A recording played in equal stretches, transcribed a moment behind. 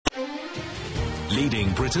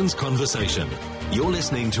Leading Britain's conversation. You're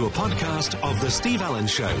listening to a podcast of The Steve Allen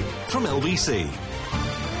Show from LBC.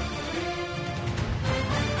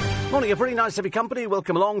 Morning, everybody. Nice to have your company.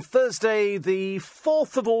 Welcome along. Thursday, the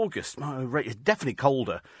 4th of August. Oh, it's definitely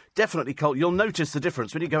colder. Definitely cold. You'll notice the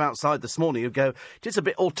difference when you go outside this morning. You go, it's a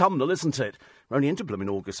bit autumnal, isn't it? We're only into blooming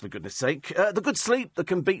August, for goodness sake. The good sleep that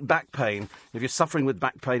can beat back pain. If you're suffering with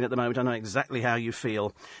back pain at the moment, I know exactly how you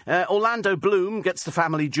feel. Orlando Bloom gets the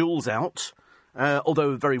family jewels out.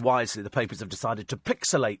 Although, very wisely, the papers have decided to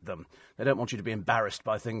pixelate them. They don't want you to be embarrassed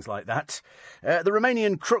by things like that. The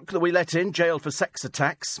Romanian crook that we let in, jailed for sex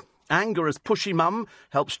attacks. Anger as pushy mum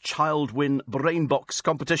helps child win brainbox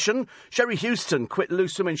competition. Sherry Houston quit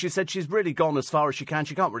Loose Women. She said she's really gone as far as she can.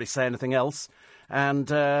 She can't really say anything else. And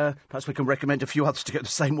perhaps we can recommend a few others to go the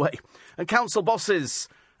same way. And council bosses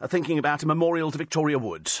are thinking about a memorial to Victoria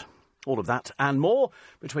Wood. All of that and more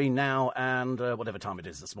between now and whatever time it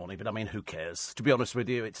is this morning. But, I mean, who cares? To be honest with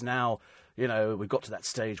you, it's now, you know, we've got to that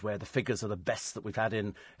stage where the figures are the best that we've had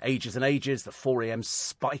in ages and ages. The 4 a.m.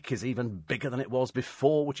 spike is even bigger than it was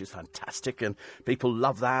before, which is fantastic. And people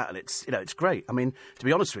love that. And it's, you know, it's great. I mean, to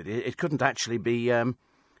be honest with you, it couldn't actually be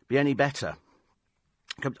any better.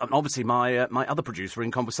 Obviously, my other producer in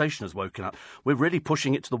conversation has woken up. We're really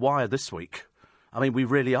pushing it to the wire this week. I mean, we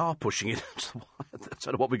really are pushing it to the wire. That's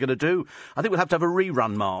sort of what we're going to do. I think we'll have to have a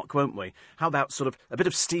rerun, Mark, won't we? How about sort of a bit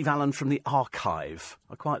of Steve Allen from the archive?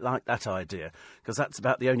 I quite like that idea, because that's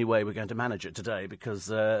about the only way we're going to manage it today, because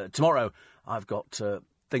tomorrow I've got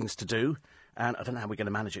things to do, and I don't know how we're going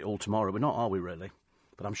to manage it all tomorrow. We're not, are we, really?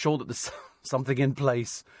 But I'm sure that there's something in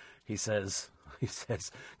place, he says,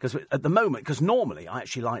 because at the moment, because normally I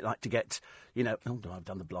actually like to get, you know, I've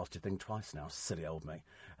done the blasted thing twice now, silly old me.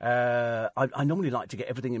 I normally like to get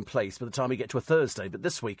everything in place by the time we get to a Thursday, but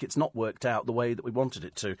this week it's not worked out the way that we wanted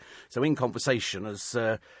it to. So in conversation, as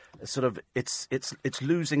sort of it's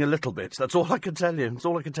losing a little bit. That's all I can tell you. That's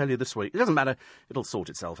all I can tell you this week. It doesn't matter. It'll sort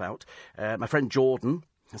itself out. My friend Jordan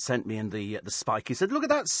has sent me in the spike. He said, "Look at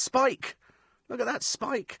that spike. Look at that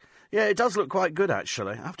spike." Yeah, it does look quite good,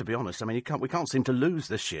 actually. I have to be honest. I mean, we can't seem to lose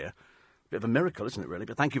this year. Bit of a miracle, isn't it, really?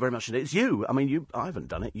 But thank you very much indeed. It's you. I mean, I haven't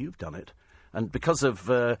done it. You've done it. And because of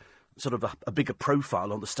sort of a bigger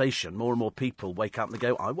profile on the station, more and more people wake up and they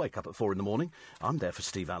go, I wake up at 4 in the morning. I'm there for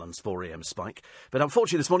Steve Allen's 4 a.m. spike. But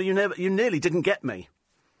unfortunately, this morning, you nearly didn't get me.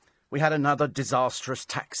 We had another disastrous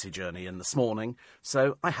taxi journey in this morning,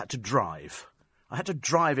 so I had to drive. I had to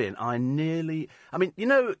drive in. I mean, you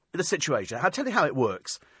know the situation. I'll tell you how it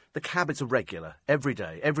works. The cab is irregular. Every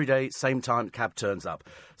day, same time, the cab turns up.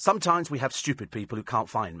 Sometimes we have stupid people who can't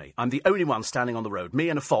find me. I'm the only one standing on the road, me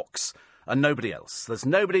and a fox, and nobody else. There's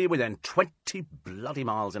nobody within 20 bloody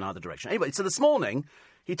miles in either direction. Anyway, so this morning,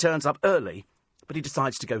 he turns up early, but he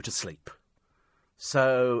decides to go to sleep.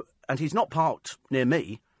 So, and he's not parked near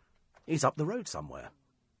me. He's up the road somewhere.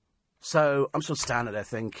 So I'm sort of standing there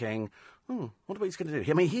thinking, what are we going to do?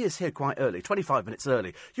 I mean, he is here quite early, 25 minutes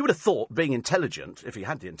early. You would have thought, being intelligent, if he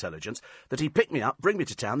had the intelligence, that he'd pick me up, bring me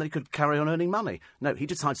to town, then he could carry on earning money. No, he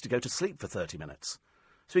decides to go to sleep for 30 minutes.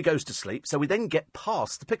 So he goes to sleep, so we then get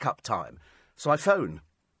past the pick-up time. So I phone.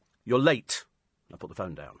 You're late. I put the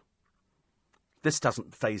phone down. This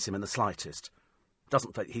doesn't faze him in the slightest.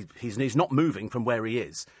 He's not moving from where he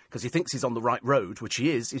is, because he thinks he's on the right road, which he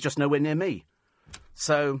is. He's just nowhere near me.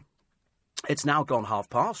 So it's now gone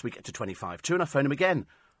 5:30. We get to 25 to, and I phone him again.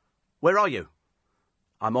 Where are you?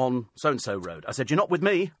 I'm on so-and-so road. I said, you're not with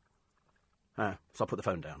me. So I put the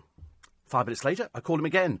phone down. 5 minutes later, I call him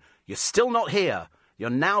again. You're still not here. You're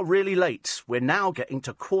now really late. We're now getting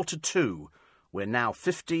to 1:45. We're now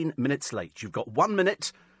 15 minutes late. You've got 1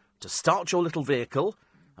 minute to start your little vehicle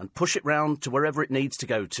and push it round to wherever it needs to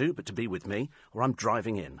go to, but to be with me, or I'm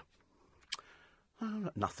driving in.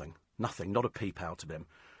 Nothing, not a peep out of him.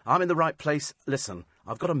 I'm in the right place. Listen,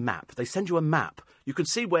 I've got a map. They send you a map. You can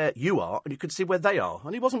see where you are and you can see where they are.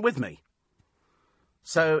 And he wasn't with me.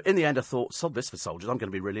 So in the end, I thought, sod this for soldiers. I'm going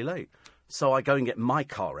to be really late. So I go and get my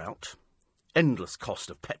car out. Endless cost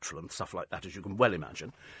of petrol and stuff like that, as you can well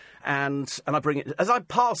imagine. And I bring it. As I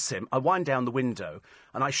pass him, I wind down the window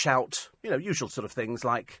and I shout, usual sort of things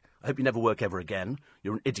like, I hope you never work ever again.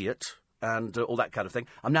 You're an idiot. And all that kind of thing.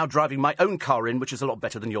 I'm now driving my own car in, which is a lot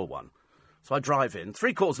better than your one. So I drive in.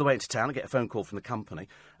 3/4 of the way into town, I get a phone call from the company.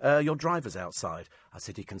 Your driver's outside. I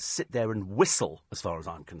said, he can sit there and whistle, as far as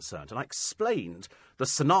I'm concerned. And I explained the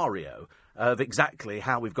scenario of exactly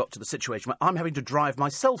how we've got to the situation where I'm having to drive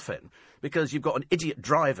myself in because you've got an idiot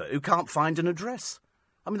driver who can't find an address.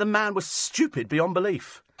 I mean, the man was stupid beyond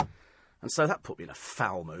belief. And so that put me in a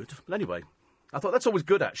foul mood. But anyway, I thought that's always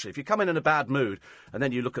good, actually. If you come in a bad mood and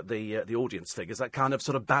then you look at the audience figures, that kind of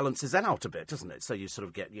sort of balances that out a bit, doesn't it? So you sort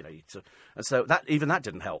of get, and so that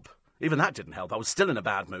didn't help. Even that didn't help. I was still in a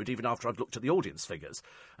bad mood even after I'd looked at the audience figures.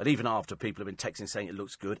 And even after people have been texting saying it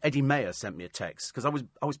looks good. Eddie Mayer sent me a text because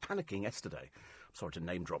I was panicking yesterday. I'm sorry to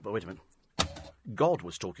name drop, but wait a minute. God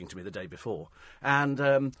was talking to me the day before. And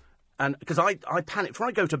because I panic before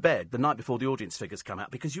I go to bed the night before the audience figures come out,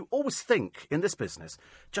 because you always think in this business,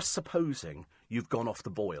 just supposing you've gone off the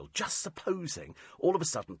boil, just supposing all of a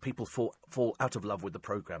sudden people fall out of love with the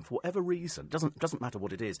programme for whatever reason. Doesn't matter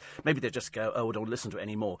what it is. Maybe they just go, oh, I don't listen to it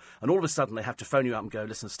anymore. And all of a sudden they have to phone you up and go,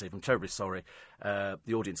 listen, Steve, I'm terribly sorry.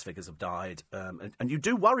 The audience figures have died. And you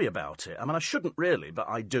do worry about it. I mean, I shouldn't really, but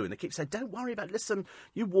I do. And they keep saying, don't worry about it. Listen,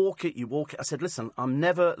 you walk it. I said, listen, I'm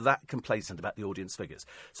never that complacent about the audience figures.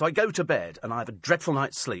 So I go to bed and I have a dreadful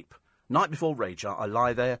night's sleep. Night before Rage Hour, I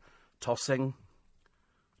lie there, tossing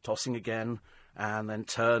again, and then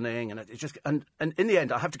turning, and it's just and in the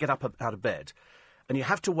end I have to get up out of bed, and you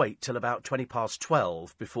have to wait till about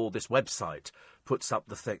 12 before this website puts up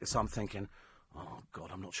the thing. So I'm thinking, oh God,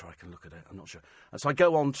 I'm not sure I can look at it. I'm not sure. And so I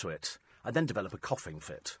go on to it. I then develop a coughing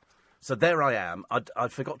fit. So there I am. I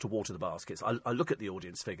forgot to water the baskets. I look at the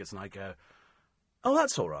audience figures and I go, oh,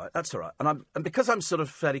 that's all right. That's all right. And because I'm sort of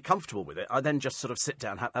fairly comfortable with it, I then just sort of sit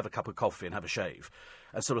down, have a cup of coffee and have a shave,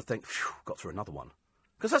 and sort of think, phew, got through another one.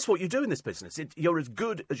 Because that's what you do in this business. You're as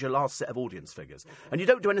good as your last set of audience figures. And you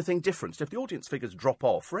don't do anything different. So if the audience figures drop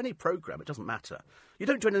off for any programme, it doesn't matter. You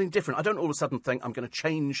don't do anything different. I don't all of a sudden think I'm going to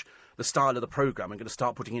change the style of the programme. I'm going to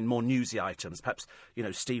start putting in more newsy items. Perhaps,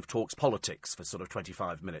 Steve talks politics for sort of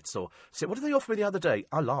 25 minutes. Or say, what did they offer me the other day?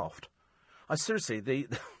 I laughed. I seriously, he's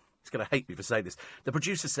going to hate me for saying this. The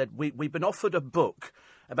producer said, we've been offered a book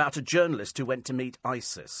about a journalist who went to meet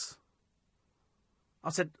ISIS.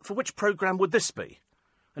 I said, for which programme would this be?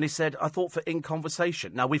 And he said, I thought for In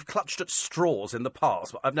Conversation. Now, we've clutched at straws in the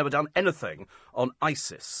past, but I've never done anything on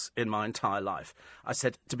ISIS in my entire life. I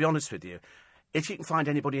said, to be honest with you, if you can find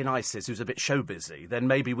anybody in ISIS who's a bit show busy, then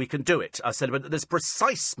maybe we can do it. I said, but at this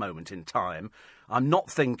precise moment in time, I'm not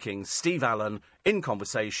thinking Steve Allen in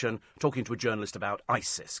Conversation talking to a journalist about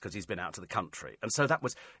ISIS because he's been out to the country. And so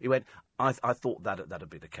he went, I thought that'd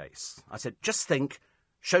be the case. I said, just think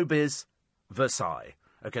showbiz, Versailles.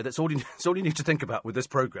 OK, that's all you need to think about with this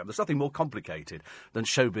programme. There's nothing more complicated than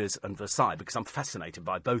showbiz and Versailles, because I'm fascinated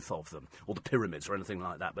by both of them, or the pyramids or anything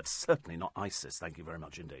like that, but certainly not ISIS. Thank you very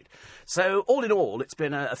much indeed. So, all in all, it's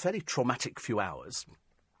been a fairly traumatic few hours.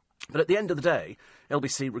 But at the end of the day,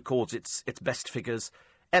 LBC records its best figures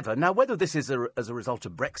ever. Now, whether this is as a result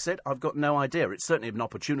of Brexit, I've got no idea. It's certainly an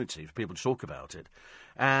opportunity for people to talk about it.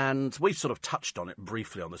 And we've sort of touched on it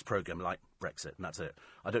briefly on this programme, like Brexit, and that's it.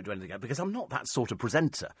 I don't do anything else, because I'm not that sort of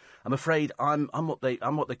presenter. I'm afraid I'm what they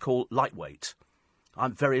call lightweight.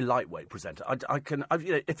 I'm very lightweight presenter.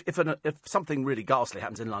 If something really ghastly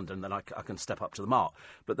happens in London, then I can step up to the mark.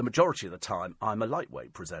 But the majority of the time, I'm a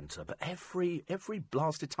lightweight presenter. But every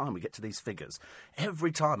blasted time we get to these figures,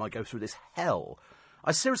 every time I go through this hell,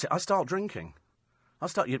 I start drinking. Well,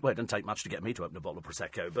 it doesn't take much to get me to open a bottle of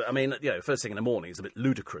Prosecco, but I mean, first thing in the morning is a bit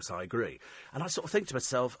ludicrous, I agree. And I sort of think to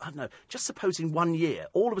myself, I don't know, just supposing 1 year,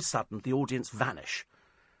 all of a sudden the audience vanish.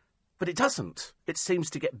 But it doesn't. It seems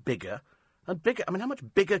to get bigger and bigger. I mean, how much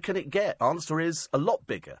bigger can it get? Answer is a lot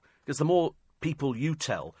bigger, because the more people you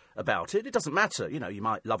tell about it, it doesn't matter. You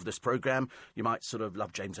might love this programme, you might sort of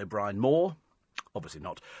love James O'Brien more. Obviously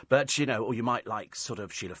not. But, or you might like sort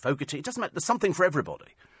of Sheila Fogarty. It doesn't matter. There's something for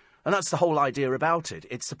everybody. And that's the whole idea about it.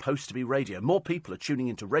 It's supposed to be radio. More people are tuning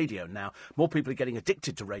into radio now. More people are getting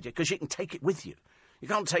addicted to radio because you can take it with you. You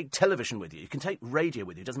can't take television with you. You can take radio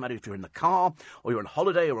with you. It doesn't matter if you're in the car or you're on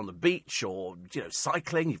holiday or on the beach or,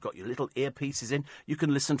 cycling. You've got your little earpieces in. You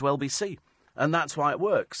can listen to LBC. And that's why it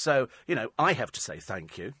works. So, I have to say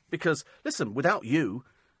thank you because, listen, without you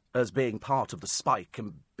as being part of the spike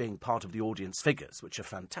and being part of the audience figures, which are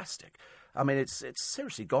fantastic, I mean, it's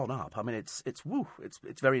seriously gone up. I mean, it's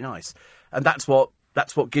very nice, and that's what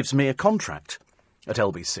gives me a contract at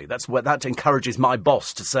LBC. That encourages my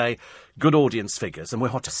boss to say good audience figures, and we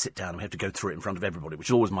have to sit down and we have to go through it in front of everybody, which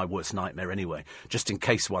is always my worst nightmare anyway. Just in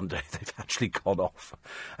case one day they've actually gone off,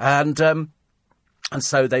 and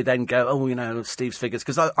so they then go, oh, Steve's figures,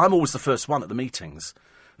 because I'm always the first one at the meetings.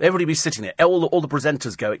 Everybody be sitting there. All the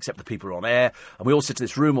presenters go except the people who are on air. And we all sit in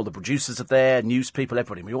this room. All the producers are there, news people,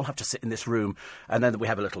 everybody. We all have to sit in this room. And then we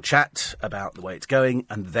have a little chat about the way it's going.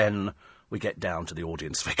 And then we get down to the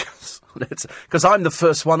audience figures. Because I'm the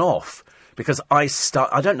first one off. Because I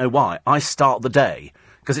don't know why, I start the day.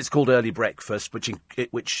 Because it's called early breakfast,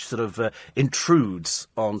 which sort of intrudes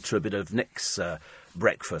onto a bit of Nick's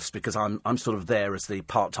breakfast because I'm sort of there as the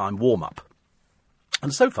part-time warm-up.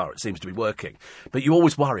 And so far it seems to be working. But you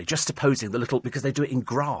always worry, just supposing because they do it in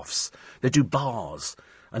graphs, they do bars,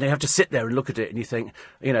 and you have to sit there and look at it and you think,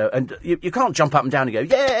 and you can't jump up and down and go,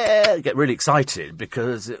 yeah, get really excited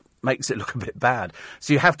because it makes it look a bit bad.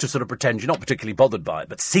 So you have to sort of pretend you're not particularly bothered by it,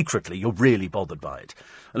 but secretly you're really bothered by it.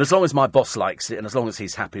 And as long as my boss likes it and as long as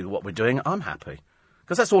he's happy with what we're doing, I'm happy.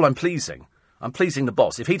 Because that's all I'm pleasing. I'm pleasing the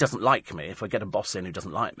boss. If he doesn't like me, if I get a boss in who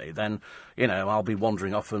doesn't like me, then, I'll be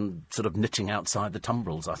wandering off and sort of knitting outside the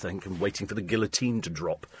tumbrils, I think, and waiting for the guillotine to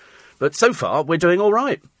drop. But so far, we're doing all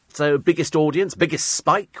right. So biggest audience, biggest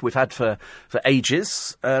spike we've had for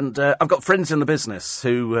ages. And I've got friends in the business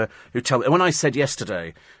who tell me, when I said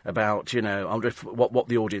yesterday about, I wonder what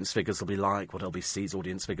the audience figures will be like, what LBC's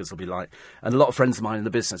audience figures will be like. And a lot of friends of mine in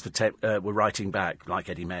the business were writing back, like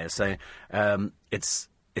Eddie Mayer, saying, it's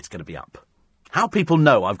going to be up. How people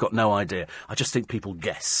know, I've got no idea. I just think people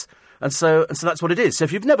guess. And so that's what it is. So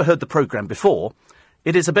if you've never heard the programme before,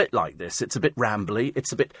 it is a bit like this. It's a bit rambly.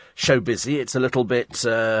 It's a bit showbizy. It's a little bit,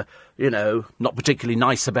 not particularly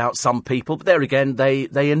nice about some people. But there again,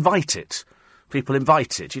 they invite it. People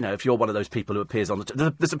invite it. If you're one of those people who appears on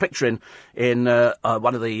there's a picture in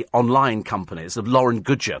one of the online companies of Lauren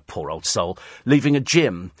Goodger, poor old soul, leaving a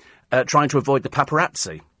gym, trying to avoid the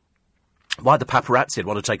paparazzi. Why the paparazzi would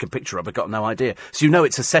want to take a picture of her, I've got no idea. So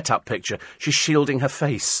it's a set-up picture. She's shielding her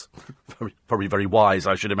face. Probably very wise,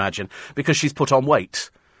 I should imagine, because she's put on weight.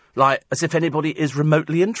 Like, as if anybody is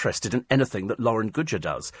remotely interested in anything that Lauren Goodger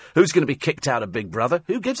does. Who's going to be kicked out of Big Brother?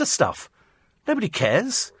 Who gives a stuff? Nobody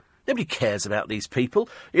cares. Nobody cares about these people.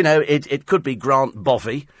 It could be Grant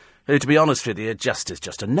Bovey, who, to be honest with you, is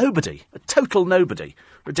just a nobody. A total nobody.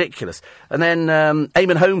 Ridiculous. And then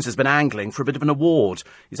Eamon Holmes has been angling for a bit of an award.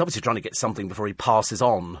 He's obviously trying to get something before he passes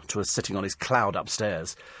on to us sitting on his cloud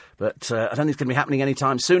upstairs. But I don't think it's going to be happening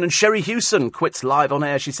anytime soon. And Sherry Hewson quits live on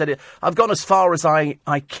air. She said, I've gone as far as I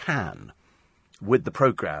can with the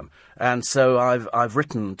programme. And so I've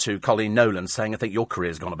written to Colleen Nolan saying I think your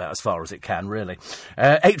career's gone about as far as it can, really.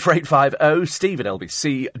 84850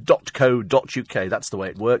 steve@lbc.co.uk. That's the way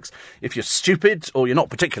it works. If you're stupid or you're not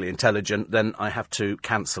particularly intelligent, then I have to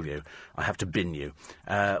cancel you. I have to bin you,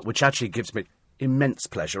 which actually gives me immense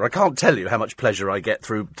pleasure. I can't tell you how much pleasure I get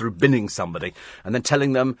through binning somebody and then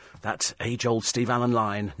telling them that age-old Steve Allen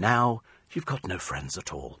line, now you've got no friends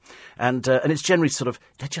at all. And it's generally sort of,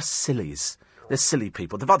 they're just sillies. They're silly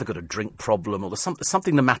people. They've either got a drink problem or there's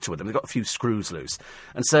something the matter with them. They've got a few screws loose.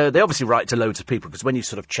 And so they obviously write to loads of people because when you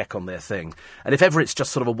sort of check on their thing, and if ever it's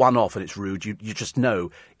just sort of a one-off and it's rude, you just know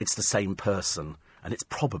it's the same person. And it's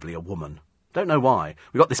probably a woman. Don't know why.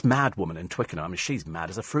 We've got this mad woman in Twickenham. I mean, she's mad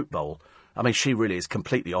as a fruit bowl. I mean, she really is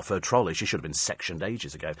completely off her trolley. She should have been sectioned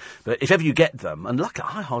ages ago. But if ever you get them, and luckily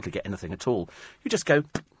I hardly get anything at all, you just go,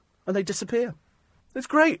 and they disappear. It's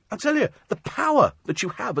great, I tell you, the power that you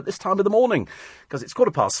have at this time of the morning. Because it's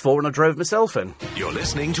 4:15 and I drove myself in. You're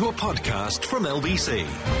listening to a podcast from LBC.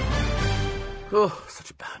 Oh,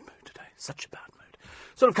 such a bad mood today, such a bad mood.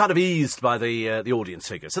 Sort of kind of eased by the audience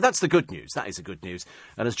figures. So that's the good news, that is the good news.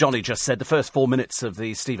 And as Johnny just said, the first 4 minutes of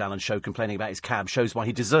the Steve Allen show complaining about his cab shows why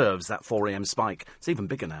he deserves that 4am spike. It's even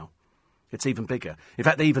bigger now. It's even bigger. In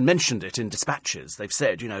fact, they even mentioned it in dispatches. They've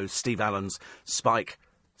said, Steve Allen's spike,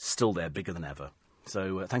 still there, bigger than ever.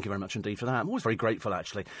 So thank you very much indeed for that. I'm always very grateful,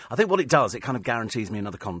 actually. I think what it does, it kind of guarantees me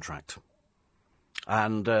another contract.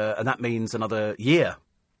 And that means another year.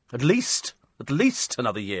 At least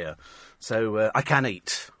another year. So I can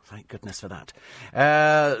eat. Thank goodness for that.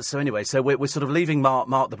 So anyway, we're sort of leaving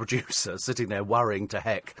Mark the producer, sitting there worrying to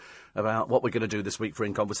heck about what we're going to do this week for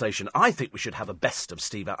In Conversation. I think we should have a best of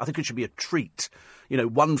Steve Allen. I think it should be a treat.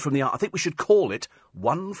 One from the... I think we should call it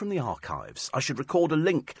One from the Archives. I should record a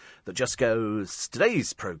link that just goes,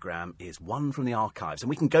 today's programme is One from the Archives. And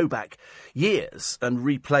we can go back years and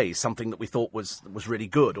replay something that we thought was really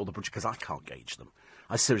good, or because I can't gauge them.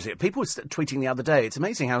 I seriously... People were tweeting the other day. It's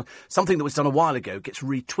amazing how something that was done a while ago gets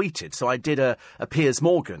retweeted. So I did a Piers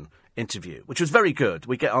Morgan interview, which was very good.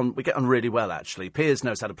 We get on really well, actually. Piers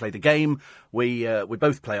knows how to play the game. We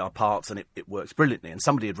both play our parts, and it works brilliantly. And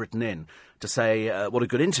somebody had written in to say what a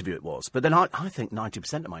good interview it was. But then I think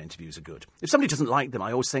 90% of my interviews are good. If somebody doesn't like them,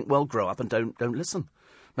 I always think, well, grow up and don't listen.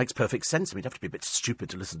 Makes perfect sense. I mean, you'd have to be a bit stupid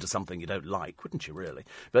to listen to something you don't like, wouldn't you, really?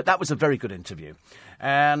 But that was a very good interview.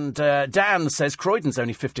 And Dan says, Croydon's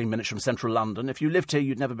only 15 minutes from central London. If you lived here,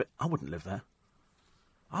 you'd never be... I wouldn't live there.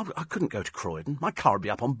 I couldn't go to Croydon. My car would be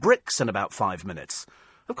up on bricks in about 5 minutes.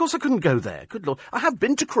 Of course I couldn't go there. Good Lord. I have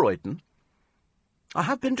been to Croydon.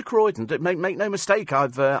 Make no mistake,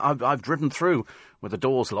 I've driven through with the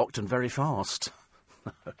doors locked and very fast.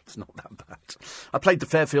 It's not that bad. I played the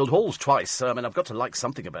Fairfield Halls twice, so, I mean, I've got to like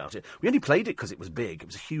something about it. We only played it because it was big. It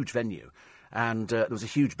was a huge venue, and there was a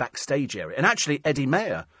huge backstage area. And actually, Eddie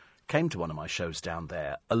Mayer came to one of my shows down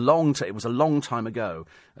there. It was a long time ago,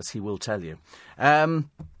 as he will tell you.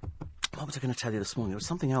 What was I going to tell you this morning? There was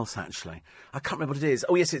something else, actually. I can't remember what it is.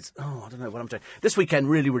 Oh, yes, I don't know what I'm doing. This weekend,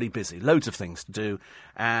 really, really busy. Loads of things to do.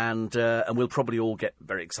 And we'll probably all get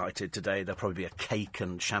very excited today. There'll probably be a cake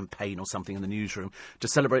and champagne or something in the newsroom to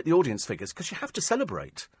celebrate the audience figures. Because you have to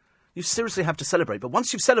celebrate. You seriously have to celebrate. But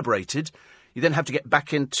once you've celebrated, you then have to get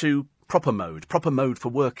back into proper mode for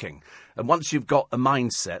working. And once you've got a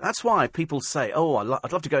mindset, that's why people say, oh,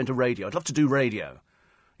 I'd love to go into radio. I'd love to do radio.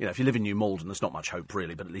 You know, if you live in New Malden, there's not much hope,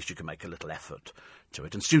 really, but at least you can make a little effort to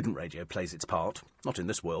it. And student radio plays its part. Not in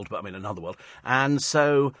this world, but, I mean, another world. And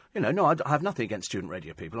so, no, I have nothing against student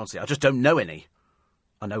radio people, honestly. I just don't know any.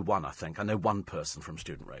 I know one, I think. I know one person from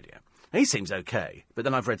student radio. And he seems okay, but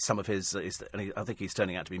then I've read some of his and I think he's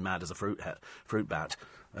turning out to be mad as a fruit bat.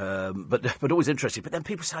 But always interesting. But then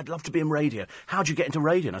people say, I'd love to be in radio. How'd you get into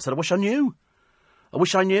radio? And I said, I wish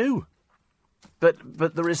I knew.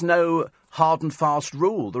 But there is no hard and fast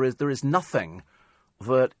rule. There is nothing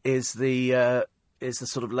that is the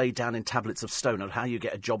sort of laid down in tablets of stone of how you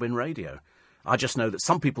get a job in radio. I just know that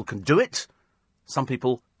some people can do it, some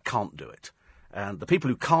people can't do it. And the people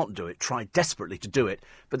who can't do it try desperately to do it,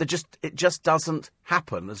 but it just doesn't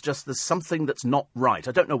happen. There's something that's not right.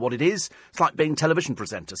 I don't know what it is. It's like being television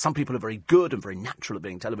presenters. Some people are very good and very natural at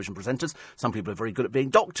being television presenters. Some people are very good at being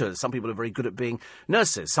doctors. Some people are very good at being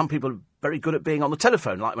nurses. Some people are very good at being on the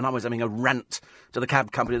telephone, like when I was having a rant to the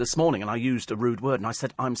cab company this morning and I used a rude word and I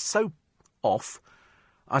said, I'm so off.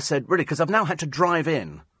 I said, really, because I've now had to drive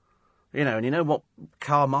in. And you know what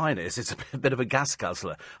car mine is? It's a bit of a gas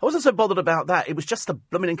guzzler. I wasn't so bothered about that. It was just the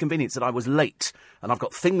blooming inconvenience that I was late and I've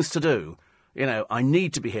got things to do. I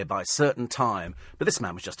need to be here by a certain time. But this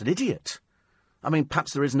man was just an idiot. I mean,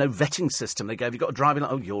 perhaps there is no vetting system. They go, you've got to drive in,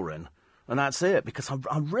 oh, you're in. And that's it, because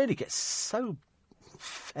I really get so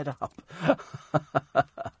fed up.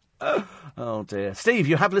 Oh, dear. Steve,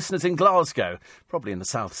 you have listeners in Glasgow. Probably in the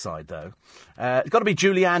south side, though. It's got to be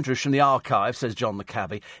Julie Andrews from the archive, says John the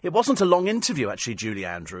cabbie. It wasn't a long interview, actually, Julie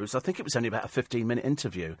Andrews. I think it was only about a 15-minute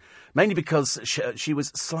interview. Mainly because she was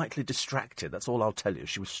slightly distracted. That's all I'll tell you.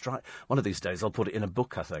 She was one of these days, I'll put it in a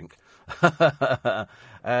book, I think.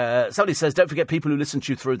 Somebody says, don't forget people who listen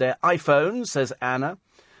to you through their iPhones, says Anna.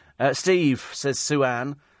 Steve, says Sue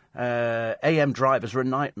Ann. AM drivers are a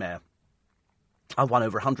nightmare. I won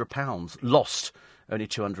over £100, lost only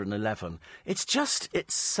 211. It's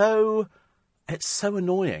so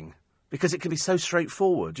annoying because it can be so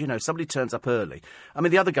straightforward. Somebody turns up early. I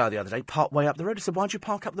mean, the other guy the other day parked way up the road. He said, why'd you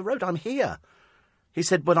park up the road? I'm here. He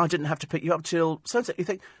said, well, I didn't have to pick you up till sunset. You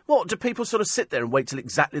think, what, do people sort of sit there and wait till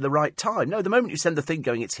exactly the right time? No, the moment you send the thing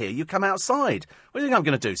going, it's here, you come outside. What do you think I'm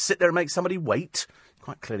going to do, sit there and make somebody wait?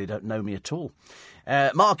 Quite clearly don't know me at all.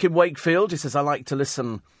 Mark in Wakefield, he says, I like to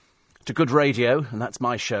listen to good radio, and that's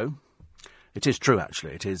my show. It is true,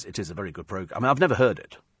 actually. It is a very good programme. I mean, I've never heard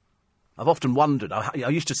it. I've often wondered. I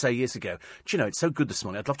used to say years ago, do you know, it's so good this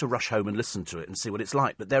morning, I'd love to rush home and listen to it and see what it's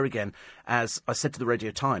like. But there again, as I said to the Radio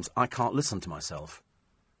Times, I can't listen to myself.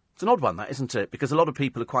 It's an odd one, that, isn't it? Because a lot of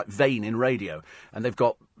people are quite vain in radio, and they've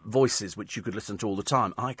got voices which you could listen to all the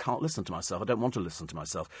time. I can't listen to myself. I don't want to listen to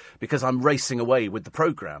myself because I'm racing away with the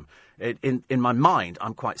programme. In my mind,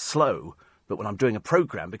 I'm quite slow. But when I'm doing a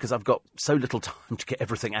programme, because I've got so little time to get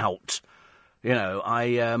everything out,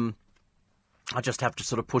 I just have to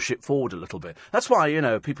sort of push it forward a little bit. That's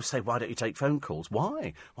why, people say, why don't you take phone calls?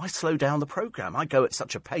 Why? Why slow down the programme? I go at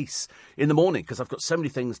such a pace in the morning because I've got so many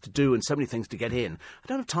things to do and so many things to get in. I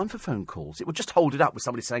don't have time for phone calls. It would just hold it up with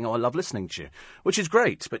somebody saying, oh, I love listening to you, which is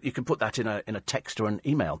great. But you can put that in a text or an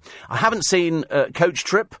email. I haven't seen Coach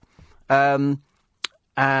Trip.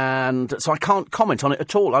 And so I can't comment on it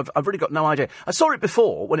at all. I've really got no idea. I saw it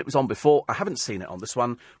before, when it was on before. I haven't seen it on this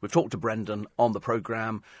one. We've talked to Brendan on the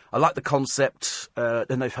programme. I like the concept.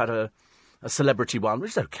 Then they've had a celebrity one,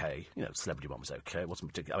 which is okay. Celebrity one was okay. It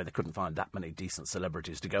wasn't particular. I mean, they couldn't find that many decent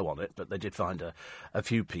celebrities to go on it, but they did find a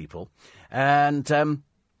few people. And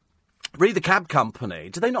Read the Cab Company.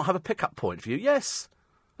 Do they not have a pickup point for you? Yes,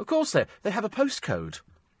 of course they have a postcode.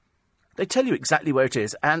 They tell you exactly where it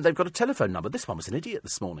is, and they've got a telephone number. This one was an idiot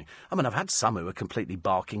this morning. I mean, I've had some who are completely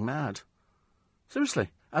barking mad. Seriously.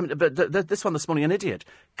 I mean, but this one this morning, an idiot.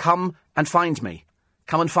 Come and find me.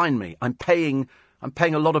 Come and find me. I'm paying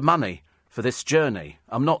a lot of money for this journey.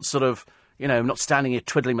 I'm not sort of, You know, I'm not standing here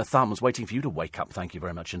twiddling my thumbs waiting for you to wake up. Thank you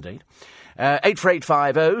very much indeed.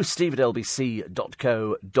 84850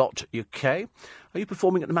 steve@lbc.co.uk. Are you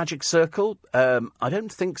performing at the Magic Circle? I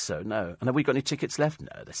don't think so, no. And have we got any tickets left?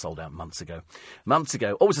 No, they sold out months ago.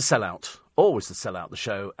 Always a sellout. Always a sellout, the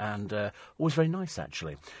show. And always very nice,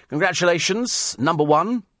 actually. Congratulations, number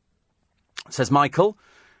one, says Michael.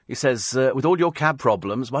 He says, with all your cab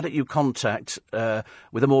problems, why don't you contact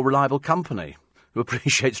with a more reliable company who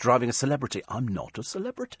appreciates driving a celebrity? I'm not a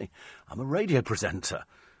celebrity. I'm a radio presenter.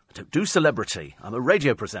 I don't do celebrity. I'm a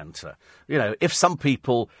radio presenter. You know, if some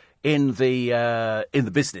people in the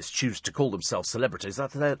business choose to call themselves celebrities,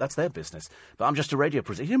 that's their business. But I'm just a radio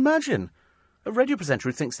presenter. Can you imagine a radio presenter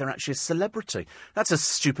who thinks they're actually a celebrity? That's as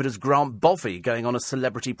stupid as Grant Bovey going on a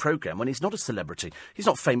celebrity programme when he's not a celebrity. He's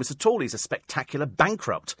not famous at all. He's a spectacular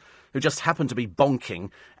bankrupt who just happened to be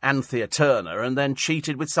bonking Anthea Turner and then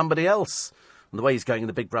cheated with somebody else. And the way he's going in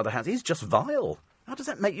the Big Brother house, he's just vile. How does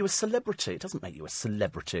that make you a celebrity? It doesn't make you a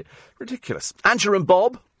celebrity. Ridiculous. Angela and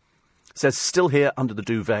Bob says, still here under the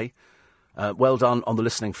duvet. Well done on the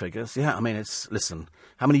listening figures. Yeah, I mean, listen,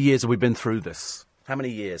 how many years have we been through this? How many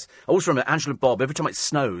years? I always remember Angela and Bob, every time it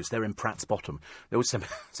snows, they're in Pratt's Bottom. They always send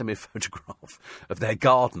me a photograph of their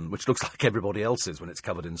garden, which looks like everybody else's when it's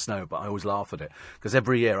covered in snow, but I always laugh at it. Because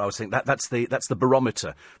every year I was thinking, that's the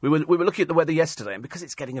barometer. We were looking at the weather yesterday, and because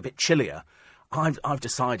it's getting a bit chillier, I've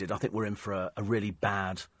decided I think we're in for a really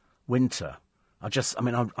bad winter. I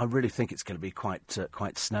really think it's going to be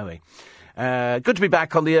quite snowy. Good to be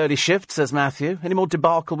back on the early shift, says Matthew. Any more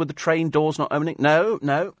debacle with the train doors not opening? No,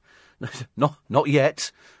 not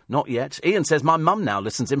yet. Not yet. Ian says, my mum now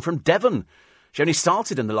listens in from Devon. She only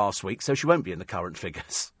started in the last week, so she won't be in the current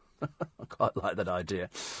figures. I quite like that idea.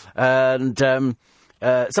 And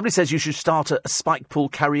somebody says you should start a spike pool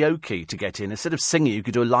karaoke to get in. Instead of singing, you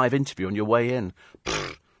could do a live interview on your way in.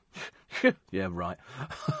 Yeah, right.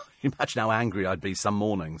 You imagine how angry I'd be some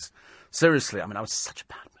mornings. Seriously, I mean, I was such a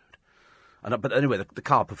bad mood. But anyway, the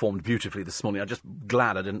car performed beautifully this morning. I'm just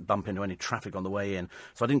glad I didn't bump into any traffic on the way in.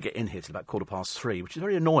 So I didn't get in here till about 3:15, which is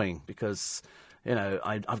very annoying because, you know,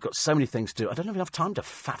 I've got so many things to do. I don't have enough time to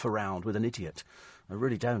faff around with an idiot. I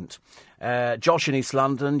really don't. Josh in East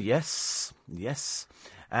London, yes.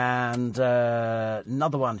 And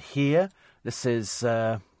another one here. This is,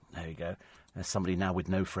 there you go. There's somebody now with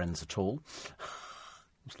no friends at all. I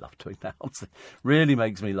just love doing that. Honestly. Really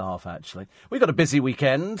makes me laugh, actually. We've got a busy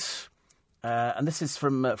weekend. And this is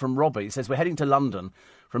from Robbie. He says, we're heading to London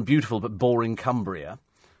from beautiful but boring Cumbria.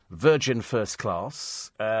 Virgin first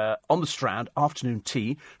class. On the Strand, afternoon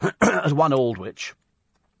tea at One Aldwych.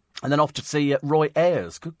 And then off to see Roy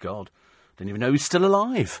Ayers. Good God. Didn't even know he's still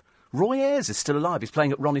alive. Roy Ayers is still alive. He's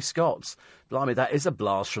playing at Ronnie Scott's. Blimey, that is a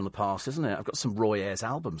blast from the past, isn't it? I've got some Roy Ayers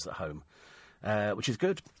albums at home, which is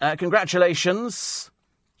good. Congratulations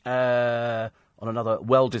on another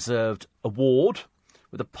well-deserved award.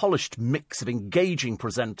 With a polished mix of engaging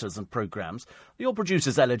presenters and programmes. Are your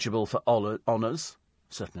producers eligible for honours?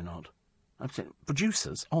 Certainly not. I'm saying,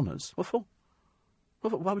 producers? Honours? What for?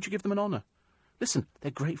 Why would you give them an honour? Listen,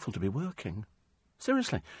 they're grateful to be working.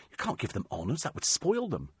 Seriously, you can't give them honours. That would spoil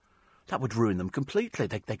them. That would ruin them completely.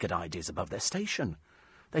 They get ideas above their station.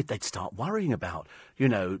 They'd start worrying about,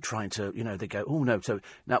 trying to, they go, oh, no. So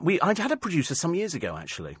now I'd had a producer some years ago,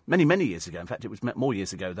 actually. Many, many years ago. In fact, it was more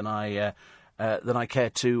years ago than I care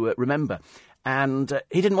to remember. And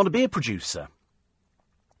he didn't want to be a producer.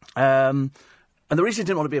 And the reason he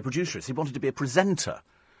didn't want to be a producer is he wanted to be a presenter.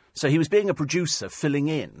 So he was being a producer, filling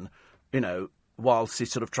in, whilst he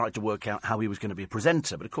sort of tried to work out how he was going to be a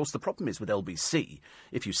presenter. But, of course, the problem is with LBC,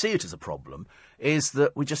 if you see it as a problem, is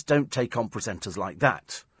that we just don't take on presenters like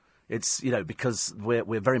that. It's, because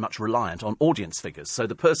we're very much reliant on audience figures. So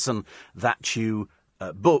the person that you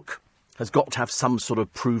book has got to have some sort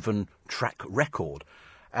of proven track record.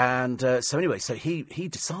 And so he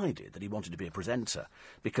decided that he wanted to be a presenter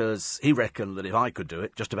because he reckoned that if I could do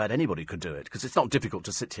it, just about anybody could do it. Because it's not difficult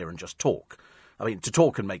to sit here and just talk. I mean, to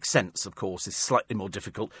talk and make sense, of course, is slightly more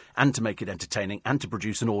difficult, and to make it entertaining and to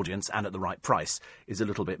produce an audience and at the right price is a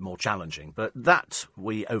little bit more challenging. But that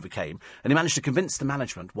we overcame, and he managed to convince the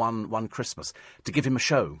management one Christmas to give him a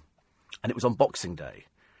show. And it was on Boxing Day.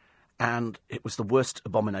 And it was the worst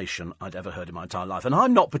abomination I'd ever heard in my entire life. And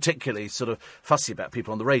I'm not particularly sort of fussy about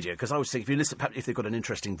people on the radio, because I always think if they've got an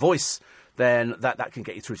interesting voice, then that can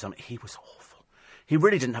get you through something. He was awful. He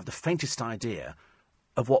really didn't have the faintest idea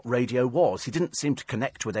of what radio was. He didn't seem to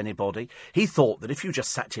connect with anybody. He thought that if you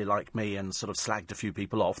just sat here like me and sort of slagged a few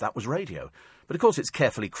people off, that was radio. But of course it's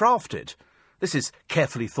carefully crafted. This is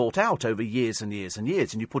carefully thought out over years and years and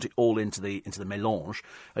years, and you put it all into the mélange,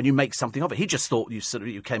 and you make something of it. He just thought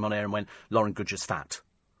you came on air and went, Lauren Goodger's fat.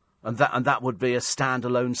 And that would be a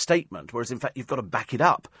standalone statement, whereas in fact you've got to back it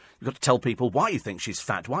up. You've got to tell people why you think she's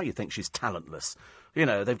fat, why you think she's talentless. You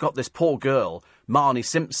know, they've got this poor girl, Marnie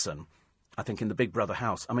Simpson, I think in the Big Brother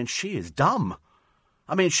house. I mean, she is dumb.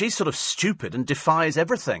 I mean, she's sort of stupid and defies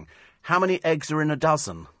everything. How many eggs are in a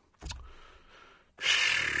dozen?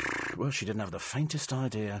 Well, she didn't have the faintest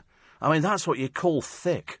idea. I mean, that's what you call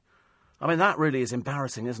thick. I mean, that really is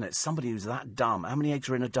embarrassing, isn't it? Somebody who's that dumb. How many eggs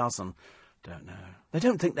are in a dozen? Don't know. They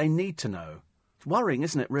don't think they need to know. It's worrying,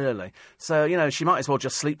 isn't it, really? So, you know, she might as well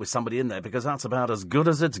just sleep with somebody in there, because that's about as good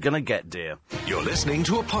as it's going to get, dear. You're listening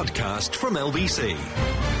to a podcast from LBC.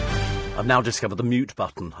 I've now discovered the mute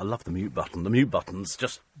button. I love the mute button. The mute button's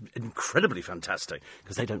just incredibly fantastic,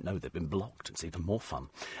 because they don't know they've been blocked. It's even more fun.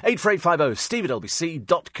 84850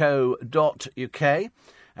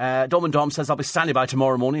 steve@lbc.co.uk. Dom and Dom says, I'll be standing by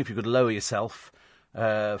tomorrow morning if you could lower yourself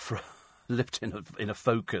for a lift in a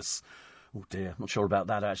Focus. Oh, dear. Not sure about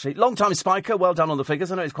that, actually. Long-time Spiker. Well done on the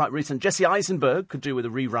figures. I know it's quite recent. Jesse Eisenberg could do with a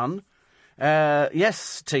rerun.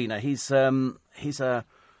 Yes, Tina. He's a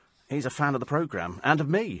fan of the programme and of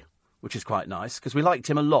me, which is quite nice, because we liked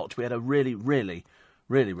him a lot. We had a really, really,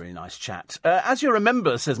 really, really nice chat. As you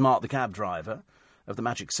remember, says Mark the cab driver of the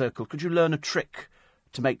Magic Circle, could you learn a trick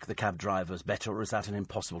to make the cab drivers better, or is that an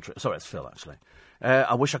impossible trick? Sorry, it's Phil, actually.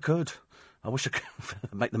 I wish I could. I wish I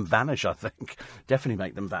could make them vanish, I think. Definitely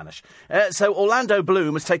make them vanish. So Orlando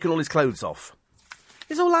Bloom has taken all his clothes off.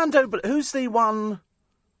 Is Orlando Bloom... Who's the one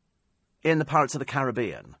in the Pirates of the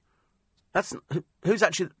Caribbean? Who's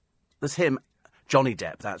actually... There's him... Johnny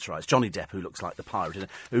Depp, that's right. It's Johnny Depp who looks like the pirate,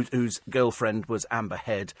 whose girlfriend was Amber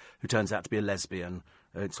Heard, who turns out to be a lesbian.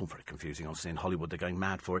 It's all very confusing, honestly. In Hollywood, they're going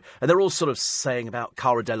mad for it. And they're all sort of saying about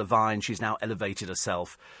Cara Delevingne, she's now elevated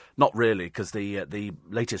herself. Not really, because the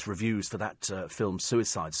latest reviews for that film,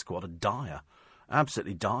 Suicide Squad, are dire.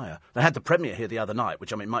 Absolutely dire. They had the premiere here the other night,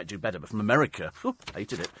 which, I mean, might do better, but from America,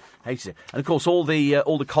 hated it. And, of course, all the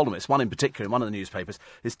columnists, one in particular in one of the newspapers,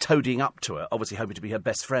 is toadying up to her, obviously hoping to be her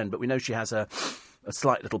best friend. But we know she has a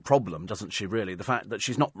slight little problem, doesn't she, really? The fact that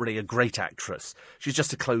she's not really a great actress. She's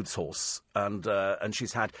just a clothes horse. And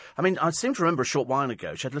she's had... I mean, I seem to remember a short while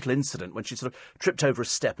ago, she had a little incident when she sort of tripped over a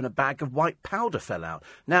step and a bag of white powder fell out.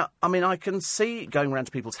 Now, I mean, I can see going around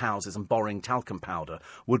to people's houses and borrowing talcum powder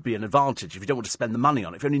would be an advantage if you don't want to spend the money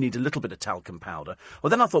on it, if you only need a little bit of talcum powder.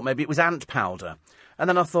 Well, then I thought maybe it was ant powder. And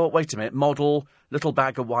then I thought, wait a minute, model, little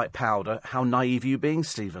bag of white powder. How naive are you being,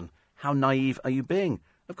 Stephen? How naive are you being?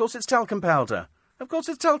 Of course it's talcum powder. Of course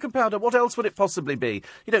it's talcum powder. What else would it possibly be?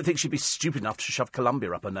 You don't think she'd be stupid enough to shove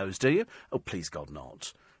Columbia up her nose, do you? Oh, please God,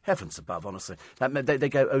 not. Heavens above, honestly. They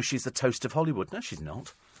go, oh, she's the toast of Hollywood. No, she's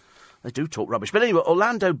not. They do talk rubbish. But anyway,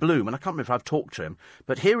 Orlando Bloom, and I can't remember if I've talked to him,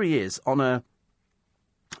 but here he is on a...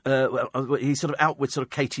 he's sort of out with sort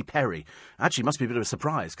of Katy Perry. Actually, it must be a bit of a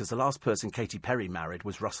surprise, because the last person Katy Perry married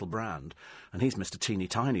was Russell Brand, and he's Mr. Teeny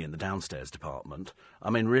Tiny in the downstairs department. I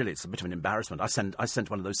mean, really, it's a bit of an embarrassment. I sent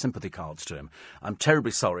one of those sympathy cards to him. I'm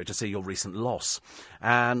terribly sorry to see your recent loss.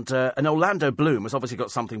 And Orlando Bloom has obviously got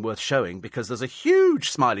something worth showing, because there's a huge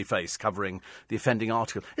smiley face covering the offending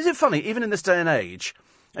article. Is it funny, even in this day and age,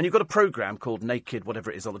 and you've got a programme called Naked, whatever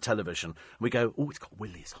it is, on the television, and we go, oh, it's got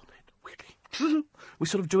willies on it, willy. We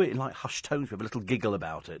sort of do it in like hushed tones. We have a little giggle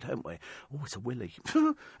about it, don't we? Oh, it's a willy.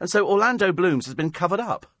 And so Orlando Bloom's has been covered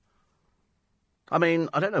up. I mean,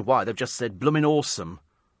 I don't know why. They've just said bloomin' awesome.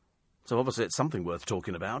 So obviously it's something worth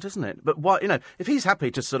talking about, isn't it? But why, if he's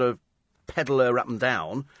happy to sort of peddle her up and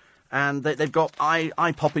down, and they've got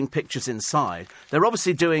eye-popping pictures inside, they're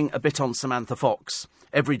obviously doing a bit on Samantha Fox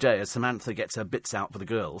every day as Samantha gets her bits out for the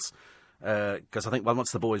girls. Because I think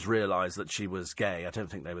once the boys realised that she was gay, I don't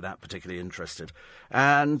think they were that particularly interested.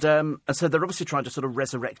 And so they're obviously trying to sort of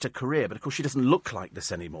resurrect her career. But, of course, she doesn't look like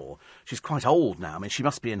this anymore. She's quite old now. I mean, she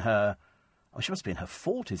must be in her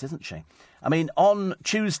 40s, isn't she? I mean, on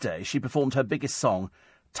Tuesday, she performed her biggest song,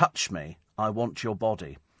 Touch Me, I Want Your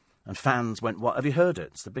Body. And fans went, what? Have you heard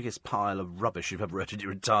it? It's the biggest pile of rubbish you've ever read in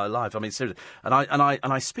your entire life. I mean, seriously. And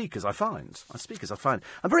I speak as I find.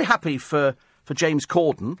 I'm very happy for James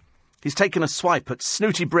Corden. He's taken a swipe at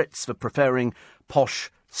snooty Brits for preferring posh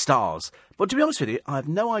stars. But to be honest with you, I have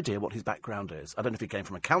no idea what his background is. I don't know if he came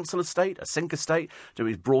from a council estate, a sink estate, or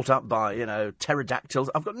he was brought up by, pterodactyls.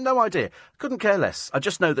 I've got no idea. Couldn't care less. I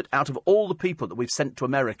just know that out of all the people that we've sent to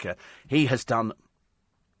America, he has done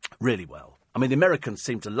really well. I mean, the Americans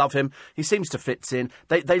seem to love him. He seems to fit in.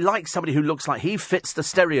 They like somebody who looks like he fits the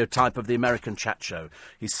stereotype of the American chat show.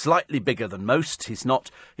 He's slightly bigger than most. He's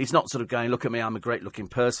not sort of going, look at me, I'm a great-looking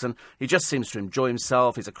person. He just seems to enjoy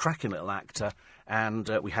himself. He's a cracking little actor. And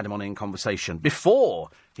we had him on In Conversation before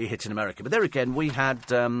he hit in America. But there again, we had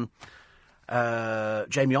Jamie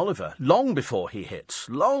Oliver, long before he hit.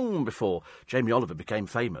 Long before Jamie Oliver became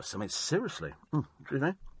famous. I mean, seriously. Do you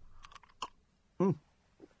know?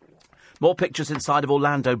 More pictures inside of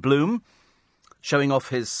Orlando Bloom, showing off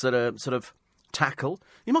his sort of tackle.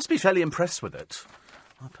 You must be fairly impressed with it.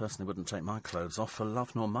 I personally wouldn't take my clothes off for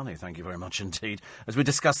love nor money, thank you very much indeed. As we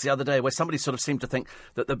discussed the other day, where somebody sort of seemed to think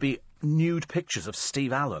that there'd be nude pictures of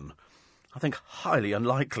Steve Allen. I think highly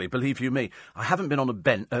unlikely, believe you me. I haven't been on a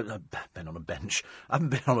bench. I haven't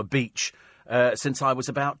been on a beach since I was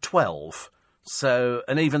about 12. So,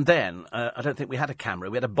 and even then, I don't think we had a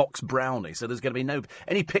camera. We had a box brownie, so there's going to be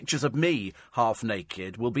any pictures of me half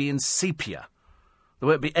naked will be in sepia. There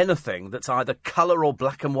won't be anything that's either colour or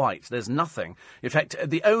black and white. There's nothing. In fact,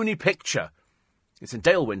 the only picture is in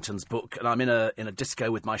Dale Winton's book, and I'm in a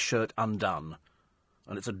disco with my shirt undone.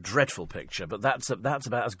 And it's a dreadful picture, but that's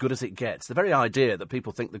about as good as it gets. The very idea that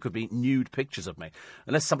people think there could be nude pictures of me,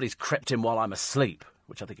 unless somebody's crept in while I'm asleep,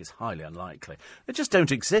 which I think is highly unlikely. They just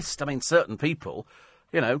don't exist. I mean, certain people,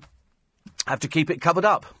 have to keep it covered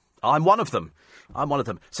up. I'm one of them.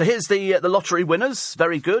 So here's the lottery winners.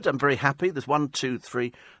 Very good. I'm very happy. There's 1, 2,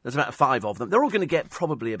 3. There's about 5 of them. They're all going to get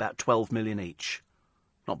probably about 12 million each.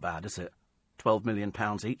 Not bad, is it? £12 million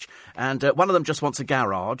each. And one of them just wants a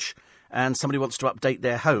garage, and somebody wants to update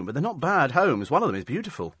their home. But they're not bad homes. One of them is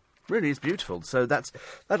beautiful. Really is beautiful. So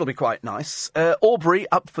that'll be quite nice. Aubrey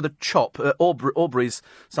up for the chop. Aubrey's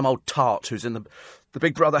some old tart who's in the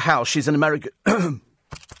Big Brother house. She's an American...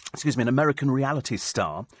 an American reality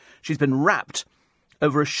star. She's been wrapped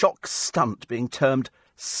over a shock stunt being termed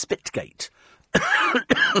Spitgate,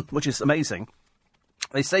 which is amazing.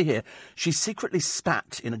 They say here she secretly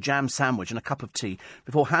spat in a jam sandwich and a cup of tea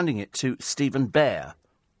before handing it to Stephen Bear.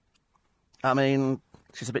 I mean,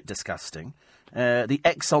 she's a bit disgusting. The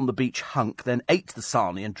ex-on-the-beach hunk then ate the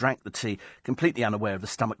sarnie and drank the tea, completely unaware of the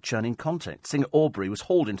stomach-churning content. Singer Aubrey was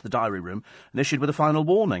hauled into the diary room and issued with a final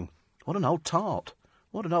warning. What an old tart.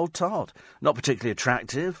 What an old tart. Not particularly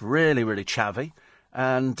attractive, really, really chavvy,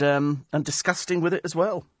 and disgusting with it as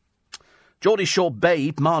well. Geordie Shore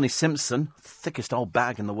babe, Marnie Simpson, thickest old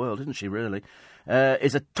bag in the world, isn't she, really,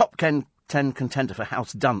 is a top 10 contender for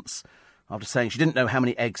House Dunce, after saying she didn't know how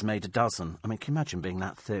many eggs made a dozen. I mean, can you imagine being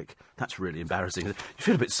that thick? That's really embarrassing. You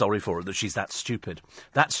feel a bit sorry for her that she's that stupid.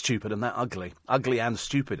 That stupid and that ugly. Ugly and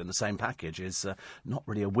stupid in the same package is not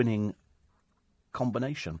really a winning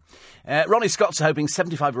combination. Ronnie Scott's hoping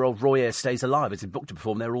 75-year-old Roy Ayre stays alive as he's booked to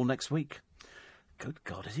perform there all next week. Good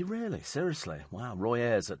God, is he really? Seriously? Wow, Roy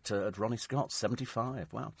Ayres at Ronnie Scott's,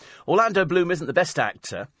 75. Wow. Orlando Bloom isn't the best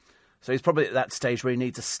actor, so he's probably at that stage where he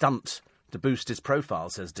needs a stunt to boost his profile,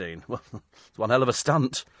 says Dean. Well, it's one hell of a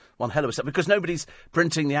stunt. One hell of a stunt, because nobody's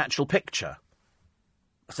printing the actual picture.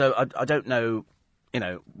 So I don't know...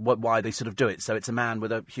 why they sort of do it. So it's a man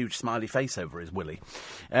with a huge smiley face over his willy.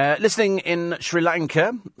 Listening in Sri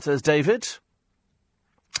Lanka, says David.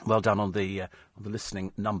 Well done on the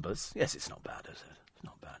listening numbers. Yes, it's not bad, is it? It's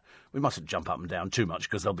not bad. We mustn't jump up and down too much,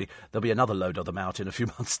 because there'll be another load of them out in a few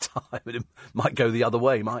months' time. It might go the other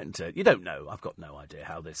way, mightn't it? You don't know. I've got no idea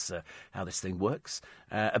how this thing works.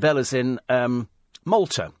 Abella's in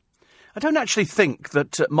Malta. I don't actually think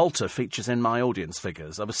that Malta features in my audience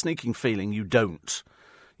figures. I have a sneaking feeling you don't.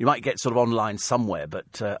 You might get sort of online somewhere,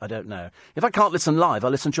 but I don't know. If I can't listen live, I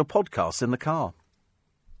listen to your podcast in the car.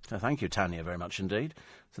 So thank you, Tanya, very much indeed.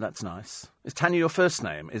 So that's nice. Is Tanya your first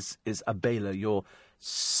name? Is Abela your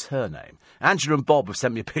surname? Angela and Bob have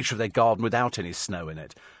sent me a picture of their garden without any snow in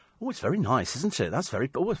it. Oh, it's very nice, isn't it? It's very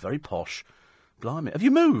posh. Blimey. Have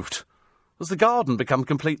you moved? Has the garden become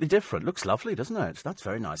completely different? Looks lovely, doesn't it? That's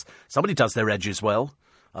very nice. Somebody does their edges well.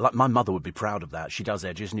 My mother would be proud of that. She does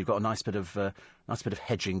edges, and you've got a nice bit of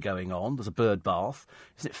hedging going on. There's a bird bath.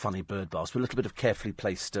 Isn't it funny, bird baths, with a little bit of carefully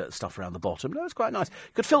placed stuff around the bottom? No, it's quite nice.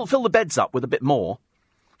 You could fill the beds up with a bit more.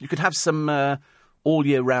 You could have some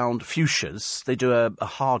all-year-round fuchsias. They do a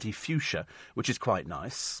hardy fuchsia, which is quite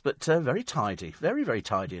nice, but very tidy. Very, very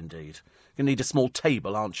tidy indeed. You're going to need a small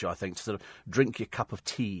table, aren't you, I think, to sort of drink your cup of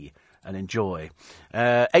tea and enjoy.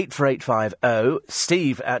 84850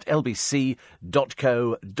 steve at lbc.co.uk.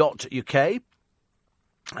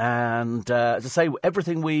 And as I say,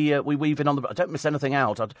 everything we weave in on the... I don't miss anything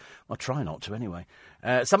out. I'll try not to anyway.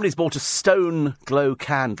 Somebody's bought a stone glow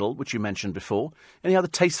candle, which you mentioned before. Any other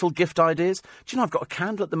tasteful gift ideas? Do you know, I've got a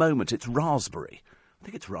candle at the moment. It's raspberry. I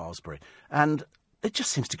think it's raspberry. And it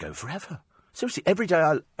just seems to go forever. Seriously, every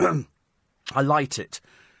day I light it,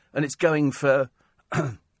 and it's going for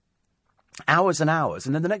hours and hours,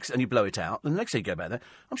 and then and you blow it out, and the next day you go back there,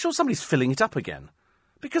 I'm sure somebody's filling it up again.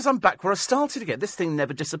 Because I'm back where I started again. This thing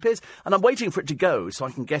never disappears. And I'm waiting for it to go so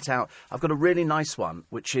I can get out. I've got a really nice one,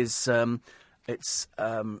 which is, it's sort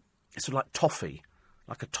of like toffee.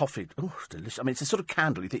 Like a toffee. Oh, delicious. I mean, it's a sort of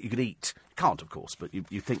candle you think you could eat. You can't, of course, but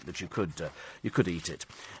you think that you could eat it.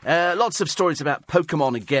 Lots of stories about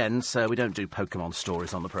Pokemon again, so we don't do Pokemon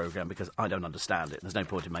stories on the programme because I don't understand it. There's no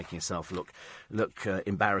point in making yourself look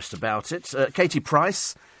embarrassed about it. Katie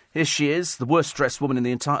Price, here she is, the worst-dressed woman in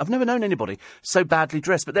the entire... I've never known anybody so badly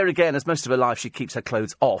dressed, but there again, as most of her life, she keeps her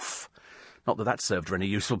clothes off. Not that that served her any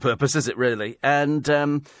useful purpose, is it, really? And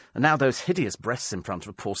now those hideous breasts in front of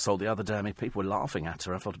her, poor soul, the other day. I mean, people were laughing at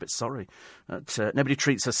her. I felt a bit sorry. Nobody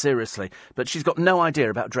treats her seriously. But she's got no idea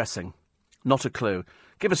about dressing. Not a clue.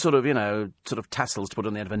 Give her sort of tassels to put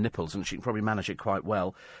on the end of her nipples, and she can probably manage it quite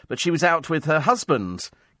well. But she was out with her husband,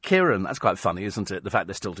 Kieran. That's quite funny, isn't it, the fact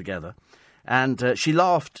they're still together. And she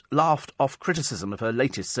laughed off criticism of her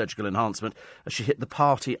latest surgical enhancement as she hit the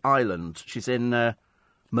party island. She's in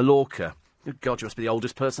Mallorca. Good God, you must be the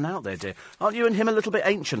oldest person out there, dear. Aren't you and him a little bit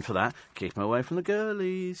ancient for that? Keep him away from the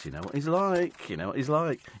girlies. You know what he's like. You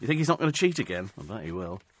think he's not going to cheat again? I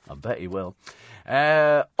bet he will.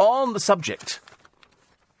 On the subject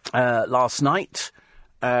last night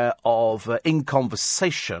of In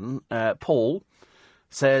Conversation, Paul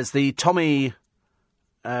says the Tommy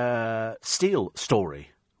Steele story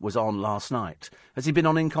was on last night. Has he been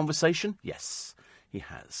on In Conversation? Yes, he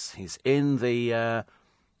has. He's in the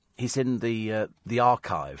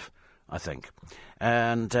archive, I think.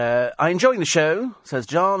 And I'm enjoying the show, says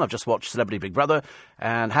John. I've just watched Celebrity Big Brother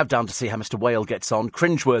and have done to see how Mr. Whale gets on.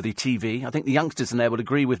 Cringeworthy TV. I think the youngsters in there will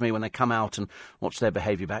agree with me when they come out and watch their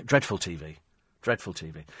behaviour back. Dreadful TV.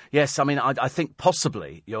 Yes, I mean, I think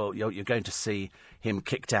possibly you're going to see him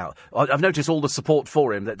kicked out. I've noticed all the support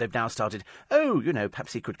for him that they've now started. Oh,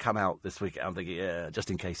 perhaps he could come out this week. I'm thinking, just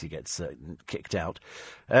in case he gets kicked out.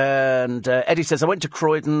 And Eddie says, I went to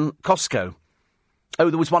Croydon Costco. Oh,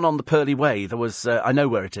 there was one on the Purley Way. There was, I know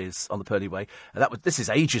where it is on the Purley Way. This is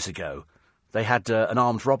ages ago. They had an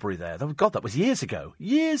armed robbery there. Oh, God, that was years ago.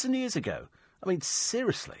 Years and years ago. I mean,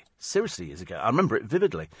 seriously years ago. I remember it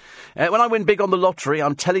vividly. When I win big on the lottery,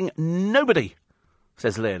 I'm telling nobody,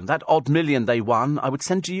 says Lynn. That odd million they won, I would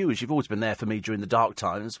send to you, as you've always been there for me during the dark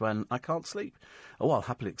times when I can't sleep. Oh, I'll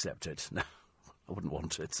happily accept it. No, I wouldn't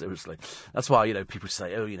want it, seriously. That's why, people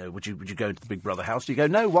say, would you go into the Big Brother house? You go,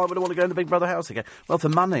 no, why would I want to go into the Big Brother house? I go, well, for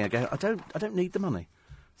money. I go, I don't need the money.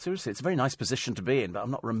 Seriously, it's a very nice position to be in, but I'm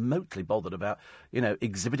not remotely bothered about,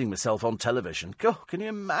 exhibiting myself on television. God, can you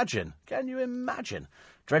imagine?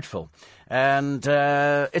 Dreadful. And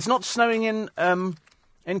it's not snowing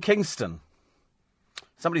in Kingston.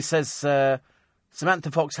 Somebody says Samantha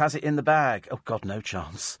Fox has it in the bag. Oh, God, no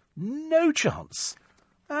chance. No chance.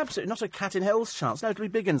 Absolutely not a cat in hell's chance. No, it'll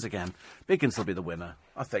be Biggins again. Biggins will be the winner,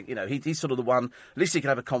 I think. He's sort of the one. At least he can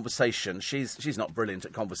have a conversation. She's not brilliant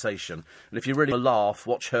at conversation. And if you really laugh,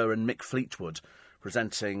 watch her and Mick Fleetwood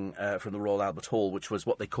presenting from the Royal Albert Hall, which was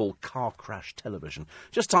what they call car crash television.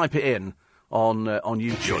 Just type it in on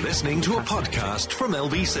YouTube. You're listening to a podcast from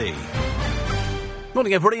LBC.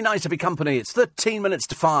 Morning, everybody. Nice to be company. It's 13 minutes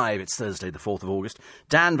to 5. It's Thursday, the 4th of August.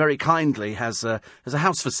 Dan very kindly has a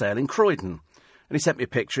house for sale in Croydon. And he sent me a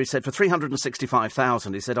picture. He said, for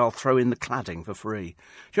 $365,000, he said, I'll throw in the cladding for free. Do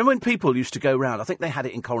you remember when people used to go round? I think they had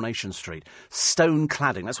it in Coronation Street. Stone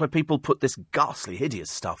cladding. That's where people put this ghastly,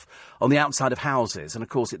 hideous stuff on the outside of houses. And, of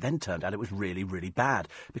course, it then turned out it was really, really bad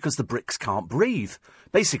because the bricks can't breathe.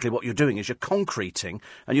 Basically, what you're doing is you're concreting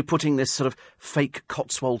and you're putting this sort of fake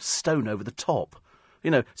Cotswold stone over the top.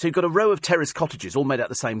 So you've got a row of terrace cottages all made out of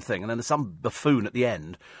the same thing. And then there's some buffoon at the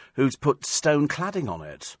end who's put stone cladding on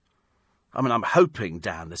it. I mean, I'm hoping,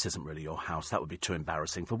 Dan, this isn't really your house. That would be too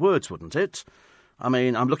embarrassing for words, wouldn't it? I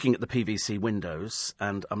mean, I'm looking at the PVC windows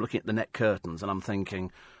and I'm looking at the net curtains and I'm thinking,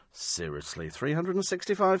 seriously,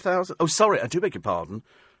 $365,000? Oh, sorry, I do beg your pardon.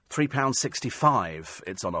 £3.65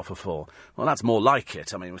 it's on offer for. Well, that's more like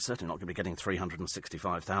it. I mean, we're certainly not going to be getting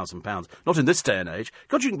 £365,000. Not in this day and age.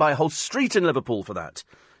 God, you can buy a whole street in Liverpool for that.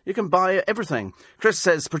 You can buy everything. Chris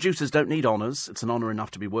says producers don't need honours. It's an honour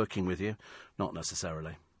enough to be working with you. Not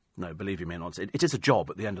necessarily. No, believe you me, it is a job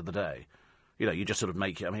at the end of the day. You just sort of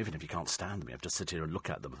make it. I mean, even if you can't stand them, you have to sit here and look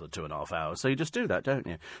at them for 2.5 hours. So you just do that, don't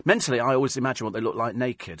you? Mentally, I always imagine what they look like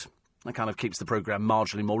naked. That kind of keeps the programme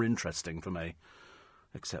marginally more interesting for me.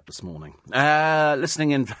 Except this morning.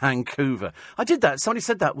 Listening in Vancouver. I did that. Somebody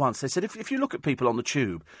said that once. They said, if you look at people on the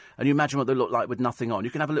tube and you imagine what they look like with nothing on,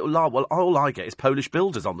 you can have a little laugh. Well, all I get is Polish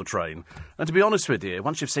builders on the train. And to be honest with you,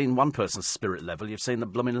 once you've seen one person's spirit level, you've seen the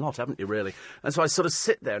blooming lot, haven't you, really? And so I sort of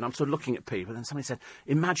sit there and I'm sort of looking at people. And somebody said,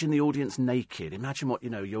 imagine the audience naked. Imagine what,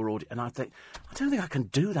 your audience... And I think, I don't think I can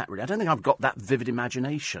do that, really. I don't think I've got that vivid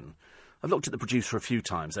imagination. I've looked at the producer a few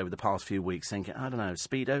times over the past few weeks thinking, I don't know,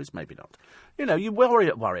 Speedos? Maybe not. You worry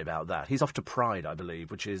about that. He's off to Pride, I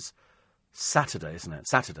believe, which is Saturday, isn't it?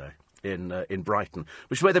 Saturday in Brighton,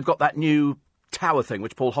 which is where they've got that new tower thing,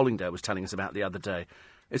 which Paul Hollingdale was telling us about the other day.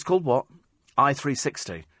 It's called what?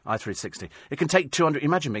 I360. I360. It can take 200...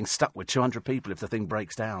 Imagine being stuck with 200 people if the thing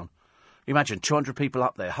breaks down. Imagine 200 people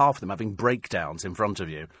up there, half of them having breakdowns in front of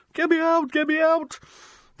you. Get me out, get me out!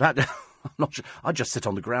 That... I'm not sure. I just sit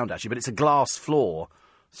on the ground, actually, but it's a glass floor,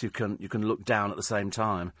 so you can look down at the same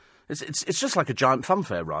time. It's just like a giant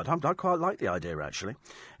funfair ride. I quite like the idea, actually.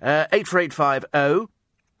 84850.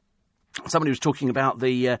 Somebody was talking about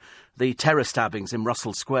the terror stabbings in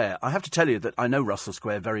Russell Square. I have to tell you that I know Russell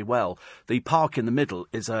Square very well. The park in the middle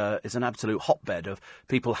is an absolute hotbed of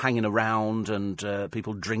people hanging around and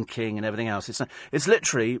people drinking and everything else. It's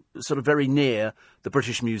literally sort of very near the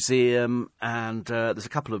British Museum, and there's a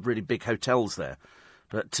couple of really big hotels there.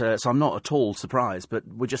 But so I'm not at all surprised, but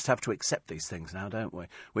we just have to accept these things now, don't we?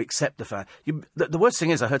 We accept the fact... The worst thing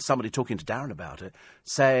is, I heard somebody talking to Darren about it,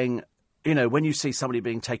 saying... when you see somebody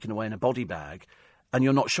being taken away in a body bag and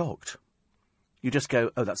you're not shocked, you just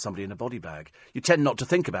go, oh, that's somebody in a body bag. You tend not to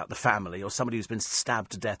think about the family or somebody who's been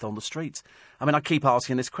stabbed to death on the streets. I mean, I keep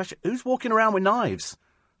asking this question. Who's walking around with knives?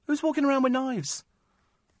 Who's walking around with knives?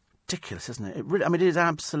 Ridiculous, isn't it? It is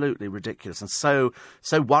absolutely ridiculous and so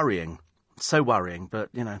worrying. So worrying, but,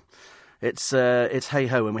 It's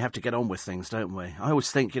hey-ho, and we have to get on with things, don't we? I always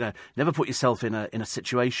think, never put yourself in a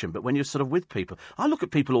situation, but when you're sort of with people... I look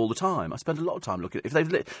at people all the time. I spend a lot of time looking... If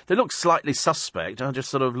they look slightly suspect, I just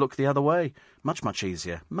sort of look the other way. Much, much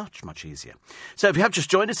easier. Much, much easier. So if you have just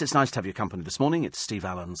joined us, it's nice to have your company this morning. It's Steve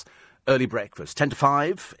Allen's Early Breakfast. 10 to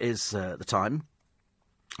 5 is the time.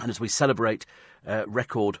 And as we celebrate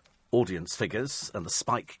record audience figures, and the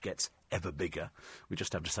spike gets... ever bigger. We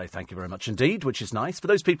just have to say thank you very much indeed, which is nice. For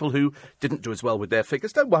those people who didn't do as well with their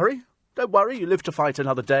figures, don't worry. Don't worry, you live to fight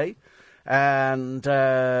another day. And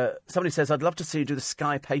somebody says, I'd love to see you do the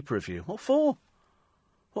Sky paper review. What for?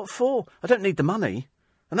 What for? I don't need the money.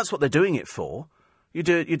 And that's what they're doing it for. You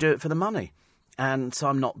do it for the money. And so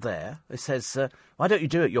I'm not there. It says, why don't you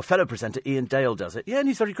do it? Your fellow presenter, Ian Dale, does it. Yeah, and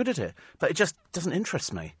he's very good at it. But it just doesn't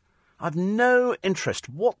interest me. I've no interest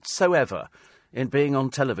whatsoever in being on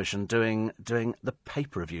television doing the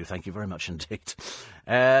paper review. Thank you very much indeed.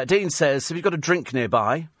 Dean says, have you got a drink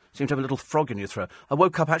nearby? You seem to have a little frog in your throat. I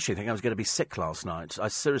woke up actually thinking I was going to be sick last night. I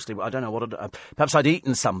don't know what perhaps I'd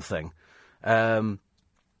eaten something. But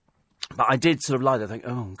I did sort of lie there thinking,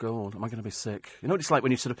 oh, God, am I going to be sick? You know what it's like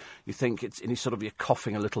when you think you're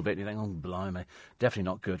coughing a little bit and you think, oh, blimey, definitely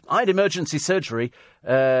not good. I had emergency surgery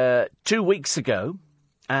 2 weeks ago.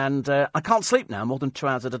 And I can't sleep now more than 2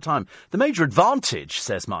 hours at a time. The major advantage,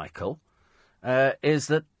 says Michael, is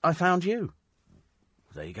that I found you.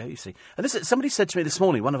 There you go, you see. And somebody said to me this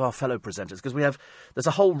morning, one of our fellow presenters, because there's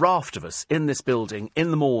a whole raft of us in this building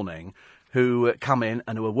in the morning who come in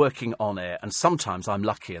and who are working on air. And sometimes I'm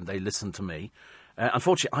lucky and they listen to me.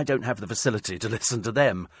 Unfortunately, I don't have the facility to listen to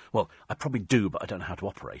them. Well, I probably do, but I don't know how to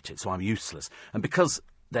operate it, so I'm useless. And because...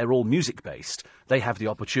 they're all music-based, they have the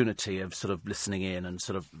opportunity of sort of listening in and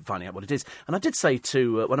sort of finding out what it is. And I did say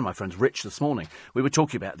to one of my friends, Rich, this morning, we were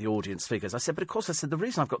talking about the audience figures. I said, but of course, the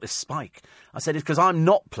reason I've got this spike, I said, is because I'm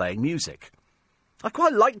not playing music. I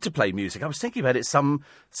quite like to play music. I was thinking about it some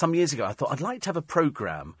years ago. I thought I'd like to have a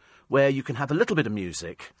programme where you can have a little bit of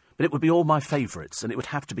music, but it would be all my favourites, and it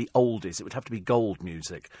would have to be oldies. It would have to be gold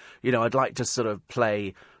music. I'd like to sort of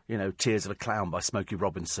play... Tears of a Clown by Smokey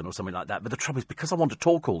Robinson or something like that. But the trouble is, because I want to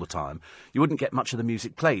talk all the time, you wouldn't get much of the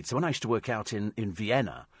music played. So when I used to work out in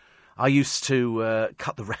Vienna, I used to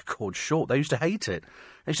cut the record short. They used to hate it.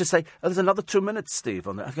 They used to say, oh, there's another 2 minutes, Steve,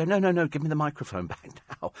 on there. I go, no, give me the microphone back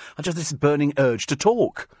now. I just have this burning urge to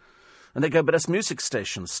talk. And they go, but that's music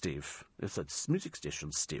station, Steve. It's music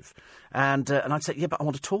station, Steve. And I'd say, yeah, but I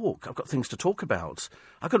want to talk. I've got things to talk about.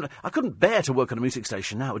 I couldn't bear to work on a music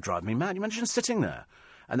station now. It would drive me mad. You imagine sitting there.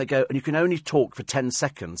 And they go, and you can only talk for 10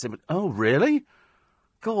 seconds. Oh, really?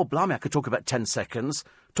 God, blimey, I could talk about 10 seconds,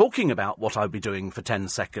 talking about what I'd be doing for 10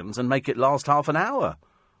 seconds and make it last half an hour.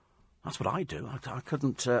 That's what I do. I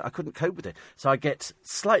couldn't cope with it. So I get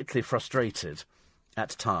slightly frustrated at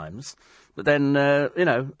times. But then, at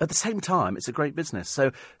the same time, it's a great business.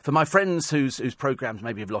 So for my friends whose programmes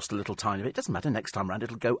maybe have lost a little tiny bit, it doesn't matter. Next time round,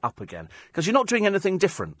 it'll go up again. Because you're not doing anything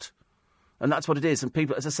different. And that's what it is. And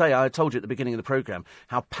people, as I say, I told you at the beginning of the programme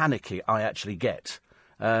how panicky I actually get.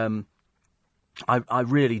 I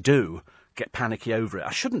really do get panicky over it.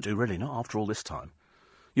 I shouldn't do, really, not after all this time.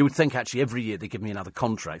 You would think, actually, every year they give me another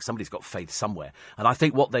contract. Somebody's got faith somewhere. And I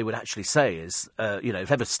think what they would actually say is, if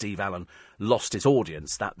ever Steve Allen lost his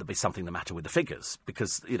audience, that would be something the matter with the figures.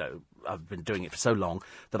 Because, I've been doing it for so long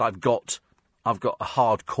that I've got a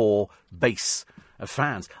hardcore base of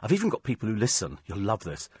fans. I've even got people who listen, you'll love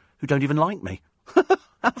this, who don't even like me.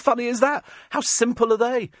 How funny is that? How simple are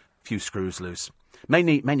they? Few screws loose.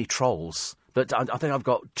 Mainly trolls. But I think I've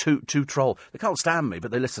got two troll. They can't stand me,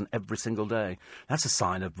 but they listen every single day. That's a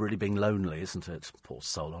sign of really being lonely, isn't it? Poor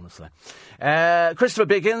soul, honestly. Christopher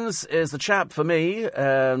Biggins is the chap for me,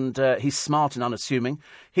 and he's smart and unassuming.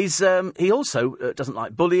 He also doesn't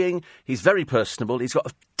like bullying. He's very personable. He's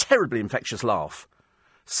got a terribly infectious laugh.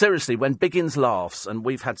 Seriously, when Biggins laughs, and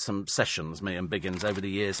we've had some sessions, me and Biggins, over the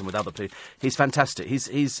years and with other people, he's fantastic.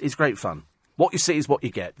 He's great fun. What you see is what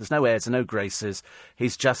you get. There's no airs and no graces.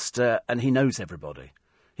 He's just, and he knows everybody.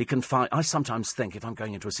 He can find, I sometimes think if I'm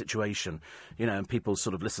going into a situation, and people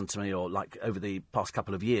sort of listen to me, or like over the past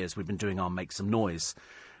couple of years, we've been doing our Make Some Noise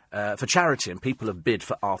for charity, and people have bid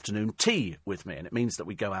for afternoon tea with me. And it means that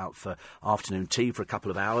we go out for afternoon tea for a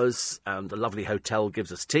couple of hours, and a lovely hotel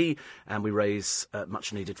gives us tea, and we raise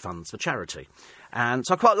much needed funds for charity. And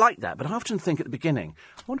so I quite like that. But I often think at the beginning,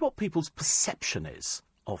 I wonder what people's perception is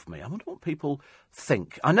of me. I wonder what people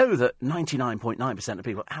think. I know that 99.9% of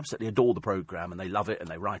people absolutely adore the programme and they love it and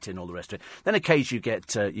they write in all the rest of it. Then occasionally you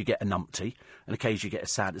get a numpty, and occasionally you get a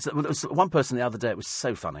sad. There was one person the other day, it was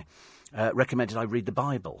so funny, recommended I read the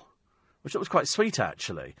Bible, which was quite sweet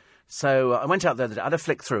actually. So I went out the other day, I had a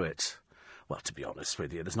flick through it. Well, to be honest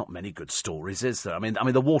with you, there's not many good stories, is there? I mean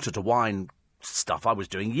the water to wine stuff I was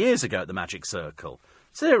doing years ago at the Magic Circle.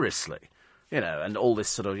 Seriously. And all this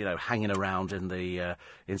sort of, hanging around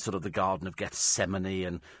in sort of the Garden of Gethsemane,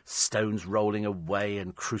 and stones rolling away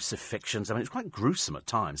and crucifixions. I mean, it's quite gruesome at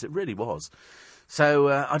times. It really was. So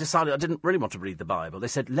I decided I didn't really want to read the Bible. They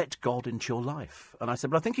said, let God into your life. And I said,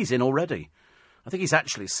 but I think he's in already. I think he's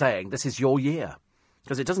actually saying this is your year.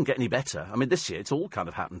 Because it doesn't get any better. I mean, this year it's all kind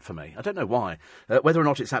of happened for me. I don't know why. Whether or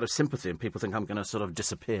not it's out of sympathy and people think I'm going to sort of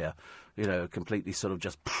disappear, completely sort of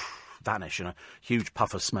just vanish in a huge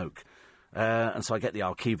puff of smoke. And so I get the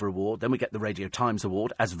Arkiva Award, then we get the Radio Times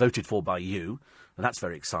Award, as voted for by you, and that's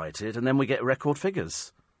very excited, and then we get record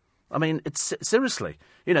figures. I mean, it's seriously,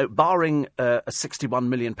 barring a £61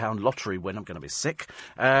 million lottery win, I'm going to be sick.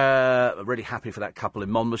 Really happy for that couple in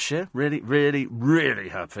Monmouthshire. Really, really, really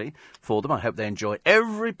happy for them. I hope they enjoy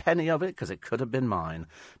every penny of it, because it could have been mine.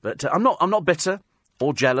 But I'm not bitter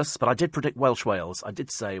or jealous, but I did predict Welsh Wales. I did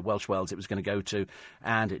say Welsh Wales it was going to go to,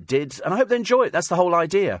 and it did. And I hope they enjoy it. That's the whole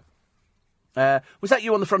idea. Was that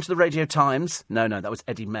you on the front of the Radio Times? No, that was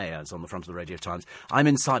Eddie Mayers on the front of the Radio Times. I'm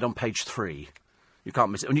inside on page 3. You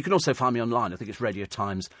can't miss it. And you can also find me online. I think it's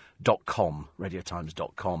radiotimes.com.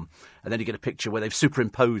 Radiotimes.com. And then you get a picture where they've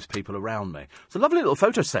superimposed people around me. It's a lovely little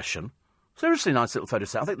photo session. Seriously nice little photo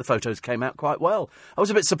set. I think the photos came out quite well. I was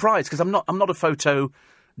a bit surprised because I'm not a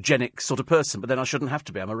photogenic sort of person, but then I shouldn't have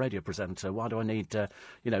to be. I'm a radio presenter. Why do I need, to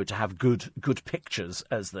have good pictures,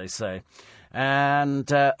 as they say?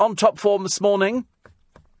 And on top form this morning,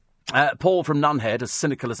 Paul from Nunhead, as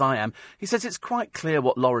cynical as I am, he says it's quite clear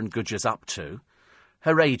what Lauren Goodger's up to.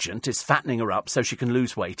 Her agent is fattening her up so she can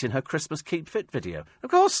lose weight in her Christmas Keep Fit video. Of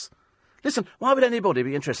course. Listen, why would anybody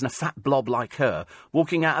be interested in a fat blob like her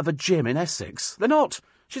walking out of a gym in Essex? They're not.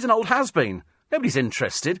 She's an old has-been. Nobody's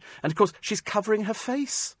interested. And, of course, she's covering her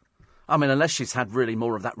face. I mean, unless she's had really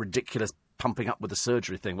more of that ridiculous pumping up with the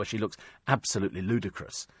surgery thing where she looks absolutely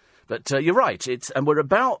ludicrous. But you're right, and we're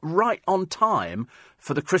about right on time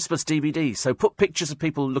for the Christmas DVD. So put pictures of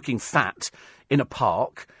people looking fat in a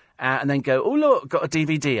park and then go, oh, look, got a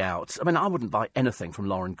DVD out. I mean, I wouldn't buy anything from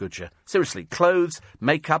Lauren Goodger. Seriously, clothes,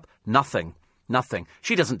 makeup, nothing.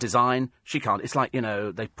 She doesn't design. She can't. It's like,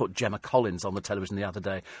 they put Gemma Collins on the television the other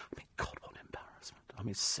day. I mean, God, what an embarrassment. I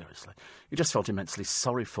mean, seriously. You just felt immensely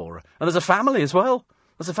sorry for her. And there's a family as well.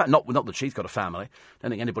 That's a fact. Not that she's got a family. I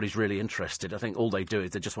don't think anybody's really interested. I think all they do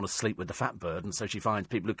is they just want to sleep with the fat bird, and so she finds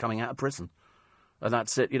people who are coming out of prison. And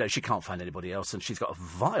that's it. She can't find anybody else, and she's got a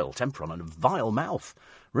vile temper on and a vile mouth.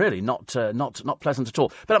 Really, not pleasant at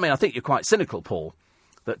all. But, I mean, I think you're quite cynical, Paul,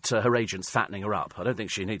 that her agent's fattening her up. I don't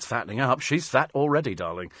think she needs fattening up. She's fat already,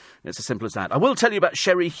 darling. It's as simple as that. I will tell you about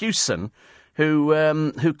Sherry Hewson,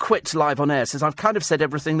 who quit live on air, says, I've kind of said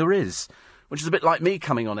everything there is. which is a bit like me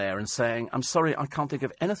coming on air and saying, I'm sorry, I can't think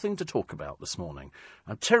of anything to talk about this morning.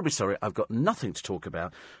 I'm terribly sorry, I've got nothing to talk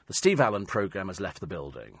about. The Steve Allen programme has left the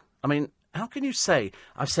building. I mean, how can you say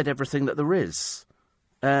I've said everything that there is?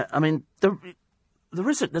 There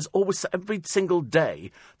isn't. There's always, every single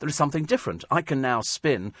day, there is something different. I can now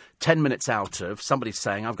spin 10 minutes out of somebody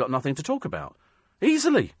saying I've got nothing to talk about.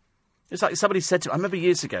 Easily. It's like somebody said to me, I remember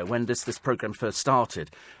years ago when this programme first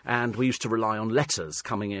started, and we used to rely on letters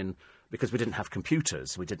coming in because we didn't have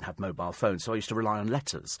computers, we didn't have mobile phones, so I used to rely on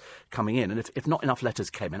letters coming in, and if not enough letters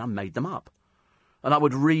came in, I made them up. And I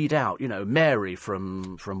would read out, Mary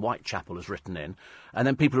from Whitechapel has written in, and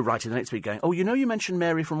then people would write in the next week going, oh, you mentioned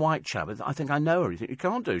Mary from Whitechapel. I think I know her. You think you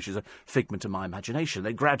can't do. She's a figment of my imagination.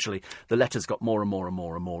 Then gradually the letters got more and more and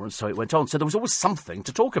more and more, and so it went on. So there was always something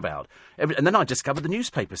to talk about. And then I discovered the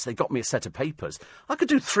newspapers. They got me a set of papers. I could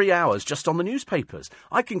do 3 hours just on the newspapers.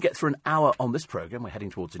 I can get through an hour on this programme. We're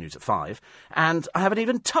heading towards the news at 5, and I haven't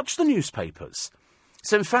even touched the newspapers.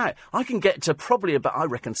 So, in fact, I can get to probably about, I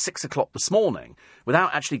reckon, 6 o'clock this morning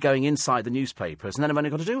without actually going inside the newspapers, and then I've only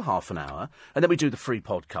got to do half an hour, and then we do the free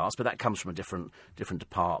podcast, but that comes from a different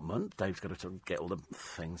department. Dave's got to sort of get all the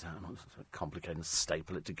things out, and complicate and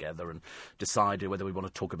staple it together and decide whether we want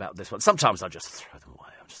to talk about this one. Sometimes I just throw them away.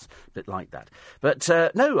 I'm just a bit like that. But,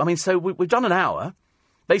 no, I mean, so we've done an hour.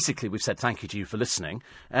 Basically, we've said thank you to you for listening,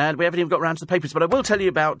 and we haven't even got round to the papers. But I will tell you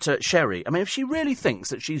about Sherry. I mean, if she really thinks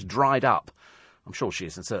that she's dried up, I'm sure she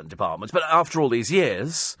is in certain departments, but after all these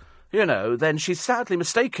years, then she's sadly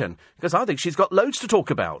mistaken, because I think she's got loads to talk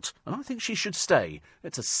about, and I think she should stay.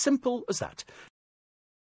 It's as simple as that.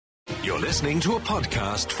 You're listening to a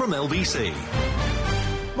podcast from LBC.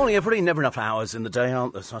 Morning, everybody. Never enough hours in the day,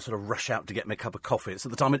 aren't there? So I sort of rush out to get me a cup of coffee. It's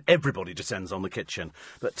at the time when everybody descends on the kitchen.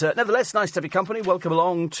 But nevertheless, nice to have your company. Welcome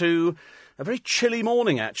along to a very chilly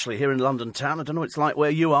morning, actually, here in London town. I don't know what it's like where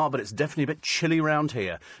you are, but it's definitely a bit chilly around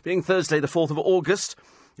here. Being Thursday, the 4th of August,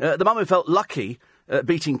 the mum who felt lucky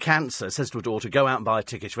beating cancer says to her daughter, go out and buy a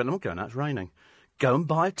ticket. She went, I'm not going out, it's raining. Go and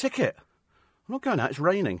buy a ticket. I'm not going out, it's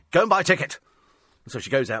raining. Go and buy a ticket. And so she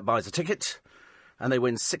goes out, buys a ticket, and they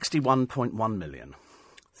win 61.1 million.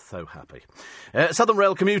 So happy. Southern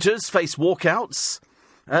Rail commuters face walkouts.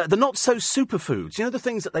 The not-so-superfoods. The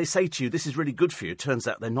things that they say to you, this is really good for you. Turns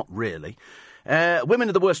out they're not really. Women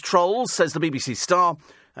are the worst trolls, says the BBC Star.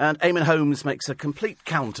 And Eamon Holmes makes a complete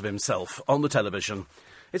count of himself on the television.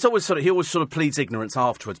 It's always he always sort of pleads ignorance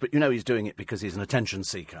afterwards, but he's doing it because he's an attention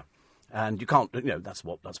seeker. And you can't, that's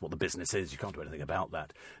what the business is. You can't do anything about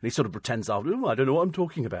that. And he sort of pretends after, I don't know what I'm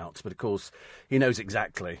talking about. But, of course, he knows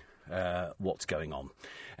exactly what's going on.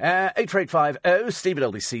 84850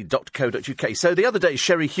 steve@lbc.co.uk. So the other day,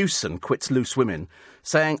 Sherry Hewson quits Loose Women,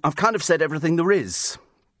 saying, I've kind of said everything there is.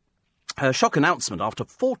 Her shock announcement after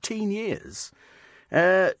 14 years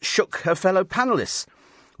shook her fellow panellists.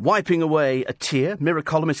 Wiping away a tear, Mirror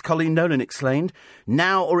columnist Colleen Nolan explained,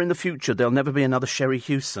 now or in the future there'll never be another Sherry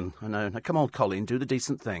Hewson. I know. Now, come on, Colleen, do the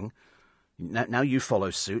decent thing. Now you follow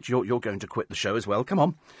suit. You're going to quit the show as well. Come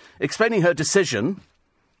on. Explaining her decision,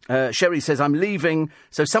 Sherry says, I'm leaving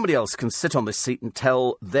so somebody else can sit on this seat and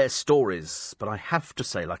tell their stories. But I have to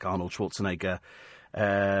say, like Arnold Schwarzenegger,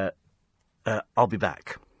 I'll be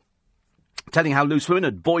back. Telling how Loose Women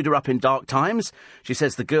had buoyed her up in dark times, she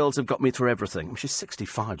says, the girls have got me through everything. She's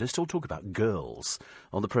 65. They still talk about girls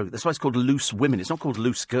on the programme. That's why it's called Loose Women. It's not called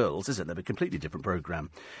Loose Girls, is it? They're a completely different programme.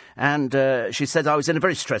 And she said, I was in a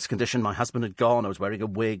very stressed condition. My husband had gone. I was wearing a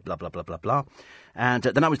wig, blah, blah, blah, blah, blah. And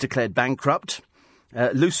then I was declared bankrupt.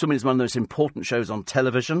 Loose Women is one of those important shows on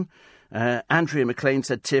television. Andrea McLean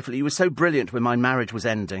said tearfully, you were so brilliant when my marriage was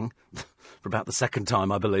ending. For about the second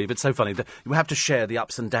time, I believe. It's so funny that you have to share the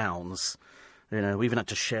ups and downs. We even had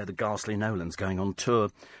to share the ghastly Nolans going on tour.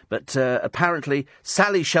 But apparently,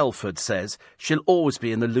 Sally Shelford says she'll always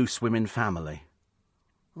be in the Loose Women family.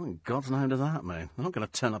 Oh, God's name does that mean? They're not going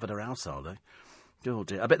to turn up at her house, are they? Oh,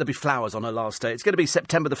 dear. I bet there'll be flowers on her last day. It's going to be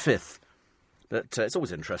September the 5th. But it's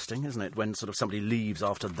always interesting, isn't it, when sort of somebody leaves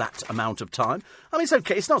after that amount of time. I mean, it's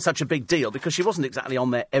okay. It's not such a big deal because she wasn't exactly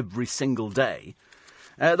on there every single day.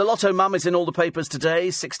 The Lotto Mum is in all the papers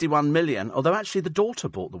today, 61 million, although actually the daughter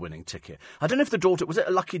bought the winning ticket. I don't know if the daughter... Was it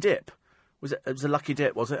a lucky dip? It was a lucky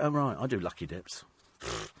dip, was it? Oh, right, I do lucky dips.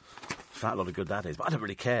 Fat lot of good that is, but I don't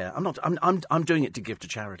really care. I'm doing it to give to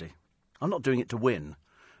charity. I'm not doing it to win.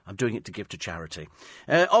 I'm doing it to give to charity.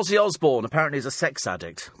 Ozzy Osbourne apparently is a sex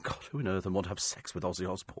addict. God, who on earth would want to have sex with Ozzy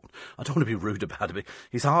Osbourne? I don't want to be rude about it.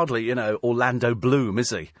 He's hardly, Orlando Bloom,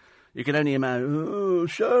 is he? You can only imagine, oh,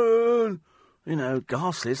 Sharon...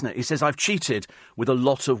 ghastly, isn't it? He says, I've cheated with a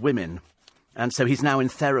lot of women. And so he's now in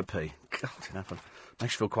therapy. God, I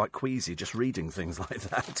actually feel quite queasy just reading things like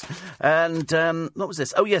that. And what was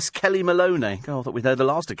this? Oh, yes, Kelly Maloney. Oh, I thought we'd know the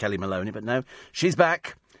last of Kelly Maloney, but no. She's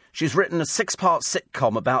back. She's written a 6-part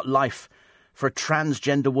sitcom about life for a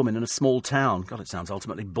transgender woman in a small town. God, it sounds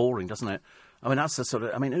ultimately boring, doesn't it? I mean, that's the sort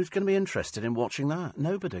of... I mean, who's going to be interested in watching that?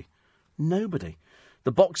 Nobody.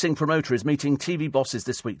 The boxing promoter is meeting TV bosses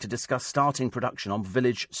this week to discuss starting production on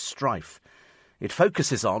Village Strife. It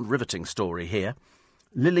focuses on, riveting story here,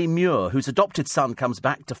 Lily Muir, whose adopted son comes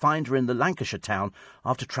back to find her in the Lancashire town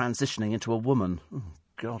after transitioning into a woman. Oh,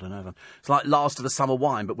 God in heaven. It's like Last of the Summer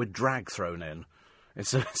Wine, but with drag thrown in.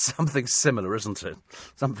 It's something similar, isn't it?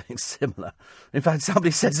 Something similar. In fact,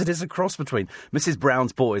 somebody says it is a cross between Mrs.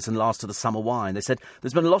 Brown's Boys and Last of the Summer Wine. They said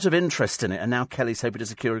there's been a lot of interest in it, and now Kelly's hoping to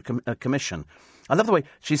secure a commission. I love the way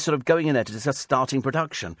she's sort of going in there to discuss starting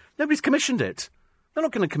production. Nobody's commissioned it. They're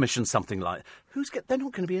not going to commission something like... They're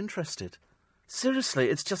not going to be interested. Seriously,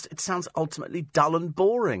 it sounds ultimately dull and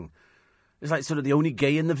boring. It's like sort of The Only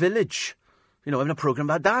Gay in the Village. You know, having a programme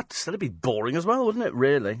about that. That'd be boring as well, wouldn't it,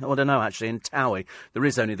 really? Oh, I don't know, actually. In Towie, there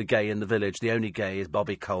is only the gay in the village. The only gay is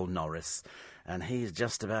Bobby Cole Norris. And he's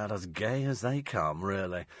just about as gay as they come,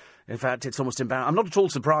 really. In fact, it's almost embarrassing. I'm not at all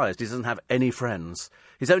surprised he doesn't have any friends.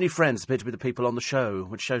 His only friends appear to be the people on the show,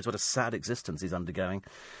 which shows what a sad existence he's undergoing.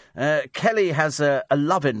 Kelly has a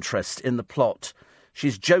love interest in the plot.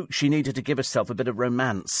 She's joked she needed to give herself a bit of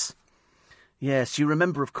romance. Yes, you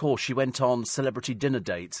remember, of course, she went on celebrity dinner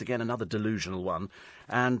dates, again, another delusional one,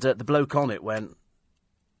 and the bloke on it went,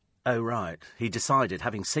 oh, right. He decided,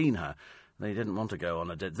 having seen her, they didn't want to go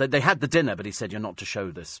on a dinner. They had the dinner, but he said, you're not to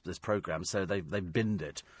show this programme, so they binned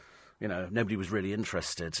it. You know, nobody was really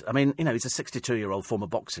interested. I mean, you know, he's a 62-year-old former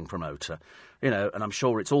boxing promoter, you know, and I'm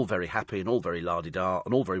sure it's all very happy and all very la-di-da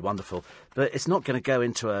and all very wonderful, but it's not going to go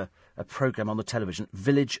into a programme on the television,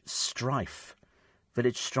 Village Strife.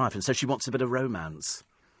 And so she wants a bit of romance.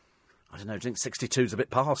 I don't know, do you think 62's a bit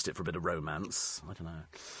past it for a bit of romance? I don't know,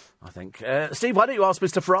 I think. Steve, why don't you ask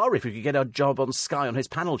Mr. Ferrari if we could get a job on Sky on his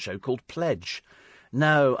panel show called Pledge?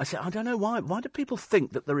 No, I don't know why. Why do people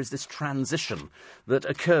think that there is this transition that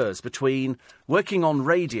occurs between working on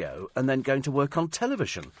radio and then going to work on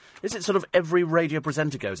television? Is it sort of every radio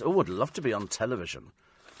presenter goes, oh, I'd love to be on television?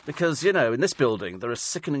 Because, you know, in this building, there are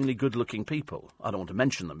sickeningly good-looking people. I don't want to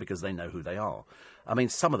mention them because they know who they are. I mean,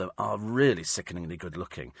 some of them are really sickeningly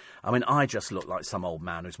good-looking. I mean, I just look like some old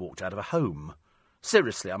man who's walked out of a home.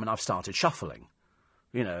 Seriously, I mean, I've started shuffling,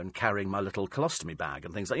 you know, and carrying my little colostomy bag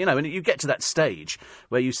and things like, you know, and you get to that stage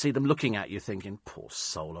where you see them looking at you thinking, poor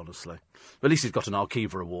soul, honestly. But at least he's got an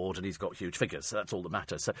Arkiva award and he's got huge figures, so that's all that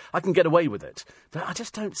matters. So I can get away with it. But I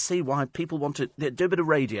just don't see why people want to do a bit of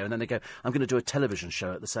radio and then they go, I'm going to do a television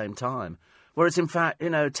show at the same time. Whereas, in fact,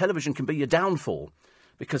 you know, television can be your downfall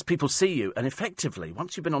because people see you and effectively,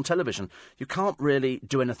 once you've been on television, you can't really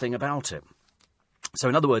do anything about it. So,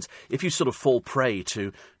 in other words, if you sort of fall prey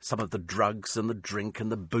to some of the drugs and the drink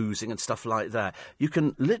and the boozing and stuff like that, you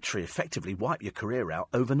can literally effectively wipe your career out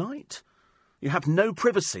overnight. You have no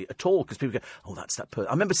privacy at all because people go, oh, that's that person.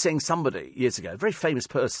 I remember seeing somebody years ago, a very famous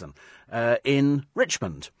person, in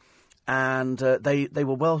Richmond, and they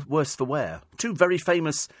were well worse for wear. Two very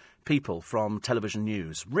famous people from television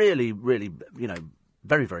news, really, really, you know,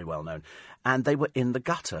 very, very well known. And they were in the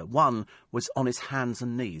gutter. One was on his hands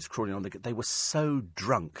and knees, crawling on the gutter. They were so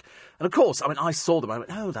drunk. And, of course, I mean, I saw them. I went,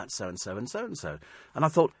 oh, that's so-and-so and so-and-so. And I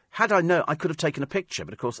thought, had I known, I could have taken a picture.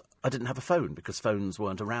 But, of course, I didn't have a phone because phones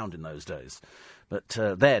weren't around in those days. But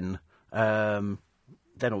then all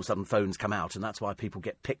of a sudden phones come out, and that's why people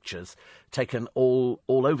get pictures taken all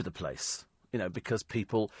over the place, you know, because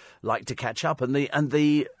people like to catch up. And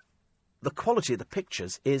the quality of the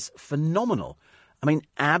pictures is phenomenal. I mean,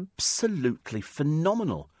 absolutely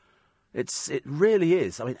phenomenal. It really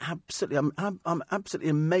is. I mean, absolutely. I'm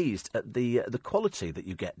absolutely amazed at the quality that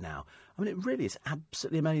you get now. I mean, it really is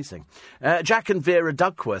absolutely amazing. Jack and Vera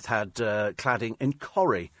Duckworth had cladding in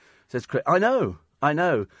Corrie, says Chris. I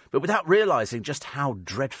know, but without realising just how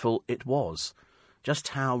dreadful it was, just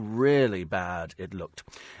how really bad it looked.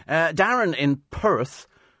 Darren in Perth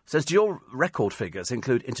says, do your record figures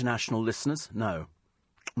include international listeners? No,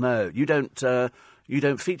 you don't. You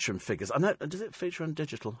don't feature in figures. I know. Does it feature on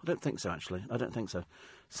digital? I don't think so. Actually, I don't think so.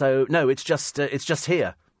 So no, it's just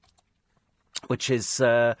here, which is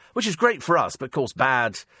great for us, but of course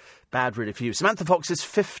bad really for you. Samantha Fox is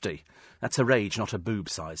 50. That's her age, not her boob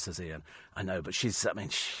size, says Ian. I know, but she's. I mean,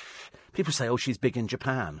 people say, oh, she's big in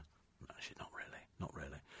Japan. No, she's not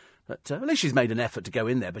really. But at least she's made an effort to go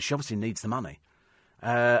in there. But she obviously needs the money.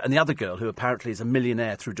 And the other girl, who apparently is a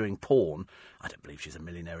millionaire through doing porn, I don't believe she's a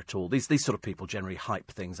millionaire at all. These sort of people generally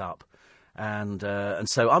hype things up. And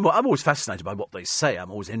so I'm always fascinated by what they say.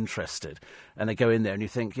 I'm always interested. And they go in there and you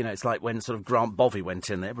think, it's like when sort of Grant Bovey went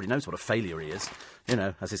in there. Everybody knows what a failure he is,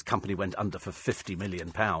 as his company went under for £50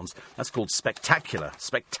 million. That's called spectacular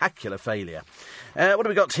failure. What have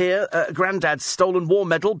we got here? Granddad's stolen war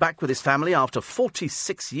medal back with his family after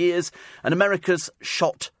 46 years. And America's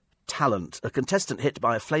shot talent. A contestant hit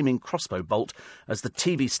by a flaming crossbow bolt as the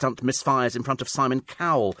TV stunt misfires in front of Simon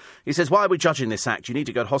Cowell. He says, why are we judging this act? You need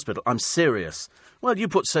to go to hospital. I'm serious. Well, you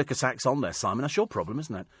put circus acts on there, Simon. That's your problem,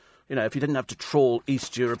 isn't it? If you didn't have to trawl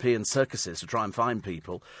East European circuses to try and find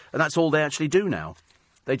people. And that's all they actually do now.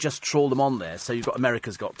 They just trawl them on there. So you've got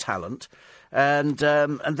America's Got Talent. And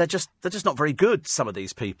they're just not very good, some of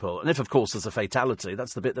these people. And if, of course, there's a fatality,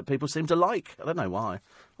 that's the bit that people seem to like. I don't know why.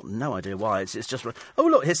 I've no idea why. It's just... Oh,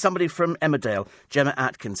 look, here's somebody from Emmerdale, Gemma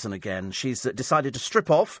Atkinson again. She's decided to strip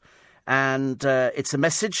off, and it's a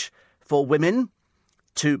message for women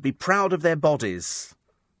to be proud of their bodies.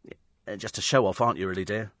 Just to show off, aren't you, really,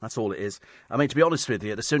 dear? That's all it is. I mean, to be honest with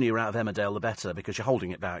you, the sooner you're out of Emmerdale, the better, because you're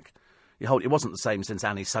holding it back. It wasn't the same since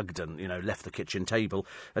Annie Sugden, left the kitchen table.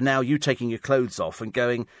 And now you taking your clothes off and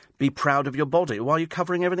going, be proud of your body. Why are you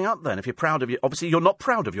covering everything up then? If you're proud of obviously you're not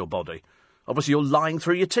proud of your body. Obviously you're lying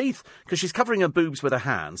through your teeth. Because she's covering her boobs with her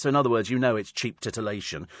hand. So in other words, it's cheap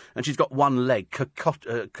titillation. And she's got one leg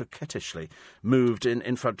coquettishly moved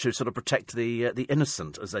in front to sort of protect the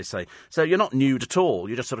innocent, as they say. So you're not nude at all.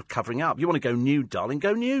 You're just sort of covering up. You want to go nude, darling,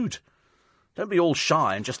 go nude. Don't be all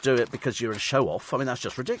shy and just do it because you're a show-off. I mean, that's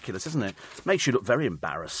just ridiculous, isn't it? Makes you look very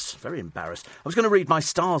embarrassed, very embarrassed. I was going to read my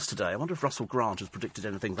stars today. I wonder if Russell Grant has predicted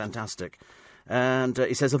anything fantastic. And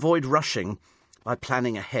he says, avoid rushing by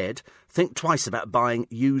planning ahead. Think twice about buying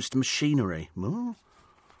used machinery. Ooh.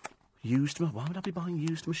 Why would I be buying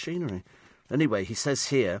used machinery? Anyway, he says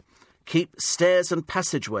here, keep stairs and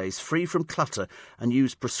passageways free from clutter and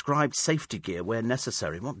use prescribed safety gear where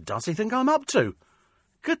necessary. What does he think I'm up to?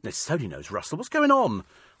 Goodness only knows, Russell. What's going on?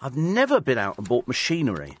 I've never been out and bought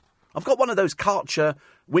machinery. I've got one of those Karcher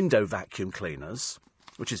window vacuum cleaners,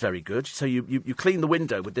 which is very good. So you clean the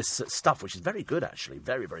window with this stuff, which is very good, actually.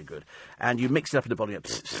 Very, very good. And you mix it up in the body,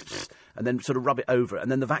 and then sort of rub it over.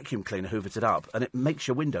 And then the vacuum cleaner hoovers it up. And it makes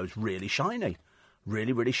your windows really shiny.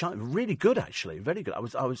 Really, really shiny. Really good, actually. Very good.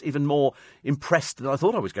 I was even more impressed than I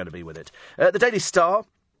thought I was going to be with it. The Daily Star.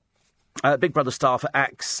 Big Brother star for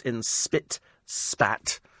acts in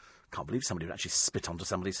Spat. Can't believe somebody would actually spit onto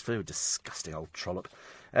somebody's food. Disgusting old trollop.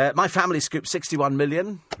 My family scooped 61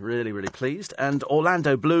 million. Really, really pleased. And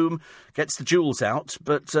Orlando Bloom gets the jewels out,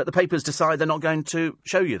 but the papers decide they're not going to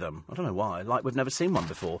show you them. I don't know why. Like we've never seen one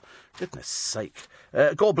before. Goodness sake.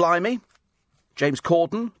 Gore blimey. James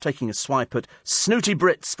Corden taking a swipe at snooty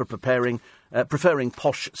Brits for preferring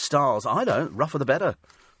posh stars. I don't. Rougher the better.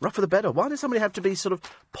 Rougher the better. Why does somebody have to be sort of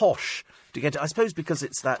posh to get it? I suppose because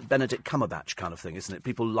it's that Benedict Cumberbatch kind of thing, isn't it?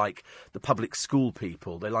 People like the public school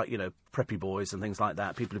people. They like, preppy boys and things like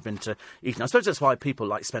that. People who've been to Eton. I suppose that's why people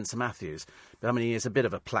like Spencer Matthews. But, I mean, he is a bit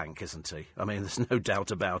of a plank, isn't he? I mean, there's no doubt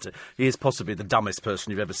about it. He is possibly the dumbest person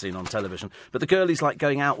you've ever seen on television. But the girlies like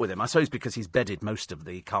going out with him. I suppose because he's bedded most of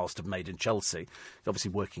the cast of Made in Chelsea. He's obviously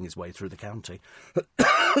working his way through the county.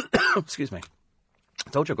 Excuse me. I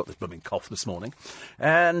told you I've got this blooming cough this morning.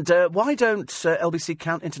 And why don't LBC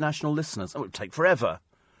count international listeners? Oh, it would take forever.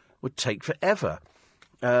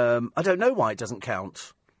 I don't know why it doesn't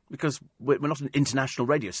count. Because we're not an international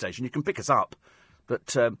radio station. You can pick us up.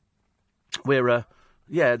 But we're...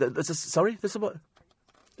 there's a what?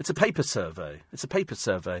 It's a paper survey.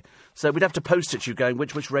 So we'd have to post it to you going,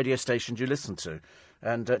 which radio station do you listen to?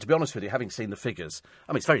 And to be honest with you, having seen the figures,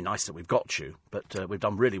 I mean, it's very nice that we've got you, but we've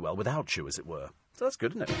done really well without you, as it were. So that's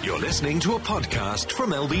good, isn't it? You're listening to a podcast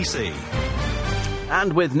from LBC.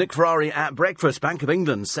 And with Nick Ferrari at breakfast, Bank of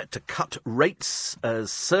England set to cut rates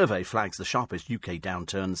as survey flags the sharpest UK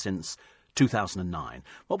downturn since 2009.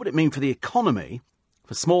 What would it mean for the economy,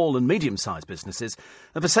 for small and medium-sized businesses,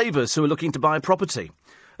 and for savers who are looking to buy a property?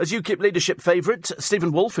 As UKIP leadership favourite,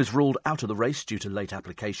 Stephen Wolfe is ruled out of the race due to late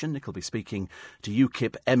application. Nick will be speaking to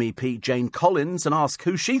UKIP MEP Jane Collins and ask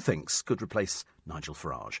who she thinks could replace Nigel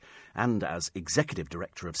Farage. And as Executive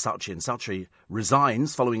Director of Saatchi & Saatchi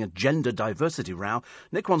resigns following a gender diversity row,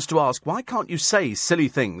 Nick wants to ask, why can't you say silly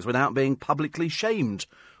things without being publicly shamed?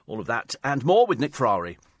 All of that and more with Nick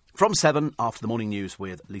Ferrari. From 7, after the morning news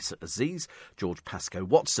with Lisa Aziz, George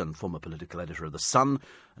Pascoe-Watson, former political editor of The Sun,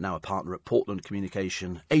 now a partner at Portland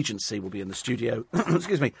Communication Agency, will be in the studio,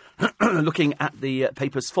 excuse me, looking at the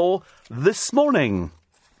papers for this morning.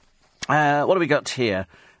 What have we got here?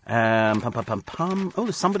 Oh,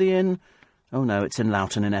 there's somebody in... Oh, no, it's in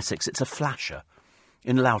Loughton in Essex. It's a flasher.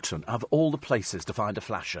 in Loughton, of all the places to find a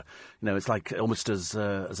flasher. You know, it's like almost as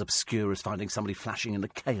obscure as finding somebody flashing in the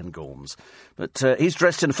Cairngorms. But he's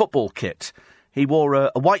dressed in a football kit. He wore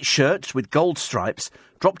a white shirt with gold stripes,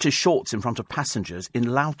 dropped his shorts in front of passengers in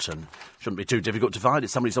Loughton. Shouldn't be too difficult to find it.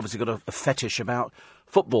 Somebody's obviously got a fetish about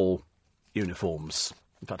football uniforms.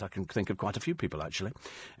 In fact, I can think of quite a few people, actually.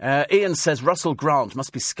 Ian says Russell Grant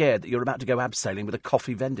must be scared that you're about to go abseiling with a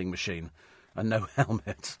coffee vending machine and no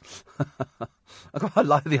helmet. I quite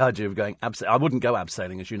like the idea of going abseiling. I wouldn't go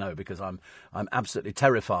abseiling, as you know, because I'm absolutely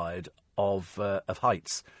terrified of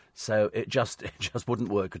heights. So it just wouldn't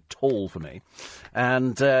work at all for me.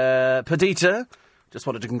 And Perdita, just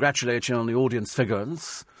wanted to congratulate you on the audience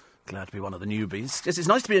figures. Glad to be one of the newbies. Yes, it's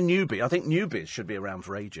nice to be a newbie. I think newbies should be around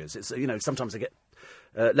for ages. It's, you know, sometimes I get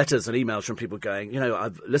letters and emails from people going, you know,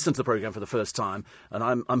 I've listened to the programme for the first time and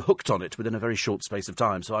I'm hooked on it within a very short space of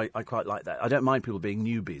time. So I quite like that. I don't mind people being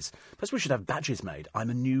newbies. Perhaps we should have badges made. I'm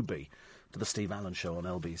a newbie to the Steve Allen Show on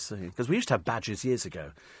LBC. Because we used to have badges years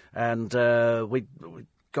ago. And we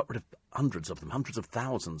got rid of hundreds of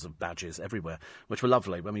thousands of badges everywhere, which were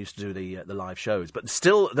lovely when we used to do the live shows. But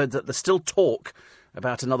still, there's still talk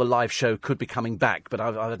about another live show could be coming back, but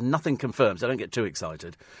I've had nothing confirmed, so don't get too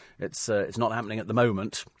excited. It's not happening at the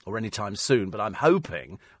moment or anytime soon, but I'm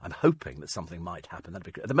hoping that something might happen. That'd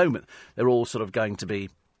be good. At the moment, they're all sort of going to be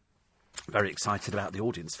very excited about the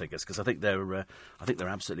audience figures because I think they're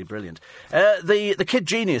absolutely brilliant. The kid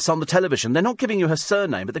genius on the television, they're not giving you her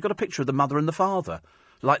surname, but they've got a picture of the mother and the father,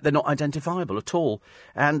 like they're not identifiable at all.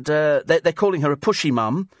 And they're calling her a pushy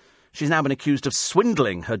mum. She's now been accused of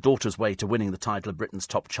swindling her daughter's way to winning the title of Britain's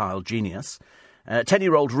top child genius.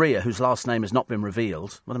 10-year-old Ria, whose last name has not been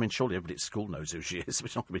revealed, well, I mean, surely everybody at school knows who she is, so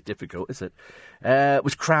it's not going to be difficult, is it?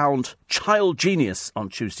 Was crowned child genius on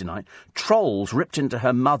Tuesday night. Trolls ripped into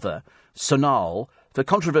her mother, Sonal, for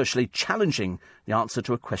controversially challenging the answer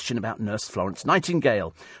to a question about Nurse Florence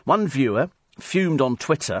Nightingale. One viewer fumed on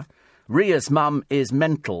Twitter, Ria's mum is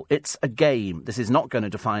mental. It's a game. This is not going to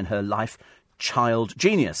define her life. Child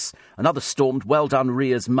genius. Another stormed, well done,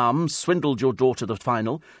 Ria's mum. Swindled your daughter the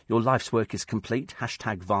final. Your life's work is complete.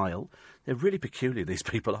 #vile. They're really peculiar, these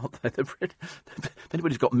people, aren't they? If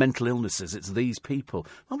anybody's got mental illnesses, it's these people.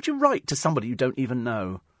 Why would you write to somebody you don't even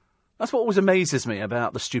know? That's what always amazes me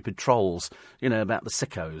about the stupid trolls, you know, about the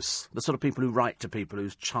sickos. The sort of people who write to people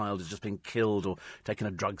whose child has just been killed or taken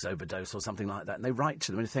a drugs overdose or something like that. And they write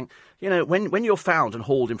to them and you think, you know, when you're found and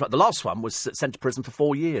hauled in front... The last one was sent to prison for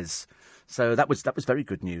 4 years. So that was very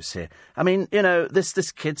good news here. I mean, you know,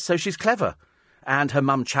 this kid, so she's clever. And her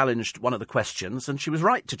mum challenged one of the questions, and she was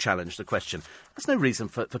right to challenge the question. There's no reason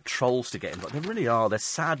for trolls to get involved. They really are. They're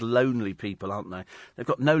sad, lonely people, aren't they? They've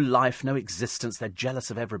got no life, no existence. They're jealous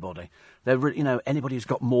of everybody. They're, you know, anybody who's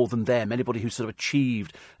got more than them, anybody who's sort of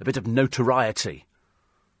achieved a bit of notoriety.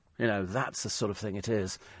 You know, that's the sort of thing it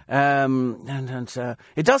is.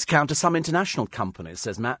 It does count to some international companies,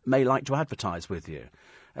 says Matt, may like to advertise with you.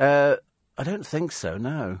 I don't think so,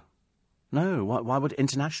 no. No, why would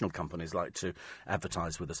international companies like to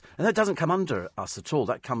advertise with us? And that doesn't come under us at all.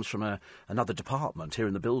 That comes from another department here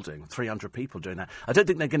in the building, 300 people doing that. I don't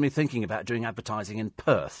think they're going to be thinking about doing advertising in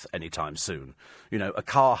Perth anytime soon. You know, a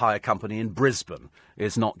car hire company in Brisbane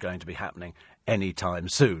is not going to be happening anytime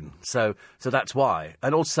soon. So that's why.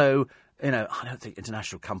 And also... You know, I don't think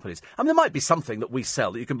international companies... I mean, there might be something that we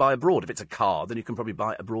sell that you can buy abroad. If it's a car, then you can probably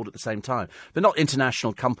buy it abroad at the same time. But not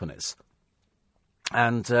international companies.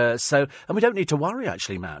 And we don't need to worry,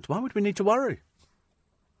 actually, Matt. Why would we need to worry?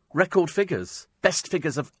 Record figures. Best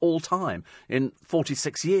figures of all time in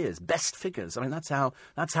 46 years. Best figures. I mean, that's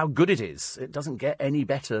how good it is. It doesn't get any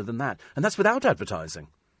better than that. And that's without advertising.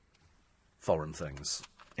 Foreign things.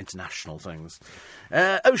 International things.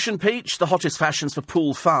 Ocean Peach, the hottest fashions for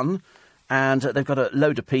pool fun. And they've got a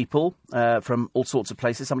load of people from all sorts of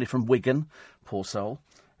places. Somebody from Wigan, poor soul.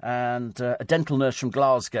 And a dental nurse from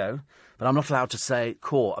Glasgow. But I'm not allowed to say,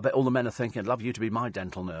 Core. I bet all the men are thinking, I'd love you to be my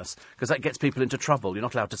dental nurse. Because that gets people into trouble. You're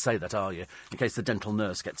not allowed to say that, are you? In case the dental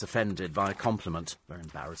nurse gets offended by a compliment. Very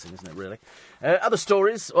embarrassing, isn't it, really? Other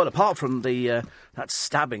stories, well, apart from that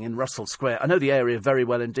stabbing in Russell Square. I know the area very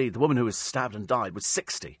well indeed. The woman who was stabbed and died was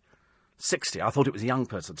 60. 60. I thought it was a young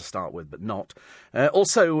person to start with, but not.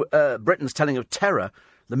 Also, Britain's telling of terror,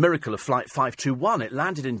 the miracle of Flight 521. It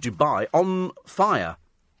landed in Dubai on fire.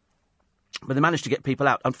 But they managed to get people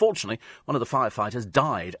out. Unfortunately, one of the firefighters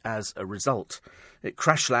died as a result. It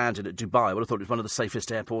crash-landed at Dubai. I would have thought it was one of the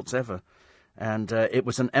safest airports ever. And it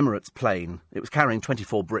was an Emirates plane. It was carrying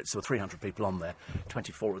 24 Brits. There were 300 people on there.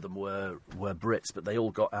 24 of them were Brits, but they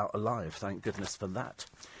all got out alive. Thank goodness for that.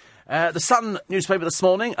 The Sun newspaper this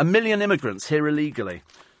morning, 1 million immigrants here illegally.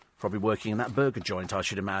 Probably working in that burger joint, I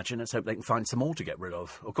should imagine. Let's hope they can find some more to get rid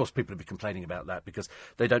of. Of course, people will be complaining about that because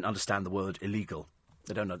they don't understand the word illegal.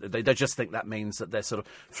 They don't know. They just think that means that they're sort of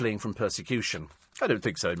fleeing from persecution. I don't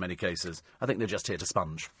think so in many cases. I think they're just here to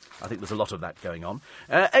sponge. I think there's a lot of that going on.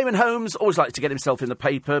 Eamon Holmes always likes to get himself in the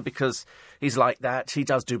paper because he's like that. He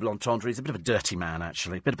does double entendre. He's a bit of a dirty man,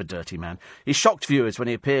 actually. A bit of a dirty man. He shocked viewers when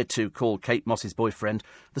he appeared to call Kate Moss's boyfriend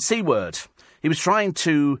the C word. He was trying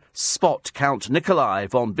to spot Count Nikolai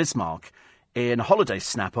von Bismarck in a holiday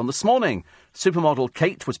snap on This Morning. Supermodel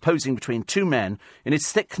Kate was posing between two men. In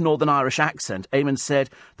his thick Northern Irish accent, Eamon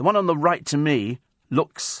said, "The one on the right to me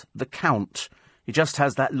looks the Count. He just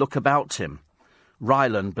has that look about him."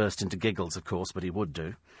 Rylan burst into giggles, of course, but he would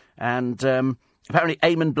do. And apparently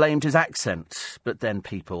Eamon blamed his accent, but then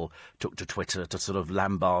people took to Twitter to sort of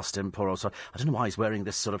lambast him. Poor old, I don't know why he's wearing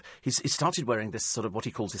this sort of... He started wearing this sort of what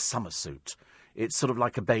he calls his summer suit. It's sort of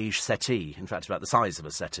like a beige settee. In fact, about the size of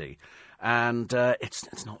a settee. And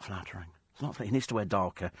it's not flattering. It's not. He needs to wear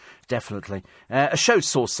darker, definitely. A show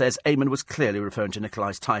source says Eamon was clearly referring to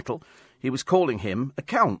Nikolai's title. He was calling him a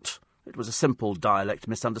count. It was a simple dialect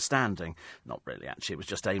misunderstanding. Not really, actually. It was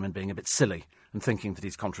just Eamon being a bit silly and thinking that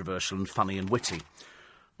he's controversial and funny and witty.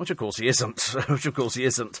 Which, of course, he isn't. The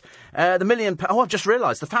 £1 million... Oh, I've just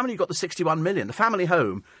realised. The family got the 61 million. The family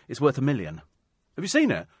home is worth £1 million. Have you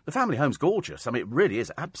seen it? The family home's gorgeous. I mean, it really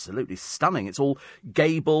is absolutely stunning. It's all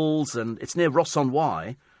gables and it's near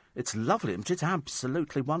Ross-on-Wye. It's lovely. It's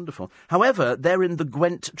absolutely wonderful. However, they're in the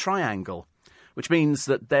Gwent Triangle, which means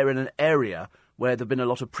that they're in an area where there have been a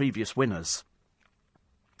lot of previous winners.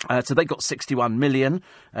 So they got 61 million.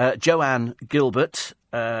 Joanne Gilbert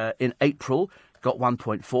in April got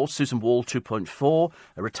 1.4. Susan Wall, 2.4.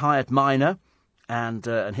 A retired miner and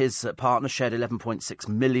his partner shared 11.6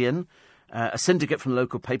 million. A syndicate from the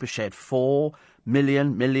local paper shared 4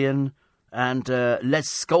 million. And Les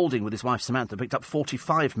Scolding with his wife Samantha picked up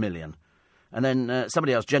 45 million. And then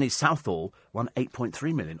somebody else, Jenny Southall, won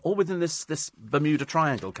 8.3 million. All within this Bermuda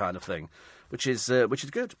Triangle kind of thing, which is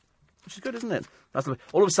good. Which is good, isn't it?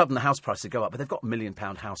 All of a sudden the house prices go up, but they've got £1 million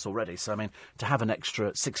house already. So, I mean, to have an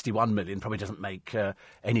extra 61 million probably doesn't make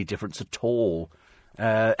any difference at all.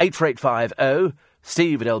 84850,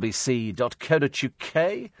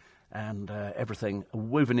 steve@lbc.co.uk. And everything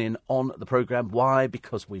woven in on the programme. Why?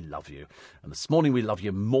 Because we love you. And this morning we love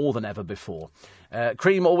you more than ever before.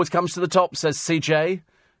 Cream always comes to the top, says CJ.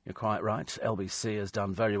 You're quite right. LBC has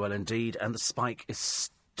done very well indeed. And the spike is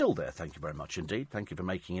still there. Thank you very much indeed. Thank you for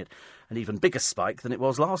making it an even bigger spike than it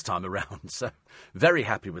was last time around. So very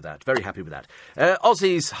happy with that. Very happy with that.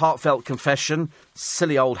 Ozzy's heartfelt confession.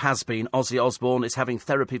 Silly old has-been Ozzy Osbourne is having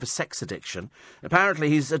therapy for sex addiction. Apparently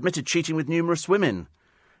he's admitted cheating with numerous women.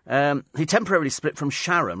 He temporarily split from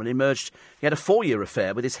Sharon and emerged. He had a 4-year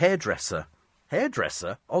affair with his hairdresser.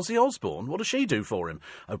 Hairdresser? Ozzy Osbourne? What does she do for him?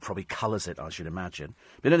 Oh, probably colours it, I should imagine.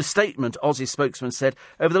 But in a statement, Ozzy's spokesman said,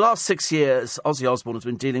 over the last 6 years, Ozzy Osbourne has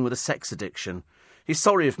been dealing with a sex addiction. He's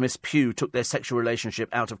sorry if Miss Pugh took their sexual relationship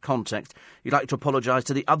out of context. He'd like to apologise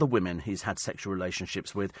to the other women he's had sexual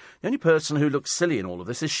relationships with. The only person who looks silly in all of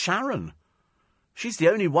this is Sharon. She's the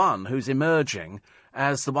only one who's emerging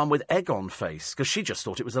as the one with egg on face, because she just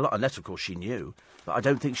thought it was a lot, unless, of course, she knew. But I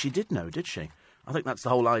don't think she did know, did she? I think that's the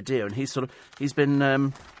whole idea, and he's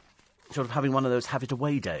been sort of having one of those have it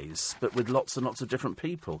away days, but with lots and lots of different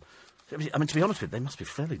people. I mean, to be honest with you, they must be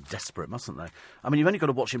fairly desperate, mustn't they? I mean, you've only got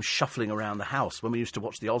to watch him shuffling around the house when we used to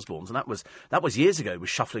watch the Osbournes, and that was years ago, he was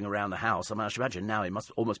shuffling around the house. I mean, I should imagine now he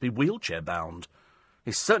must almost be wheelchair-bound.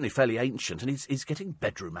 He's certainly fairly ancient, and he's getting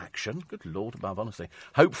bedroom action. Good Lord above, honestly.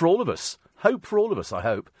 Hope for all of us. Hope for all of us, I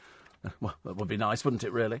hope. Well, that would be nice, wouldn't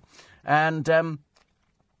it, really? And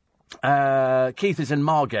Keith is in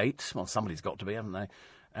Margate. Well, somebody's got to be, haven't they?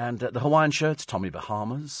 And the Hawaiian shirts, Tommy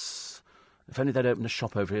Bahamas. If only they'd open a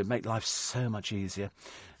shop over here, it'd make life so much easier.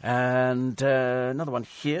 And another one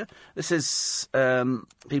here. This is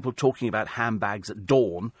people talking about handbags at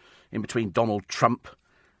dawn in between Donald Trump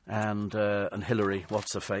and Hillary,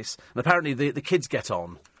 what's-her-face. And apparently the kids get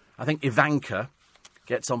on. I think Ivanka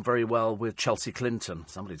gets on very well with Chelsea Clinton.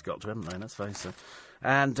 Somebody's got to, haven't they? Let's face it.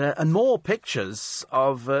 And more pictures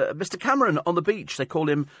of Mr. Cameron on the beach. They call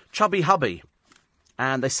him Chubby Hubby.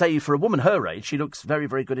 And they say for a woman her age, she looks very,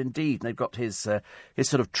 very good indeed. And they've got his sort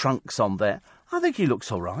of trunks on there. I think he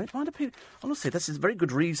looks all right. Honestly, this is a very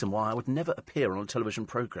good reason why I would never appear on a television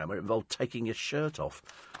programme where it involved taking your shirt off.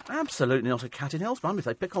 Absolutely not a cat in hell's mind. If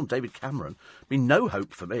they pick on David Cameron, I mean, no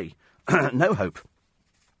hope for me. No hope.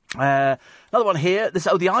 Another one here. The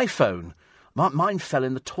iPhone. Mine fell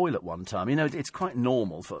in the toilet one time. You know, it's quite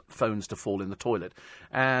normal for phones to fall in the toilet.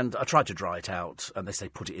 And I tried to dry it out, and they say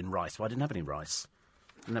put it in rice. Well, I didn't have any rice.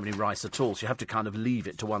 Doesn't have any rice at all, so you have to kind of leave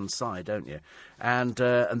it to one side, don't you? And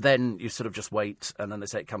then you sort of just wait, and then they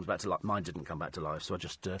say it comes back to life. Mine didn't come back to life, so I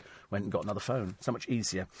just went and got another phone. So much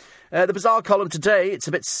easier. The Bizarre column today, it's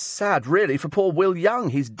a bit sad, really, for poor Will Young.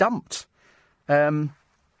 He's dumped by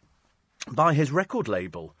his record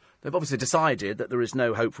label. They've obviously decided that there is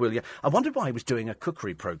no hope for Will Young. I wondered why he was doing a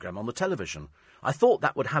cookery programme on the television. I thought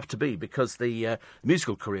that would have to be because the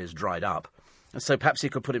musical career's dried up. And so perhaps he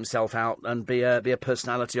could put himself out and be a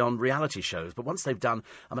personality on reality shows. But once they've done...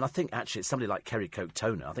 I mean, I think actually it's somebody like Kerry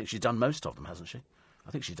Coke-Toner. I think she's done most of them, hasn't she?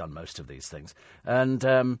 I think she's done most of these things. And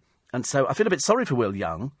so I feel a bit sorry for Will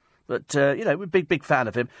Young. But, we're a big fan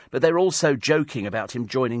of him. But they're also joking about him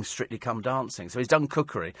joining Strictly Come Dancing. So he's done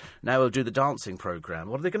cookery. Now he'll do the dancing programme.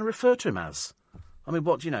 What are they going to refer to him as? I mean,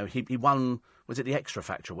 what, he won... Was it the Extra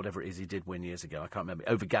Factor or whatever it is he did win years ago? I can't remember.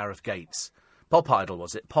 Over Gareth Gates. Pop Idol,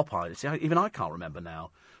 was it? Pop Idol. See, even I can't remember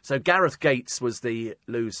now. So Gareth Gates was the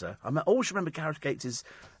loser. I always remember Gareth Gates'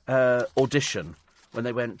 audition when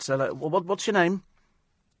they went, what's your name?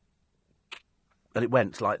 And it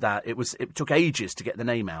went like that. It took ages to get the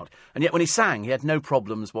name out. And yet when he sang, he had no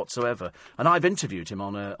problems whatsoever. And I've interviewed him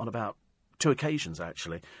on about 2 occasions,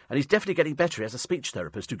 actually. And he's definitely getting better. He has a speech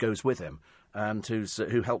therapist who goes with him and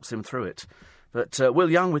who helps him through it. But Will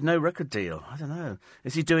Young with no record deal. I don't know.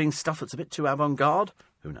 Is he doing stuff that's a bit too avant-garde?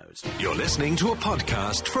 Who knows? You're listening to a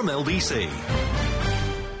podcast from LBC.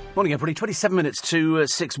 Morning, everybody. 27 minutes to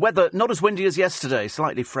 6. Weather not as windy as yesterday.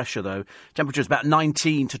 Slightly fresher, though. Temperature's about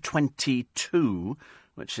 19 to 22,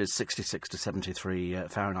 which is 66 to 73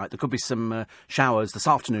 Fahrenheit. There could be some showers this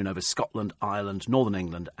afternoon over Scotland, Ireland, Northern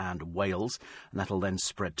England and Wales, and that'll then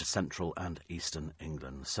spread to central and eastern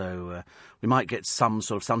England. So we might get some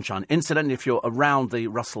sort of sunshine. Incidentally, if you're around the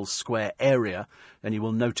Russell Square area, then you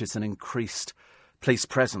will notice an increased police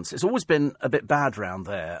presence. It's always been a bit bad round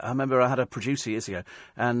there. I remember I had a producer years ago,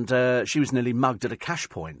 and she was nearly mugged at a cash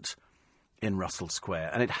point in Russell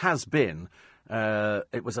Square, and it has been...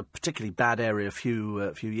 it was a particularly bad area a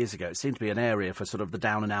few years ago. It seemed to be an area for sort of the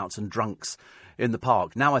down-and-outs and drunks in the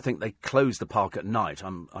park. Now I think they close the park at night.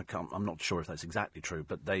 I'm not sure if that's exactly true,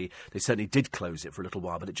 but they certainly did close it for a little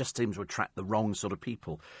while, but it just seems to attract the wrong sort of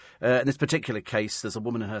people. In this particular case, there's a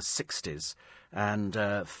woman in her 60s,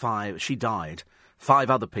 and she died.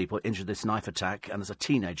 5 other people injured this knife attack, and there's a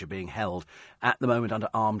teenager being held at the moment under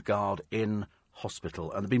armed guard in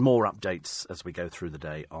hospital. And there'll be more updates as we go through the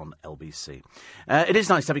day on LBC. It is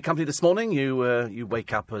nice to have your company this morning. You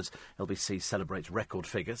wake up as LBC celebrates record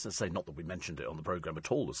figures. I say, not that we mentioned it on the programme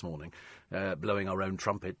at all this morning, blowing our own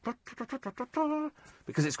trumpet,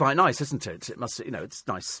 because it's quite nice, isn't it? It must, it's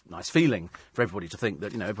nice feeling for everybody to think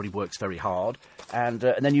that, everybody works very hard, and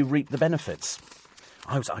then you reap the benefits.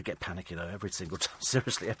 I get panicky, though, every single time.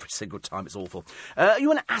 Seriously, every single time. It's awful. Are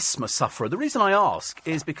you an asthma sufferer? The reason I ask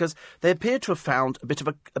is because they appear to have found a bit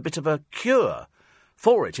of a cure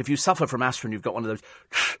for it. If you suffer from asthma and you've got one of those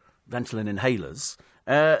Ventolin inhalers,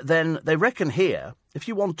 then they reckon here, if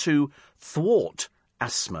you want to thwart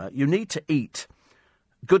asthma, you need to eat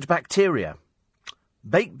good bacteria.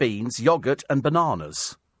 Baked beans, yoghurt and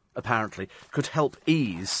bananas, apparently, could help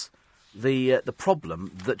ease the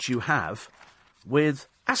problem that you have with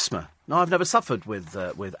asthma. Now, I've never suffered with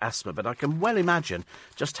asthma, but I can well imagine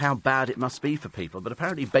just how bad it must be for people. But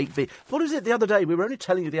apparently baked beans... What is it the other day? We were only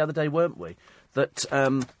telling you the other day, weren't we, that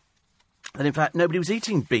in fact nobody was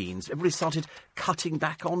eating beans. Everybody started cutting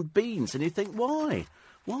back on beans. And you think, why?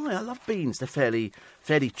 Why? I love beans. They're fairly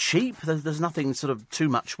cheap. There's nothing sort of too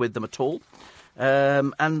much with them at all.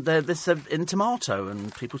 And they're in tomato,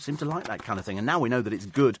 and people seem to like that kind of thing. And now we know that it's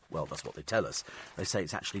good. Well, that's what they tell us. They say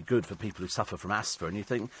it's actually good for people who suffer from asthma, and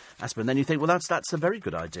then you think, well, that's a very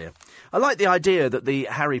good idea. I like the idea that the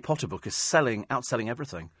Harry Potter book is outselling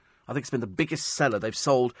everything. I think it's been the biggest seller. They've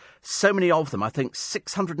sold so many of them. I think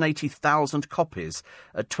 680,000 copies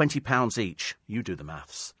at £20 each. You do the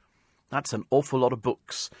maths. That's an awful lot of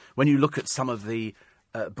books. When you look at some of the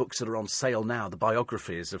books that are on sale now, the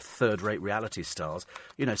biographies of third-rate reality stars,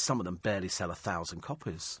 some of them barely sell 1,000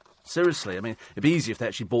 copies. Seriously, I mean, it'd be easier if they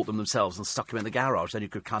actually bought them themselves and stuck them in the garage. Then you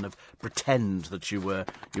could kind of pretend that you were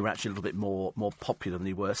actually a little bit more popular than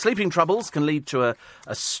you were. Sleeping troubles can lead to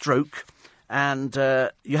a stroke, and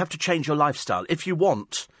you have to change your lifestyle. If you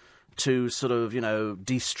want to sort of,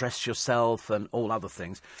 de-stress yourself and all other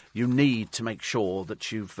things, you need to make sure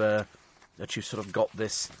that you've sort of got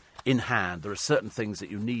this in hand. There are certain things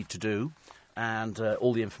that you need to do, and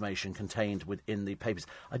all the information contained within the papers.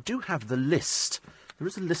 I do have the list. There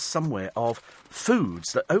is a list somewhere of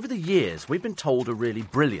foods that over the years we've been told are really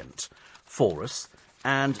brilliant for us,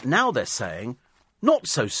 and now they're saying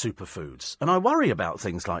not-so-superfoods. And I worry about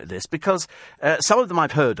things like this because some of them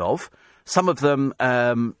I've heard of, some of them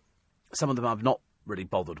I've not really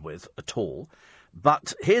bothered with at all.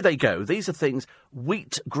 But here they go. These are things,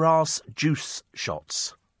 wheatgrass juice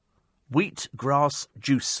shots. Wheatgrass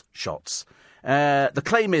juice shots. The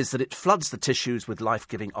claim is that it floods the tissues with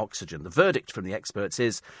life-giving oxygen. The verdict from the experts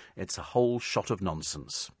is it's a whole shot of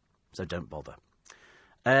nonsense. So don't bother.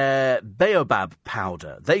 Baobab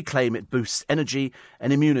powder. They claim it boosts energy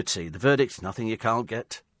and immunity. The verdict, nothing you can't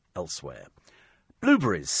get elsewhere.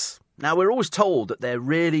 Blueberries. Now, we're always told that they're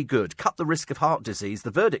really good. Cut the risk of heart disease. The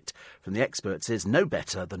verdict from the experts is no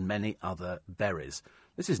better than many other berries.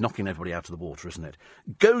 This is knocking everybody out of the water, isn't it?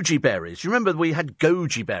 Goji berries. You remember we had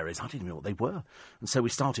goji berries? I didn't even know what they were. And so we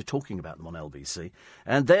started talking about them on LBC.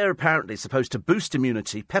 And they're apparently supposed to boost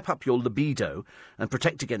immunity, pep up your libido, and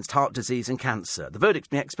protect against heart disease and cancer. The verdict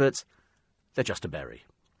from the experts, they're just a berry.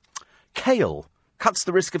 Kale cuts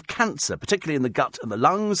the risk of cancer, particularly in the gut and the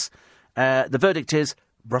lungs. The verdict is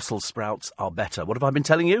Brussels sprouts are better. What have I been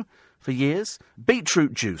telling you for years?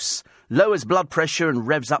 Beetroot juice lowers blood pressure and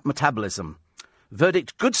revs up metabolism.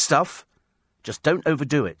 Verdict, good stuff, just don't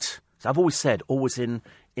overdo it. So I've always said, always in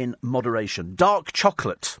moderation. Dark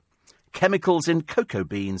chocolate, chemicals in cocoa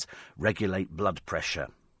beans regulate blood pressure.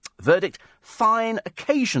 Verdict, fine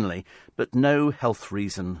occasionally, but no health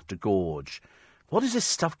reason to gorge. What is this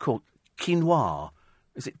stuff called? Quinoa.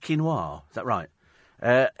 Is it quinoa? Is that right?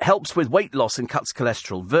 Helps with weight loss and cuts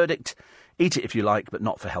cholesterol. Verdict, eat it if you like, but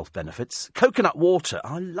not for health benefits. Coconut water.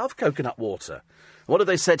 I love coconut water. What have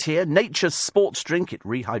they said here? Nature's sports drink. It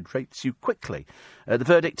rehydrates you quickly. The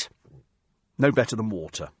verdict, no better than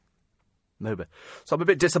water. No better. So I'm a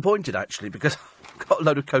bit disappointed, actually, because I've got a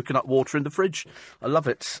load of coconut water in the fridge. I love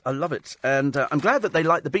it. I love it. And I'm glad that they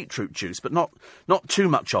like the beetroot juice, but not too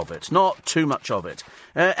much of it. Not too much of it.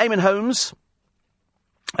 Eamon Holmes,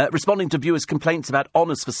 responding to viewers' complaints about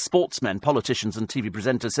honours for sportsmen, politicians and TV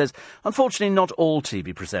presenters, says, unfortunately, not all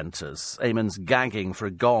TV presenters. Eamon's gagging for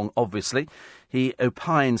a gong, obviously. He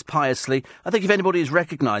opines piously, I think if anybody is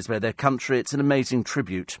recognised by their country, it's an amazing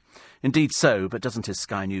tribute. Indeed so, but doesn't his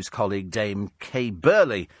Sky News colleague, Dame Kay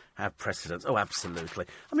Burley, have precedence? Oh, absolutely.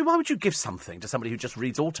 I mean, why would you give something to somebody who just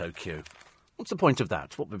reads auto cue? What's the point of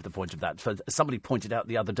that? What would be the point of that? Somebody pointed out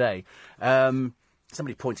the other day...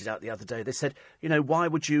 they said, you know, why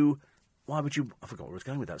would you, I forgot where I was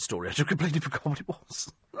going with that story. I just completely forgot what it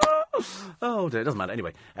was. Oh dear, it doesn't matter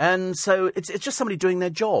anyway. And so it's just somebody doing their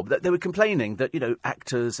job. That they were complaining that, you know,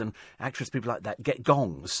 actors and actress, people like that, get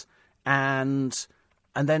gongs and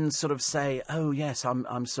then sort of say, oh yes,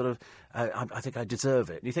 I'm sort of, I think I deserve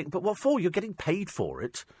it. And you think, but what for? You're getting paid for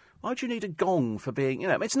it. Why do you need a gong for being, you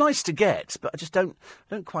know, it's nice to get, but I just don't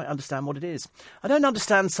quite understand what it is. I don't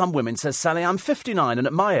understand some women, says Sally. I'm 59 and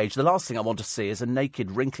at my age, the last thing I want to see is a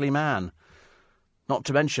naked, wrinkly man. Not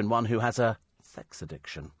to mention one who has a sex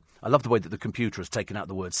addiction. I love the way that the computer has taken out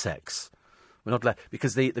the word sex. We're not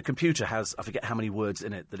because the computer has, I forget how many words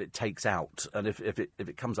in it that it takes out, and if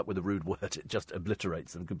it comes up with a rude word, it just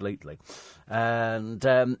obliterates them completely. And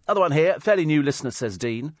other one here, fairly new listener, says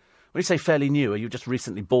Dean. When you say fairly new, are you just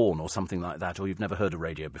recently born or something like that, or you've never heard of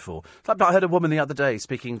radio before? I heard a woman the other day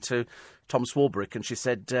speaking to Tom Swarbrick, and she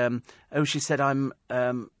said, I'm,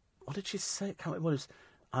 what did she say?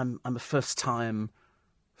 I'm a first-time...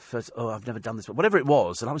 I've never done this, but whatever it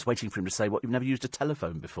was, and I was waiting for him to say, what, you've never used a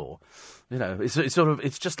telephone before? You know,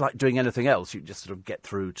 it's just like doing anything else. You just sort of get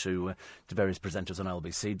through to various presenters on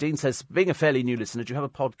LBC. Dean says, being a fairly new listener, do you have a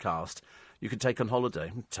podcast you can take on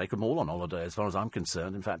holiday? Take them all on holiday, as far as I'm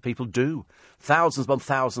concerned. In fact, people do. Thousands upon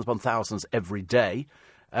thousands upon thousands every day.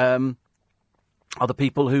 Other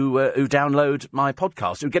people who download my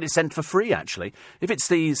podcast, who get it sent for free, actually. If it's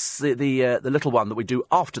the little one that we do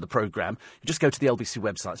after the programme, you just go to the LBC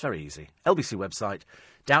website. It's very easy. LBC website,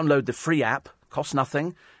 download the free app, costs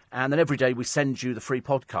nothing, and then every day we send you the free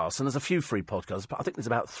podcast. And there's a few free podcasts, but I think there's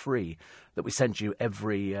about 3 that we send you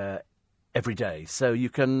every day. So you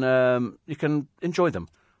can enjoy them.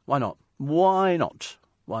 Why not? Why not?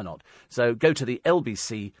 Why not? So go to the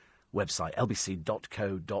LBC website,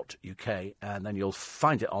 lbc.co.uk, and then you'll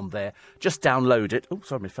find it on there. Just download it. Oh,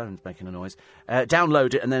 sorry, my phone's making a noise.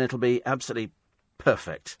 Download it, and then it'll be absolutely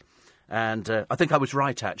perfect. And I think I was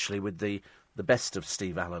right, actually, with the best of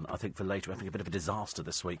Steve Allen. I think for later, we're having a bit of a disaster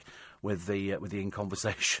this week with the In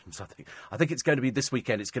Conversations. I think it's going to be this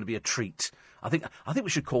weekend. It's going to be a treat. I think we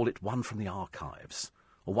should call it One from the Archives.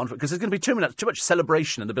 Or one, because there's going to be too much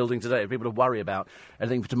celebration in the building today. People to worry about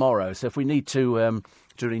anything for tomorrow. So if we need to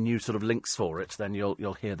do any new sort of links for it, then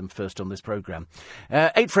you'll hear them first on this programme.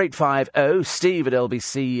 84850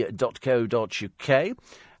 steve@lbc.co.uk.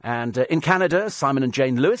 And in Canada, Simon and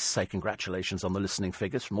Jane Lewis say congratulations on the listening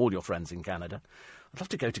figures from all your friends in Canada. I'd love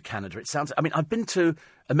to go to Canada. I've been to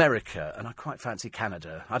America, and I quite fancy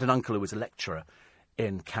Canada. I had an uncle who was a lecturer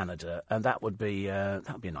in Canada, and that would be a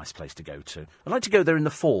nice place to go to. I'd like to go there in the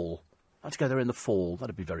fall.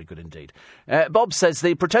 That'd be very good indeed. Bob says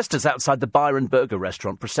the protesters outside the Byron Burger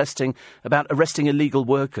restaurant protesting about arresting illegal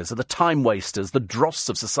workers are the time wasters, the dross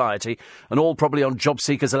of society, and all probably on job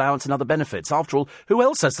seekers' allowance and other benefits. After all, who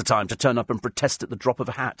else has the time to turn up and protest at the drop of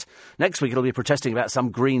a hat? Next week it'll be protesting about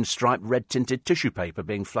some green-striped, red-tinted tissue paper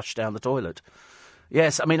being flushed down the toilet.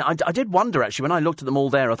 Yes, I did wonder, actually, when I looked at them all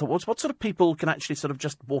there, I thought, what sort of people can actually sort of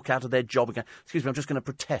just walk out of their job and go, excuse me, I'm just going to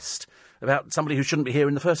protest about somebody who shouldn't be here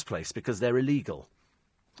in the first place because they're illegal.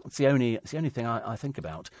 It's the only thing I think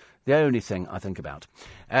about. The only thing I think about.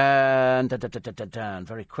 And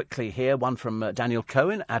very quickly here, one from Daniel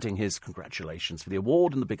Cohen, adding his congratulations for the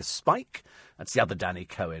award and the biggest spike. That's the other Danny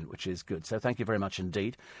Cohen, which is good. So thank you very much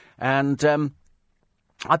indeed. And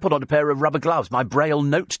I put on a pair of rubber gloves. My Braille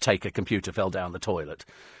note-taker computer fell down the toilet.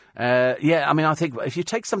 I think if you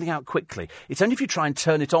take something out quickly, it's only if you try and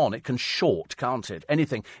turn it on, it can short, can't it?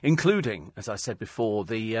 Anything, including, as I said before,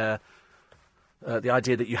 the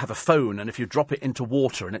idea that you have a phone, and if you drop it into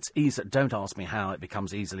water, and it's easy. Don't ask me how it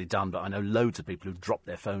becomes easily done, but I know loads of people who've dropped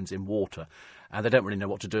their phones in water, and they don't really know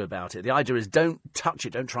what to do about it. The idea is don't touch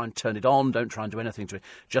it, don't try and turn it on, don't try and do anything to it,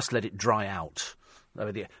 just let it dry out.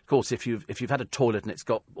 Of course, if you've had a toilet and it's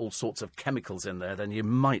got all sorts of chemicals in there, then you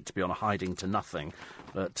might be on a hiding to nothing.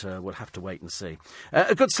 But we'll have to wait and see.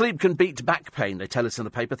 A good sleep can beat back pain, they tell us in the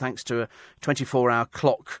paper, thanks to a 24-hour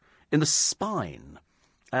clock in the spine.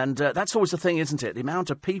 And that's always the thing, isn't it? The amount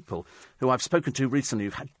of people who I've spoken to recently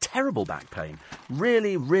who've had terrible back pain,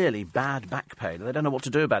 really, really bad back pain. They don't know what to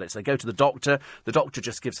do about it. So they go to the doctor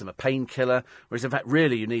just gives them a painkiller, whereas in fact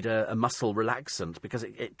really you need a muscle relaxant because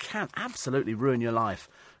it can absolutely ruin your life.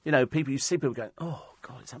 You know, you see people going, oh,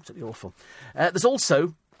 God, it's absolutely awful. There's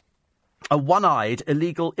also a one-eyed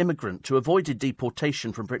illegal immigrant who avoided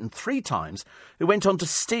deportation from Britain 3 times, who went on to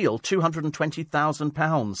steal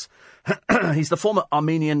 £220,000. He's the former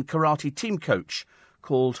Armenian karate team coach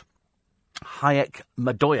called Hayek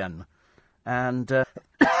Madoyan. And,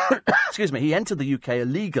 excuse me, he entered the UK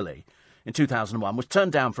illegally in 2001, was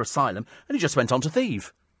turned down for asylum, and he just went on to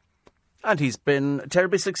thieve. And he's been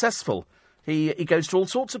terribly successful. He goes to all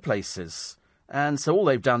sorts of places. And so all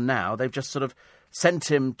they've done now, they've just sort of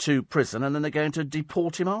sent him to prison, and then they're going to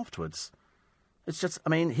deport him afterwards. It's just,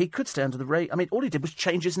 he could stay under the radar. All he did was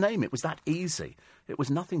change his name. It was that easy. It was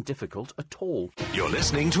nothing difficult at all. You're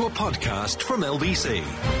listening to a podcast from LBC.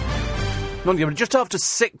 Just after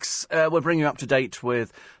 6, we'll bring you up to date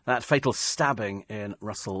with that fatal stabbing in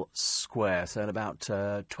Russell Square. So in about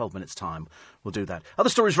 12 minutes' time, we'll do that. Other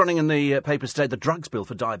stories running in the papers today. The drugs bill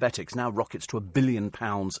for diabetics now rockets to £1 billion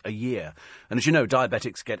a year. And as you know,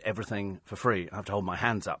 diabetics get everything for free. I have to hold my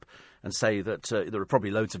hands up and say that there are probably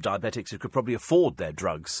loads of diabetics who could probably afford their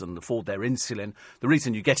drugs and afford their insulin. The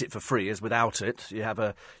reason you get it for free is without it, you have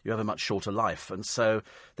a much shorter life. And so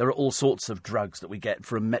there are all sorts of drugs that we get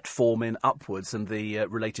from metformin upwards and the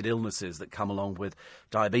related illnesses that come along with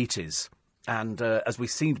diabetes. And as we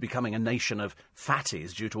seem to be becoming a nation of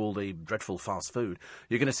fatties due to all the dreadful fast food,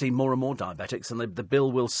 you're going to see more and more diabetics, and the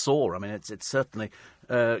bill will soar. It certainly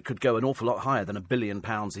could go an awful lot higher than £1 billion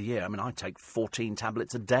a year. I take 14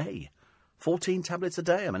 tablets a day. 14 tablets a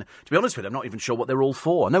day. To be honest with you, I'm not even sure what they're all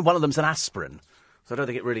for. I know one of them's an aspirin, so I don't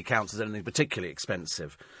think it really counts as anything particularly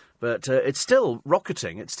expensive. But it's still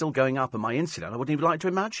rocketing. It's still going up, and my insulin, I wouldn't even like to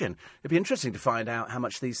imagine. It'd be interesting to find out how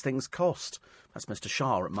much these things cost. That's Mr.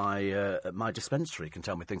 Shah at my dispensary can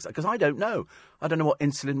tell me things, because I don't know. I don't know what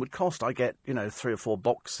insulin would cost. I get, 3 or 4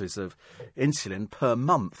 boxes of insulin per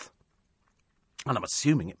month. And I'm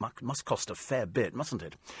assuming it must cost a fair bit, mustn't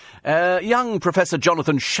it? Young Professor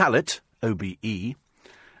Jonathan Shalit, OBE,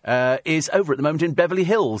 is over at the moment in Beverly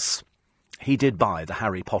Hills. He did buy the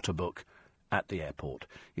Harry Potter book at the airport.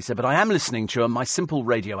 He said, but I am listening to my simple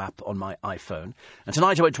radio app on my iPhone. And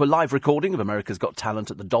tonight I went to a live recording of America's Got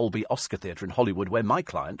Talent at the Dolby Oscar Theatre in Hollywood, where my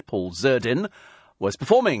client, Paul Zerdin, was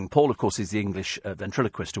performing. Paul, of course, is the English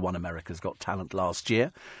ventriloquist who won America's Got Talent last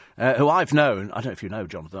year, who I've known, I don't know if you know,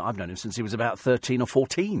 Jonathan, I've known him since he was about 13 or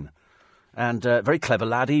 14. And very clever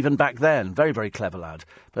lad, even back then. Very, very clever lad.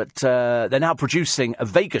 But they're now producing a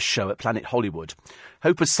Vegas show at Planet Hollywood.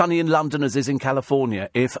 Hope as sunny in London as is in California,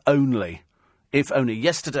 if only. If only.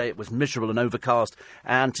 Yesterday it was miserable and overcast,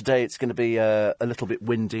 and today it's going to be a little bit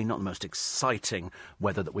windy, not the most exciting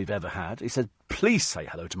weather that we've ever had. He said, please say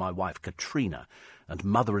hello to my wife Katrina and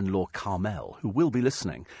mother-in-law Carmel, who will be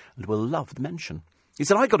listening and will love the mention. He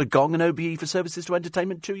said, I got a gong and OBE for services to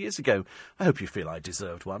entertainment 2 years ago. I hope you feel I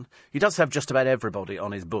deserved one. He does have just about everybody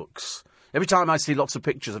on his books. Every time I see lots of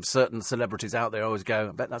pictures of certain celebrities out there, I always go,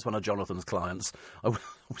 I bet that's one of Jonathan's clients. I always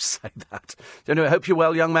say that. Anyway, I hope you're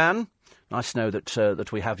well, young man. Nice to know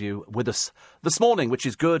that we have you with us this morning, which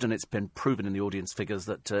is good, and it's been proven in the audience figures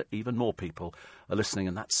that even more people are listening,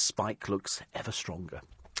 and that spike looks ever stronger.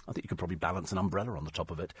 I think you could probably balance an umbrella on the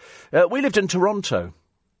top of it. We lived in Toronto,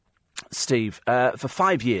 Steve, for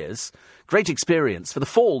 5 years. Great experience. For the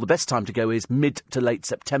fall, the best time to go is mid to late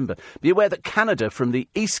September. Be aware that Canada, from the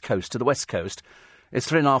east coast to the west coast, is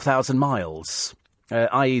 3,500 miles.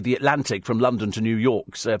 I.e. the Atlantic from London to New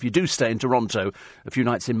York. So if you do stay in Toronto, a few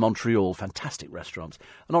nights in Montreal, fantastic restaurants.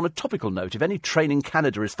 And on a topical note, if any train in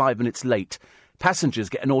Canada is 5 minutes late, passengers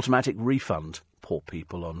get an automatic refund. Poor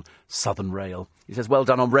people on Southern Rail. He says, well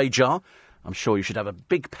done on Rajar. I'm sure you should have a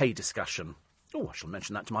big pay discussion. Oh, I shall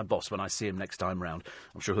mention that to my boss when I see him next time round.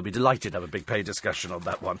 I'm sure he'll be delighted to have a big pay discussion on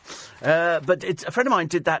that one. But a friend of mine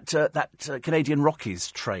did that Canadian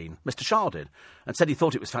Rockies train, Mr. Shah did, and said he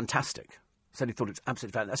thought it was fantastic. Said he thought it's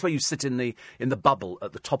absolutely fantastic. That's where you sit in the bubble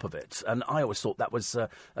at the top of it. And I always thought that was a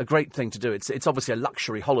great thing to do. It's obviously a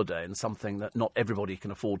luxury holiday and something that not everybody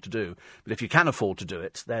can afford to do. But if you can afford to do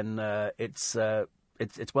it, then it's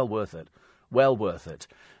well worth it. Well worth it.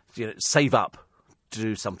 You know, save up to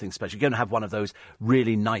do something special. You're going to have one of those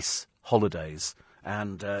really nice holidays.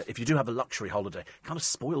 And if you do have a luxury holiday, it kind of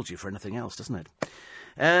spoils you for anything else, doesn't it?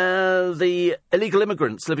 The illegal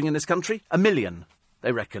immigrants living in this country, 1 million.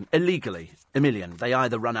 They reckon, illegally, 1 million. They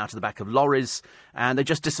either run out of the back of lorries and they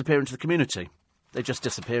just disappear into the community. They just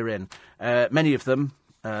disappear in. Many of them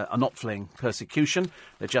are not fleeing persecution.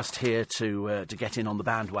 They're just here to get in on the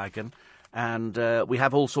bandwagon. And we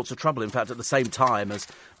have all sorts of trouble. In fact, at the same time as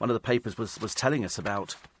one of the papers was telling us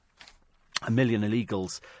about 1 million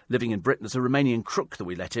illegals living in Britain, there's a Romanian crook that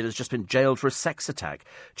we let in has just been jailed for a sex attack.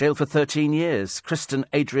 Jailed for 13 years. Kristen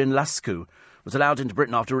Adrian Lascu was allowed into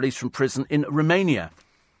Britain after release from prison in Romania.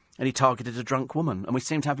 And he targeted a drunk woman. And we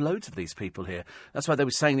seem to have loads of these people here. That's why they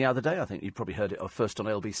were saying the other day, I think you probably heard it first on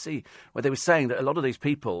LBC, where they were saying that a lot of these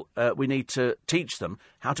people, we need to teach them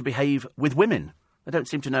how to behave with women. They don't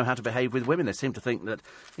seem to know how to behave with women. They seem to think that,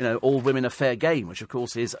 all women are fair game, which, of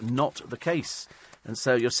course, is not the case. And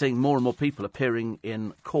so you're seeing more and more people appearing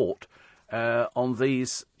in court on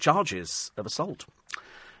these charges of assault.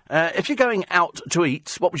 If you're going out to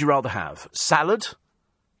eat, what would you rather have? Salad?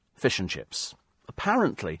 Fish and chips?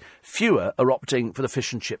 Apparently, fewer are opting for the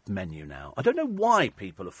fish and chip menu now. I don't know why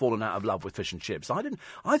people have fallen out of love with fish and chips.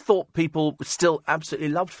 I thought people still absolutely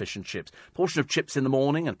loved fish and chips. Portion of chips in the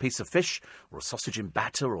morning and a piece of fish, or a sausage in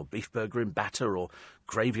batter, or beef burger in batter, or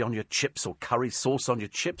gravy on your chips, or curry sauce on your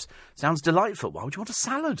chips. Sounds delightful. Why would you want a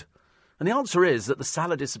salad? And the answer is that the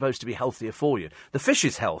salad is supposed to be healthier for you. The fish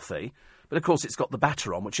is healthy, but of course it's got the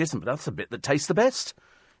batter on, which isn't. But that's the bit that tastes the best.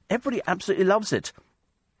 Everybody absolutely loves it.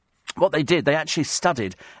 What they did, they actually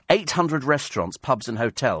studied 800 restaurants, pubs and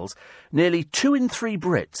hotels. Nearly 2 in 3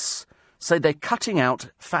 Brits say they're cutting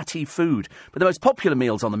out fatty food. But the most popular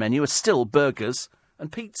meals on the menu are still burgers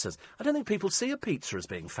and pizzas. I don't think people see a pizza as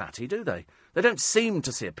being fatty, do they? They don't seem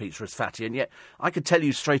to see a pizza as fatty, and yet I could tell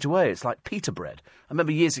you straight away it's like pita bread. I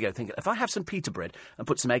remember years ago thinking, if I have some pita bread and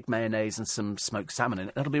put some egg mayonnaise and some smoked salmon in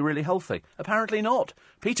it, that'll be really healthy. Apparently not.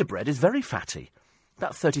 Pita bread is very fatty.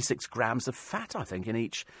 About 36 grams of fat, I think, in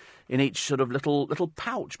each sort of little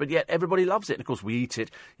pouch. But yet everybody loves it. And, of course, we eat it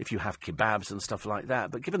if you have kebabs and stuff like that.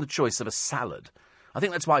 But given the choice of a salad, I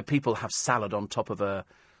think that's why people have salad on top of a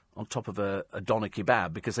doner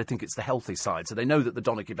kebab, because they think it's the healthy side. So they know that the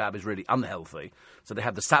doner kebab is really unhealthy. So they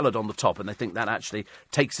have the salad on the top, and they think that actually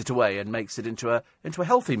takes it away and makes it into a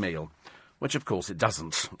healthy meal, which, of course, it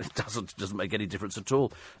doesn't. It doesn't make any difference at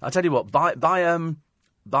all. I'll tell you what, buy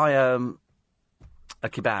a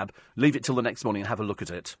kebab, leave it till the next morning and have a look at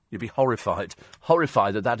it. You'd be horrified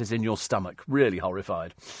that is in your stomach. Really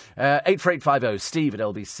horrified.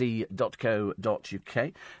 84850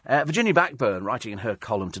 steve@lbc.co.uk. Virginia Blackburn, writing in her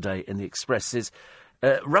column today in the Express, is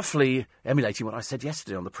roughly emulating what I said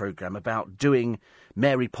yesterday on the programme about doing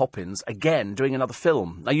Mary Poppins again, doing another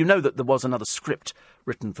film. Now, you know that there was another script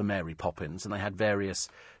written for Mary Poppins, and they had various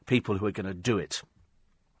people who were going to do it.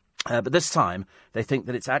 But this time, they think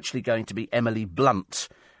that it's actually going to be Emily Blunt,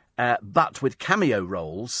 but with cameo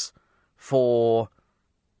roles for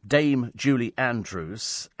Dame Julie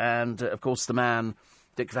Andrews and, of course, the man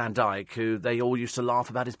Dick Van Dyke, who they all used to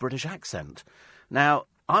laugh about his British accent. Now,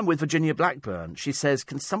 I'm with Virginia Blackburn. She says,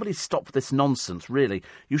 can somebody stop this nonsense, really?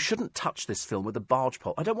 You shouldn't touch this film with a barge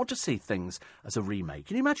pole. I don't want to see things as a remake.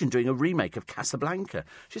 Can you imagine doing a remake of Casablanca?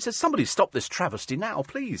 She says, somebody stop this travesty now,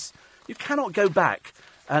 please. You cannot go back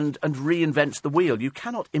and reinvent the wheel. You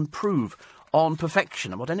cannot improve on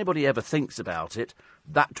perfection. And what anybody ever thinks about it,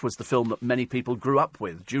 that was the film that many people grew up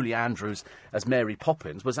with. Julie Andrews as Mary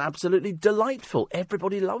Poppins was absolutely delightful.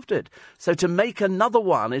 Everybody loved it. So to make another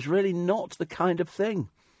one is really not the kind of thing.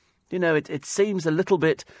 You know, it seems a little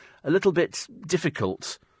bit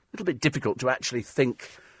difficult to actually think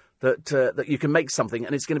that you can make something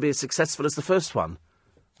and it's going to be as successful as the first one.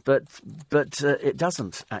 But it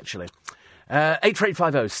doesn't, actually.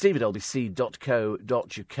 84850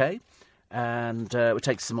 steve@lbc.co.uk. And we'll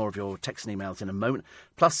take some more of your texts and emails in a moment.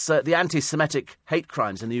 Plus, the anti-Semitic hate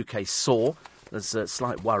crimes in the UK soar. There's a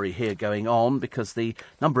slight worry here going on because the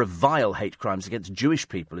number of vile hate crimes against Jewish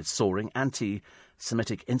people is soaring.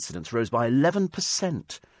 Anti-Semitic incidents rose by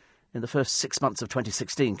 11% in the first 6 months of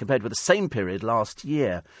 2016 compared with the same period last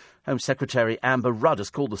year. Home Secretary Amber Rudd has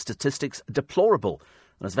called the statistics deplorable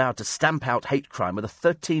and has vowed to stamp out hate crime with a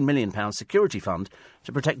 £13 million security fund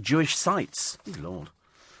to protect Jewish sites. Good Lord.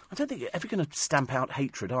 I don't think you're ever going to stamp out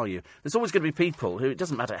hatred, are you? There's always going to be people who, it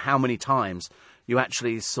doesn't matter how many times you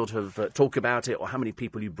actually sort of talk about it or how many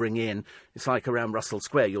people you bring in. It's like around Russell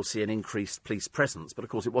Square, you'll see an increased police presence. But, of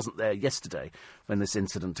course, it wasn't there yesterday when this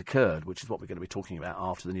incident occurred, which is what we're going to be talking about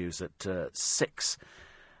after the news at 6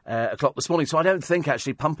 o'clock this morning. So I don't think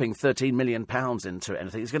actually pumping £13 million into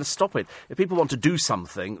anything is going to stop it. If people want to do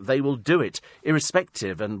something, they will do it,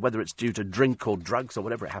 irrespective, and whether it's due to drink or drugs or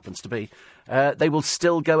whatever it happens to be, they will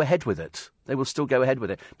still go ahead with it. They will still go ahead with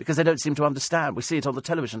it because they don't seem to understand. We see it on the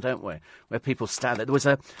television, don't we, where people stand there. There was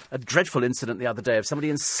a dreadful incident the other day of somebody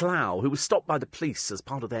in Slough who was stopped by the police as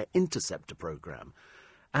part of their interceptor programme.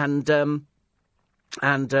 And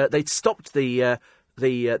they'd stopped the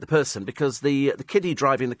person because the kiddie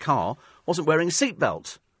driving the car wasn't wearing a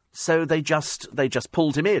seatbelt. So they just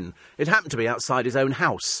pulled him in. It happened to be outside his own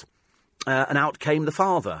house. And out came the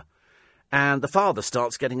father. And the father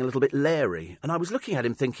starts getting a little bit leery. And I was looking at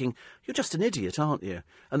him thinking, you're just an idiot, aren't you?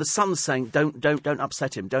 And the son's saying, don't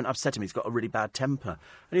upset him. Don't upset him. He's got a really bad temper.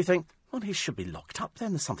 And you think, well, he should be locked up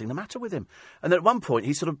then. There's something the matter with him. And then at one point,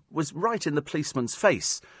 he sort of was right in the policeman's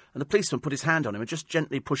face. And the policeman put his hand on him and just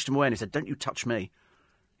gently pushed him away. And he said, don't you touch me.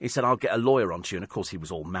 He said, I'll get a lawyer onto you. And, of course, he was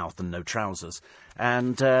all mouth and no trousers.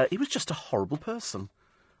 And he was just a horrible person.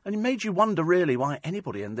 And it made you wonder, really, why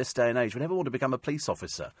anybody in this day and age would ever want to become a police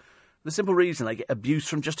officer. The simple reason they get abuse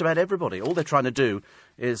from just about everybody. All they're trying to do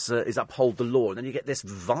is uphold the law. And then you get this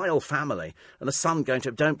vile family and the son going to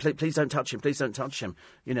him, please don't touch him, please don't touch him.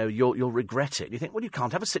 You know, you'll regret it. And you think, well, you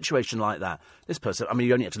can't have a situation like that. This person, I mean,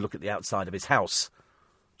 you only had to look at the outside of his house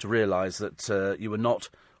to realise that you were not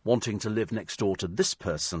wanting to live next door to this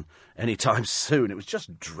person anytime soon. It was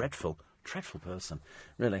just dreadful. Dreadful person,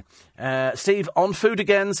 really. Steve, on food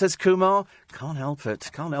again, says Kumar. Can't help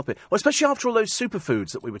it. Well, especially after all those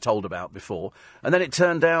superfoods that we were told about before. And then it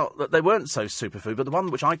turned out that they weren't so superfood, but the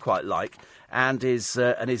one which I quite like and is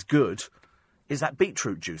good is that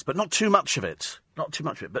beetroot juice. But not too much of it.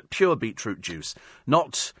 But pure beetroot juice.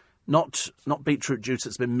 Not beetroot juice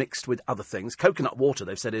that's been mixed with other things. Coconut water,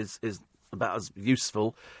 they've said, is about as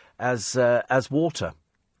useful as water.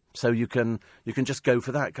 So you can just go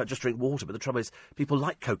for that, just drink water. But the trouble is, people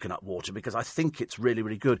like coconut water because I think it's really,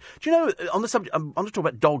 really good. Do you know, on the subject, I'm going to talk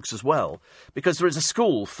about dogs as well, because there is a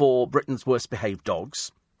school for Britain's worst behaved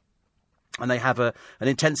dogs, and they have an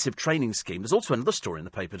intensive training scheme. There's also another story in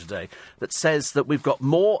the paper today that says that we've got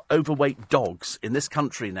more overweight dogs in this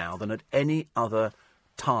country now than at any other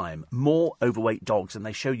time. More overweight dogs, and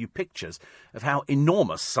they show you pictures of how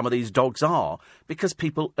enormous some of these dogs are because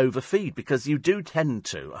people overfeed. Because you do tend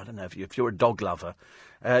to, I don't know, if you're a dog lover,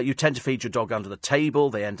 you tend to feed your dog under the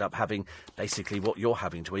table. They end up having basically what you're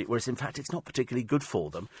having to eat, whereas in fact it's not particularly good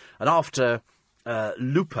for them. And after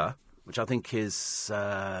Lupa, which I think is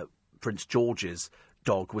Prince George's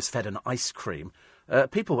dog, was fed an ice cream,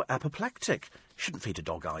 people were apoplectic. You shouldn't feed a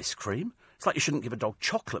dog ice cream. It's like you shouldn't give a dog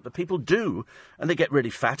chocolate, but people do, and they get really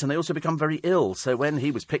fat, and they also become very ill. So when he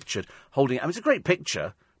was pictured holding it, I mean, it's a great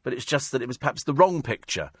picture, but it's just that it was perhaps the wrong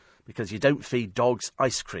picture, because you don't feed dogs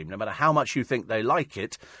ice cream, no matter how much you think they like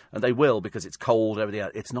it, and they will because it's cold, everything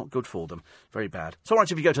else. It's not good for them. Very bad. It's all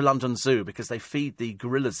right if you go to London Zoo, because they feed the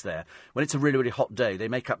gorillas there. When it's a really, really hot day, they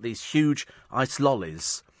make up these huge ice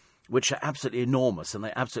lollies, which are absolutely enormous, and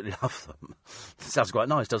they absolutely love them. Sounds quite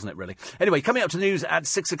nice, doesn't it, really? Anyway, coming up to news at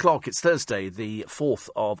 6 o'clock, it's Thursday, the 4th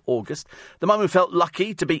of August. The mum who felt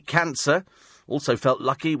lucky to beat cancer Also felt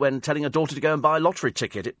lucky when telling her daughter to go and buy a lottery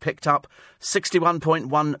ticket. It picked up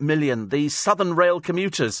 61.1 million. The Southern Rail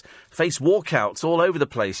commuters face walkouts all over the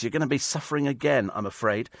place. You're going to be suffering again, I'm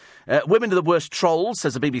afraid. Women are the worst trolls,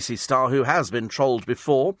 says a BBC star who has been trolled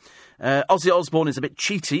before. Ozzy Osbourne is a bit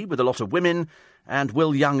cheaty with a lot of women. And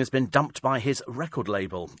Will Young has been dumped by his record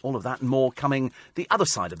label. All of that and more coming the other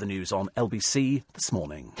side of the news on LBC This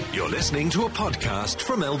Morning. You're listening to a podcast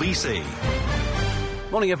from LBC.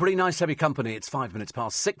 Morning, everybody. Nice to have your company. It's 6 minutes.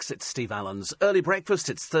 It's Steve Allen's Early Breakfast.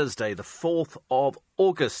 It's Thursday, the 4th of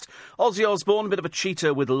August. Ozzy Osbourne, a bit of a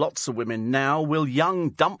cheater with lots of women now. Will Young,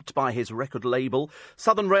 dumped by his record label.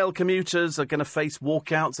 Southern Rail commuters are going to face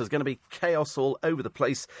walkouts. There's going to be chaos all over the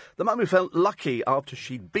place. The mum who felt lucky after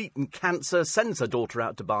she'd beaten cancer sends her daughter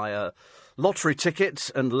out to buy a lottery ticket,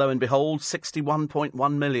 and lo and behold,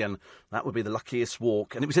 61.1 million. That would be the luckiest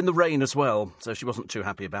walk. And it was in the rain as well, so she wasn't too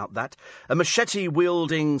happy about that. A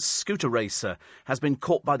machete-wielding scooter racer has been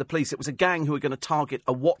caught by the police. It was a gang who were going to target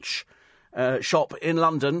a watch shop in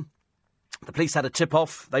London. The police had a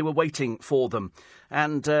tip-off. They were waiting for them.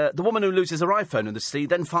 And the woman who loses her iPhone in the sea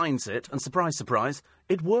then finds it, and surprise, surprise,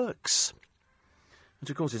 it works. Which,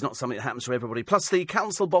 of course, is not something that happens to everybody. Plus, the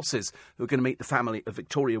council bosses who are going to meet the family of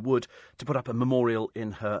Victoria Wood to put up a memorial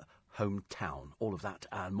in her hometown. All of that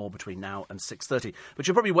and more between now and 6:30. But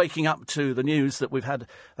you're probably waking up to the news that we've had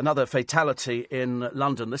another fatality in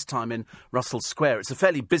London, this time in Russell Square. It's a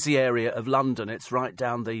fairly busy area of London. It's right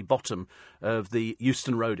down the bottom of the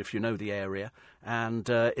Euston Road, if you know the area. And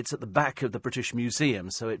it's at the back of the British Museum,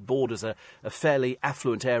 so it borders a fairly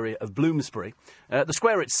affluent area of Bloomsbury. The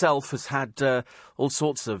square itself has had all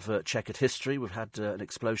sorts of checkered history. We've had an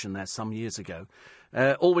explosion there some years ago.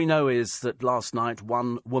 All we know is that last night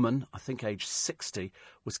one woman, I think aged 60,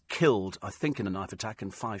 was killed, I think in a knife attack,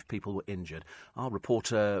 and 5 people were injured. Our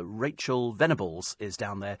reporter Rachel Venables is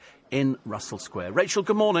down there in Russell Square. Rachel,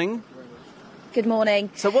 good morning. Good morning.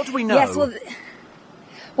 So what do we know? Yes,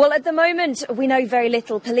 well, at the moment, we know very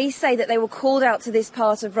little. Police say that they were called out to this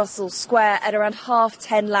part of Russell Square at around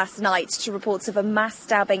 10:30 last night to reports of a mass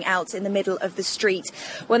stabbing out in the middle of the street.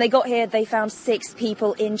 When they got here, they found 6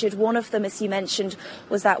 people injured. One of them, as you mentioned,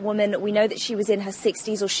 was that woman. We know that she was in her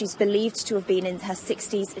 60s, or she's believed to have been in her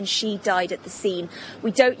 60s, and she died at the scene.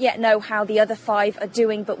 We don't yet know how the other 5 are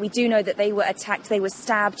doing, but we do know that they were attacked, they were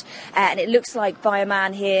stabbed, and it looks like by a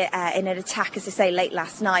man here in an attack, as I say, late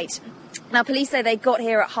last night. Now, police say they got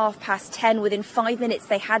here at 10:30. Within 5 minutes,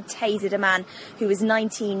 they had tasered a man who was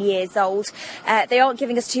 19 years old. They aren't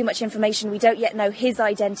giving us too much information. We don't yet know his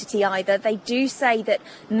identity either. They do say that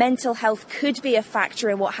mental health could be a factor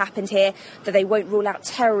in what happened here, that they won't rule out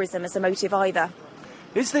terrorism as a motive either.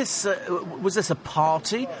 Is this, was this a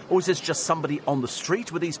party, or is this just somebody on the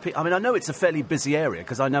street with these people? I mean, I know it's a fairly busy area,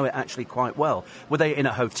 because I know it actually quite well. Were they in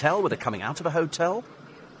a hotel? Were they coming out of a hotel?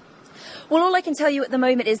 Well, all I can tell you at the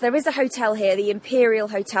moment is there is a hotel here, the Imperial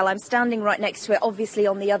Hotel. I'm standing right next to it, obviously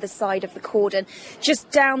on the other side of the cordon, just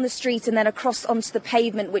down the street and then across onto the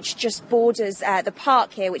pavement, which just borders the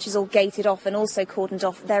park here, which is all gated off and also cordoned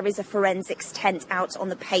off. There is a forensics tent out on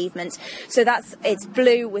the pavement. So it's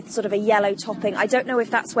blue with sort of a yellow topping. I don't know if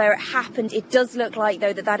that's where it happened. It does look like,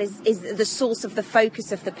 though, that is the source of the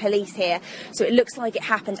focus of the police here. So it looks like it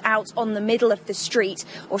happened out on the middle of the street,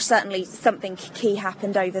 or certainly something key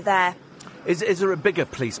happened over there. Is there a bigger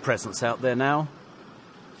police presence out there now?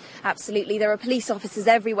 Absolutely. There are police officers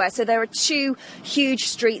everywhere. So there are 2 huge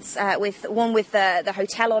streets, with one with the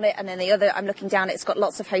hotel on it, and then the other, I'm looking down, it's got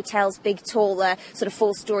lots of hotels, big, tall, sort of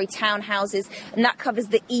 4-storey townhouses, and that covers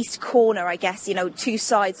the east corner, I guess, 2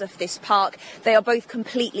 sides of this park. They are both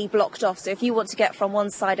completely blocked off. So if you want to get from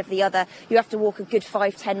one side of the other, you have to walk a good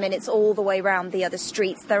 5-10 minutes all the way around the other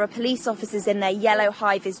streets. There are police officers in their yellow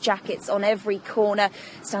high-vis jackets on every corner,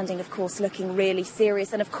 standing, of course, looking really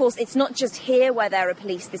serious. And, of course, it's not just here where there are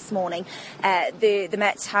police this morning. The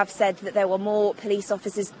Met have said that there were more police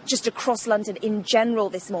officers just across London in general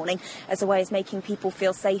this morning, as a way of making people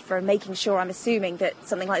feel safer and making sure, I'm assuming, that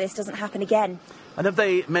something like this doesn't happen again. And have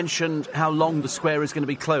they mentioned how long the square is going to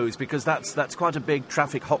be closed? Because that's quite a big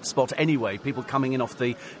traffic hotspot anyway. People coming in off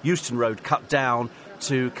the Euston Road cut down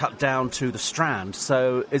to the Strand.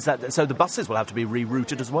 So so the buses will have to be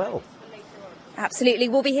rerouted as well. Absolutely.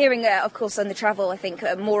 We'll be hearing, of course, on the travel, I think,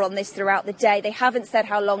 more on this throughout the day. They haven't said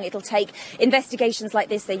how long it'll take. Investigations like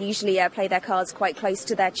this, they usually play their cards quite close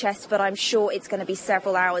to their chest, but I'm sure it's going to be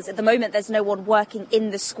several hours. At the moment, there's no one working in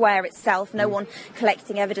the square itself, no one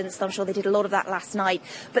collecting evidence. I'm sure they did a lot of that last night.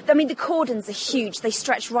 But, I mean, the cordons are huge. They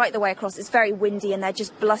stretch right the way across. It's very windy, and they're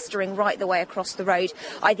just blustering right the way across the road.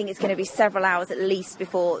 I think it's going to be several hours at least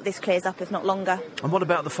before this clears up, if not longer. And what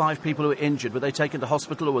about the 5 people who were injured? Were they taken to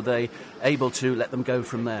hospital, or were they able to let them go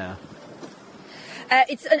from there?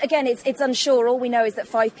 It's unsure. All we know is that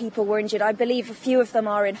 5 people were injured. I believe a few of them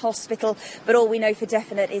are in hospital, but all we know for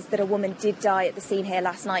definite is that a woman did die at the scene here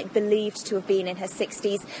last night, believed to have been in her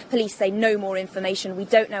 60s. Police say no more information. We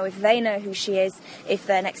don't know if they know who she is, if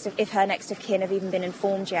her next of kin have even been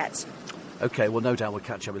informed yet. OK, well, no doubt we'll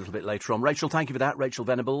catch up a little bit later on. Rachel, thank you for that. Rachel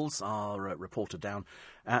Venables, our reporter down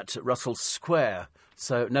at Russell Square.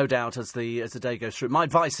 So, no doubt, as the day goes through. My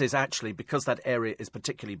advice is actually, because that area is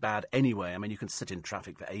particularly bad anyway, I mean, you can sit in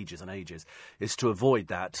traffic for ages and ages, is to avoid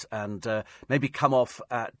that and maybe come off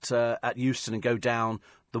at Euston and go down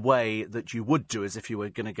the way that you would do as if you were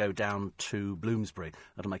going to go down to Bloomsbury.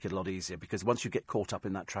 That'll make it a lot easier, because once you get caught up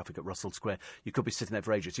in that traffic at Russell Square, you could be sitting there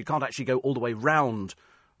for ages. You can't actually go all the way round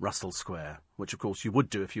Russell Square, which, of course, you would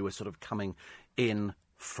do if you were sort of coming in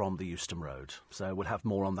from the Euston Road. So we'll have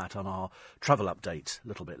more on that on our travel update a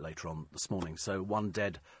little bit later on this morning. So 1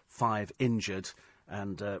 dead, 5 injured,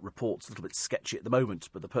 and reports a little bit sketchy at the moment,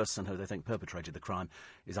 but the person who they think perpetrated the crime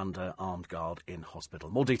is under armed guard in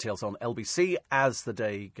hospital. More details on LBC as the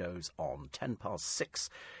day goes on. 6:10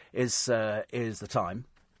 is the time.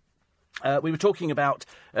 We were talking about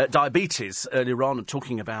diabetes earlier on, and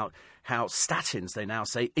talking about how statins, they now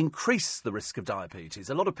say, increase the risk of diabetes.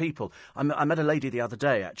 A lot of people... I met a lady the other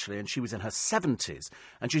day, actually, and she was in her 70s,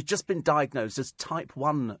 and she's just been diagnosed as type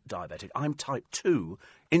 1 diabetic. I'm type 2,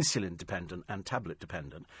 insulin-dependent and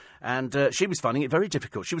tablet-dependent. And she was finding it very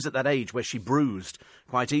difficult. She was at that age where she bruised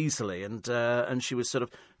quite easily, and she was sort of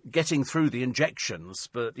getting through the injections.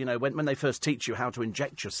 But, you know, when they first teach you how to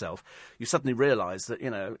inject yourself, you suddenly realise that, you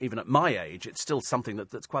know, even at my age, it's still something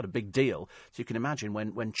that's quite a big deal. So you can imagine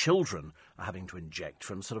when children are having to inject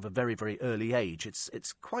from sort of a very, very early age,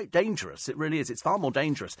 it's quite dangerous. It really is. It's far more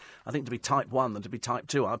dangerous, I think, to be type 1 than to be type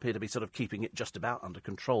 2. I appear to be sort of keeping it just about under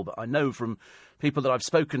control. But I know from people that I've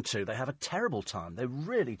spoken to, they have a terrible time. They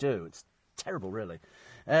really do. It's terrible, really.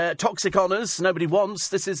 Toxic honours, nobody wants.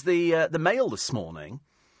 This is the Mail this morning.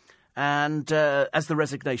 And as the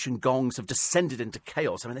resignation gongs have descended into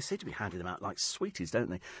chaos, I mean, they seem to be handing them out like sweeties, don't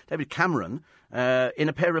they? David Cameron, in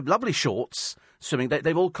a pair of lovely shorts, swimming.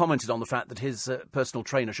 They've all commented on the fact that his personal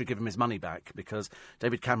trainer should give him his money back, because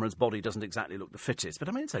David Cameron's body doesn't exactly look the fittest. But,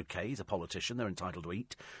 I mean, it's OK. He's a politician. They're entitled to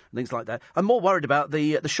eat and things like that. I'm more worried about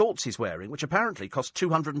the shorts he's wearing, which apparently cost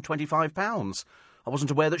 £225. I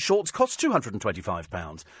wasn't aware that shorts cost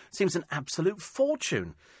 £225. Seems an absolute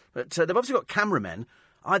fortune. But they've obviously got cameramen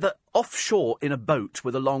either offshore in a boat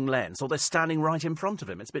with a long lens, or they're standing right in front of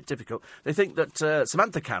him. It's a bit difficult. They think that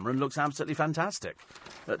Samantha Cameron looks absolutely fantastic.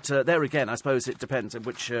 But there again, I suppose it depends on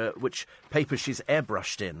which paper she's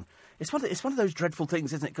airbrushed in. It's one of those dreadful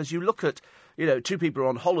things, isn't it? Because you look at, you know, 2 people are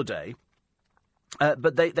on holiday,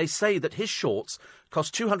 but they say that his shorts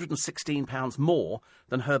cost £216 more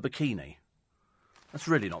than her bikini. That's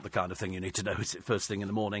really not the kind of thing you need to know, is it, first thing in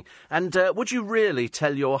the morning? And would you really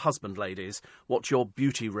tell your husband, ladies, what your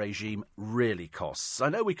beauty regime really costs? I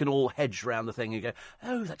know we can all hedge around the thing and go,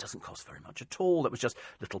 oh, that doesn't cost very much at all. That was just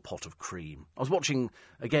a little pot of cream. I was watching,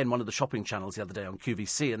 again, one of the shopping channels the other day on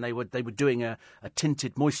QVC, and they were doing a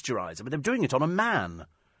tinted moisturiser, but they were doing it on a man.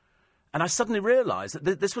 And I suddenly realised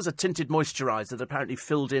that this was a tinted moisturiser that apparently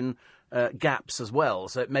filled in gaps as well,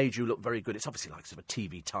 so it made you look very good. It's obviously like sort of a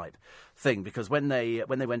TV-type thing, because when they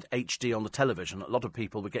went HD on the television, a lot of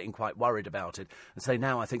people were getting quite worried about it, and so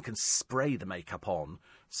now I think can spray the makeup on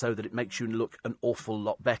so that it makes you look an awful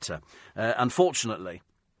lot better. Unfortunately,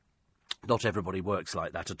 not everybody works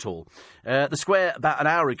like that at all. The Square, about an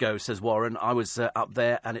hour ago, says Warren. I was up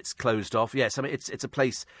there and it's closed off. Yes, I mean, it's a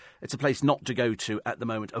place not to go to at the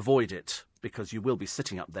moment. Avoid it, because you will be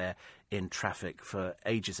sitting up there in traffic for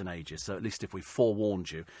ages and ages. So at least if we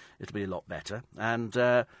forewarned you, it'll be a lot better. And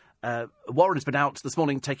Warren has been out this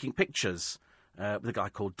morning taking pictures with a guy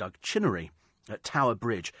called Doug Chinnery at Tower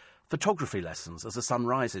Bridge. Photography lessons as the sun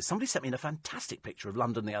rises. Somebody sent me in a fantastic picture of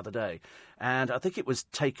London the other day, and I think it was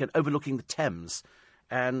taken overlooking the Thames.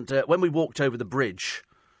 And when we walked over the bridge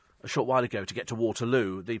a short while ago to get to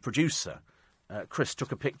Waterloo, the producer, Chris,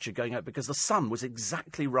 took a picture going out because the sun was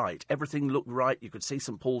exactly right. Everything looked right. You could see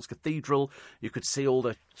St Paul's Cathedral. You could see all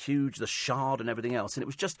the Shard and everything else. And it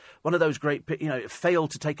was just one of those great, it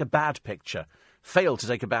failed to take a bad picture. failed to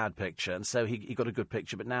take a bad picture, and so he got a good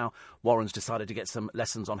picture. But now Warren's decided to get some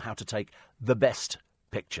lessons on how to take the best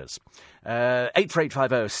pictures.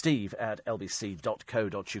 84850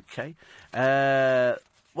 steve@lbc.co.uk.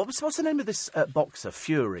 What's the name of this boxer?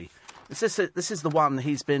 Fury. This is the one.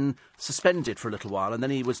 He's been suspended for a little while, and then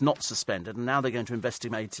he was not suspended, and now they're going to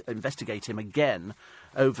investigate him again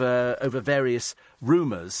over various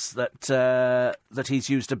rumours that he's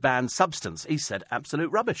used a banned substance. He said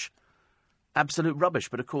absolute rubbish. Absolute rubbish.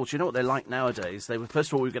 But of course, you know what they're like nowadays.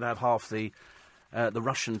 First of all, we're going to have half the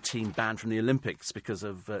Russian team banned from the Olympics because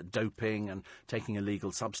of doping and taking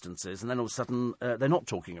illegal substances. And then all of a sudden, they're not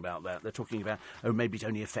talking about that. They're talking about, maybe it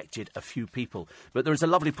only affected a few people. But there is a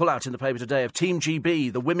lovely pull-out in the paper today of Team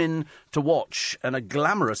GB, the women to watch, and a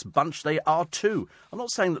glamorous bunch they are too. I'm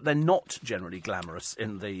not saying that they're not generally glamorous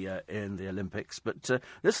in the Olympics, but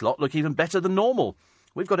this lot look even better than normal.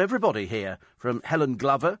 We've got everybody here, from Helen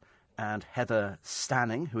Glover and Heather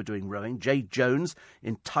Stanning, who are doing rowing, Jade Jones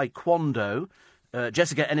in taekwondo,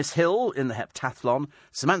 Jessica Ennis-Hill in the heptathlon,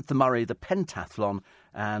 Samantha Murray the pentathlon,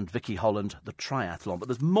 and Vicky Holland the triathlon. But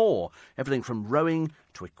there's more. Everything from rowing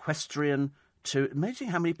to equestrian to... Amazing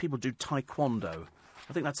how many people do taekwondo.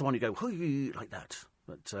 I think that's the one you go, hoo, like that.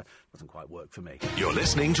 But doesn't quite work for me. You're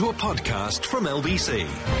listening to a podcast from LBC.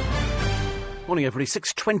 Morning, everybody.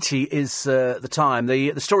 6:20 is the time.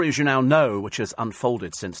 The story, as you now know, which has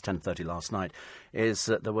unfolded since 10:30 last night, is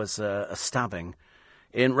that there was a stabbing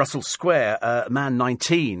in Russell Square. A man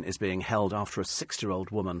 19 is being held after a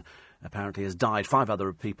 60-year-old woman apparently has died. 5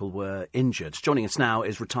 other people were injured. Joining us now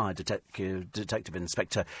is retired Detective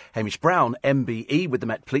Inspector Hamish Brown, MBE with the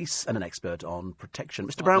Met Police and an expert on protection.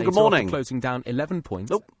 Mr. Brown, good morning. Closing down 11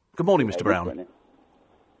 points. Oh, good morning, Mr. Brown.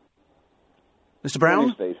 Mr. Brown?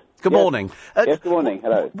 Good morning, Steve. Good morning. Yes, good morning.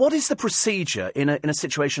 Hello. What is the procedure in a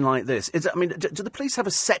situation like this? Do the police have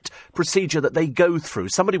a set procedure that they go through?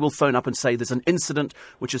 Somebody will phone up and say there's an incident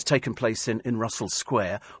which has taken place in Russell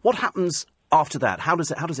Square. What happens after that? How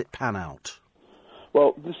does it pan out?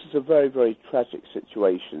 Well, this is a very, very tragic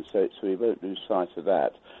situation, so we won't lose sight of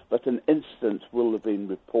that. But an incident will have been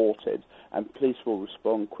reported, and police will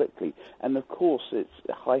respond quickly. And of course, it's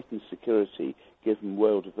heightened security given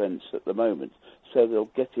world events at the moment. So they'll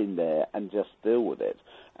get in there and just deal with it.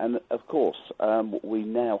 And, of course, we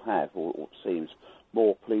now have, or it seems,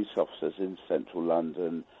 more police officers in central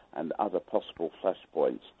London and other possible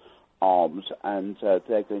flashpoints armed, and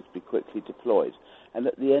they're going to be quickly deployed. And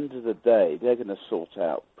at the end of the day, they're going to sort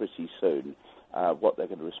out pretty soon what they're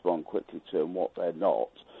going to respond quickly to and what they're not.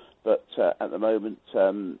 But at the moment,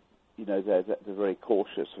 they're very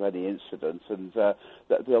cautious of any incident, and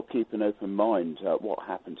they'll keep an open mind. What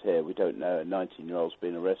happened here, we don't know. A 19-year-old's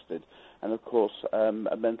been arrested, and of course,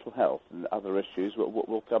 mental health and other issues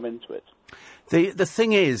will come into it. The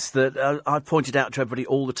thing is that I've pointed out to everybody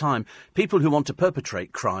all the time, people who want to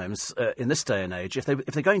perpetrate crimes in this day and age, if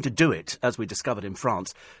they're going to do it, as we discovered in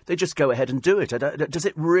France, they just go ahead and do it. Does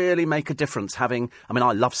it really make a difference having... I mean,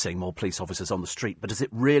 I love seeing more police officers on the street, but does it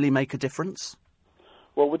really make a difference?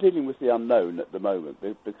 Well, we're dealing with the unknown at the moment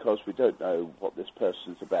because we don't know what this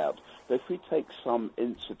person's about. But if we take some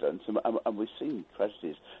incident, and we've seen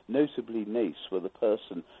tragedies, notably Nice, where the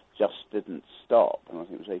person just didn't stop, and I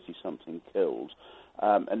think it was 80-something killed,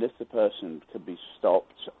 and if the person can be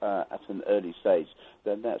stopped at an early stage,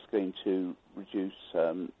 then that's going to reduce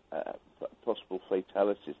possible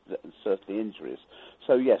fatalities and certainly injuries.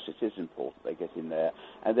 So, yes, it is important they get in there,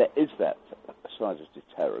 and there is that side of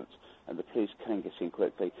deterrence, and the police can get in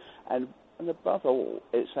quickly. And above all,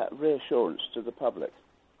 it's that reassurance to the public.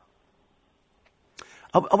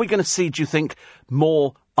 Are we going to see, do you think,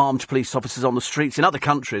 more armed police officers on the streets? In other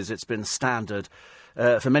countries, it's been standard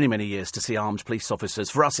for many, many years to see armed police officers.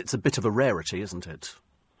 For us, it's a bit of a rarity, isn't it?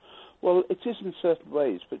 Well, it is in certain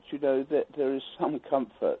ways, but, that there is some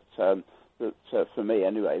comfort, that for me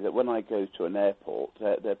anyway, that when I go to an airport,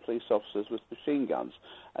 they're police officers with machine guns,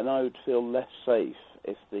 and I would feel less safe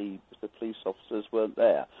if the police officers weren't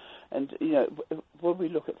there. And, when we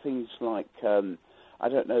look at things like, the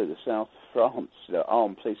south of France,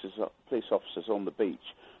 armed police officers on the beach,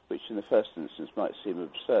 which in the first instance might seem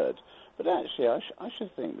absurd, but actually I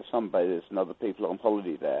should think that some bathers and other people on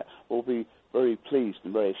holiday there will be very pleased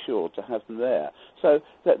and very assured to have them there. So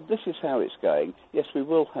this is how it's going. Yes, we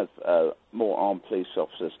will have more armed police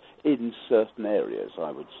officers in certain areas,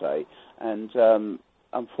 I would say, and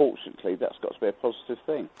unfortunately, that's got to be a positive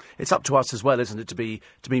thing. It's up to us as well, isn't it, to be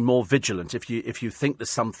more vigilant. If you think there's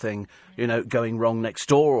something, going wrong next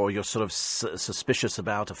door, or you're sort of suspicious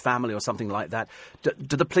about a family or something like that,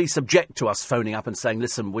 do the police object to us phoning up and saying,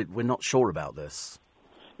 listen, we're not sure about this?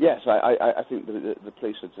 Yes, I think the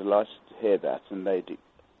police are delighted to hear that, and they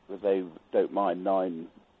don't mind 9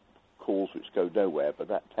 calls which go nowhere, but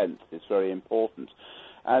that 10th is very important.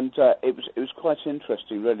 And it was quite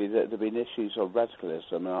interesting, really. There have been issues of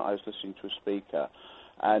radicalism. I was listening to a speaker,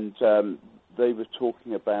 and they were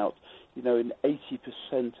talking about, in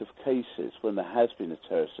 80% of cases when there has been a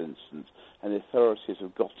terrorist incident and the authorities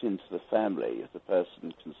have got into the family of the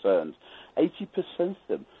person concerned, 80% of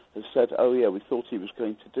them have said, oh yeah, we thought he was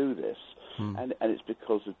going to do this. And it's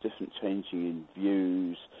because of different changing in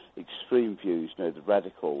views, extreme views, the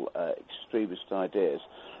radical extremist ideas,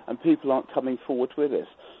 and people aren't coming forward with this.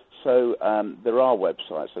 So there are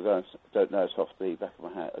websites, I don't know it off the back of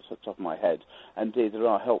my head, off the top of my head. Indeed, there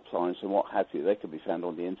are helplines and what have you. They can be found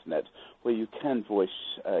on the internet where you can voice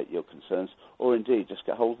your concerns, or indeed just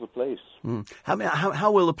get hold of the police.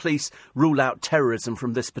 How will the police rule out terrorism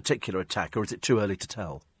from this particular attack, or is it too early to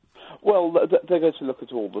tell? Well, they're going to look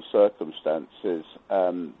at all the circumstances.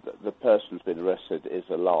 The person who's been arrested is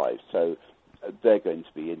alive, so they're going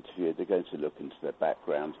to be interviewed, they're going to look into their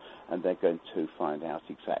background, and they're going to find out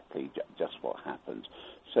exactly just what happened.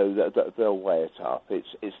 So they'll weigh it up.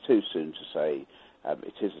 It's too soon to say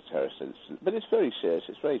it is a terrorist incident, but it's very serious,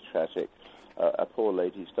 it's very tragic. A poor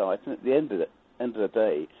lady's died, and at the end of the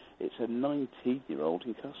day, it's a 19-year-old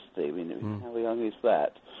in custody. I mean, how young is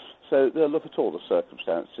that? So they'll look at all the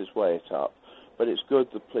circumstances, weigh it up, but it's good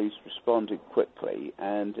the police responded quickly,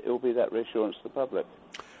 and it will be that reassurance to the public.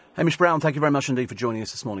 Hamish Brown, thank you very much indeed for joining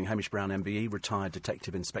us this morning. Hamish Brown, MBE, retired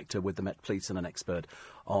detective inspector with the Met Police and an expert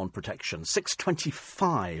on protection.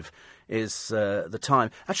 6:25 is the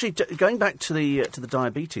time. Actually, going back to the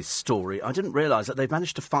diabetes story, I didn't realise that they've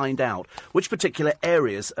managed to find out which particular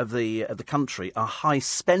areas of the country are high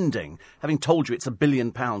spending. Having told you it's £1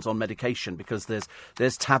 billion on medication, because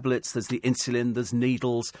there's tablets, there's the insulin, there's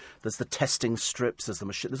needles, there's the testing strips, there's the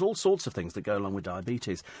machine, there's all sorts of things that go along with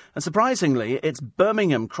diabetes. And surprisingly, it's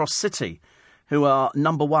Birmingham Cross City who are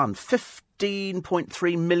number one.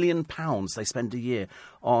 £15.3 million they spend a year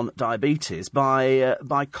on diabetes.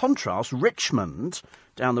 By contrast, Richmond,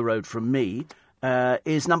 down the road from me,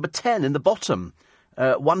 is number 10 in the bottom.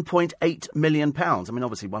 £1.8 million. I mean,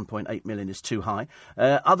 obviously 1.8 million is too high.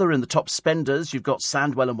 Other in the top spenders, you've got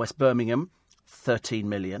Sandwell and West Birmingham, 13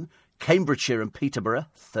 million. Cambridgeshire and Peterborough,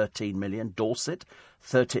 13 million. Dorset,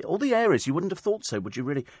 30. All the areas you wouldn't have thought so, would you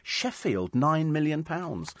really? Sheffield, £9 million.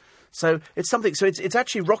 So it's something. So it's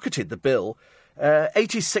actually rocketed the bill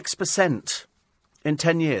 86% in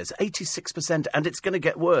 10 years. 86%, and it's going to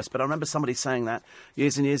get worse. But I remember somebody saying that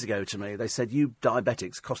years and years ago to me. They said, "You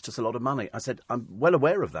diabetics cost us a lot of money." I said, "I'm well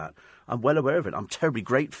aware of that. I'm well aware of it. I'm terribly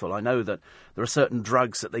grateful. I know that there are certain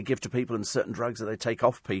drugs that they give to people and certain drugs that they take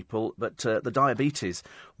off people. But the diabetes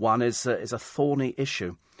one is a thorny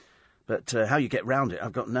issue. But how you get round it,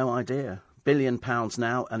 I've got no idea. £1 billion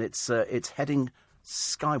now, and it's heading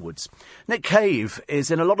skywards. Nick Cave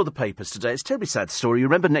is in a lot of the papers today. It's a terribly sad story. You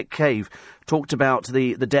remember Nick Cave talked about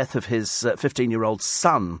the death of his 15-year-old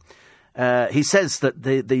son. He says that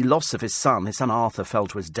the loss of his son Arthur, fell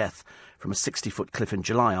to his death from a 60-foot cliff in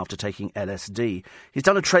July after taking LSD. He's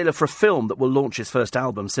done a trailer for a film that will launch his first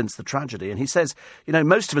album since the tragedy, and he says,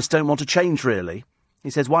 most of us don't want to change, really.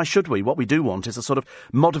 He says, why should we? What we do want is a sort of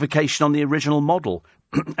modification on the original model.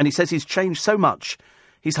 And he says he's changed so much,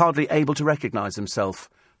 he's hardly able to recognise himself.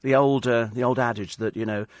 The old adage that,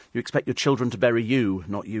 you expect your children to bury you,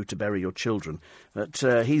 not you to bury your children. But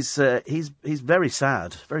he's very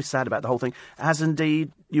sad about the whole thing, as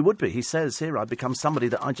indeed you would be. He says here, I've become somebody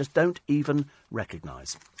that I just don't even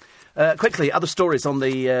recognise. Quickly, other stories on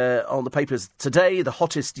the papers today. The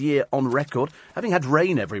hottest year on record. Having had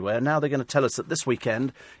rain everywhere, now they're going to tell us that this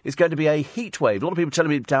weekend is going to be a heat wave. A lot of people telling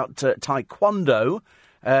me about taekwondo.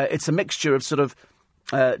 It's a mixture of sort of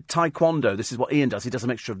taekwondo. This is what Ian does. He does a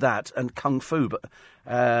mixture of that and kung fu. But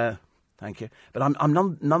thank you. But I'm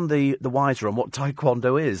none the wiser on what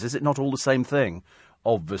taekwondo is. Is it not all the same thing?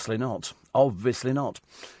 Obviously not. Obviously not.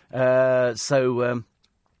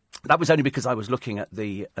 That was only because I was looking at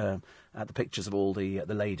the pictures of all the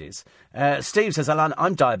ladies. Steve says, Alan,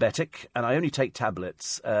 I'm diabetic and I only take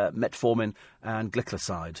tablets, metformin and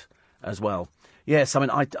glycoside as well. Yes, I mean,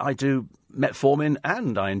 I do metformin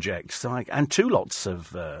and I inject, and 2 lots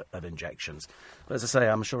of injections. But as I say,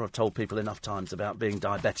 I'm sure I've told people enough times about being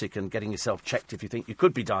diabetic and getting yourself checked if you think you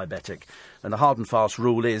could be diabetic. And the hard and fast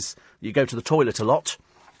rule is you go to the toilet a lot.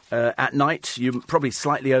 At night, you're probably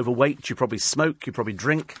slightly overweight, you probably smoke, you probably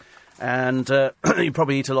drink, and you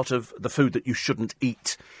probably eat a lot of the food that you shouldn't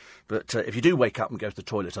eat. But if you do wake up and go to the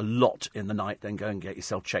toilet a lot in the night, then go and get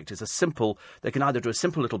yourself checked. They can either do a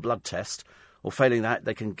simple little blood test, or failing that,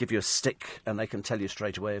 they can give you a stick and they can tell you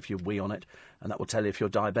straight away if you wee on it, and that will tell you if you're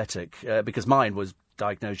diabetic. Because mine was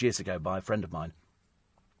diagnosed years ago by a friend of mine.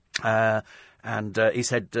 And he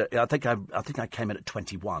said, I think I came in at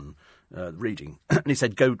 21 reading. And he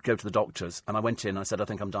said, go to the doctors. And I went in, I said, I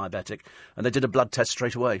think I'm diabetic. And they did a blood test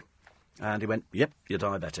straight away. And he went, yep, you're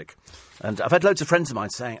diabetic. And I've had loads of friends of mine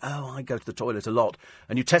saying, oh, I go to the toilet a lot.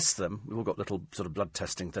 And you test them. We've all got little sort of blood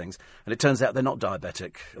testing things. And it turns out they're not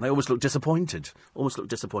diabetic. And they almost look disappointed.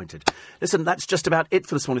 Listen, that's just about it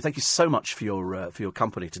for this morning. Thank you so much for your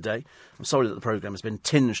company today. I'm sorry that the programme has been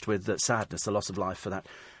tinged with sadness, the loss of life for that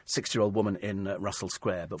 60-year-old woman in Russell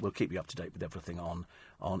Square. But we'll keep you up to date with everything on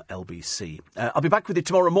LBC. I'll be back with you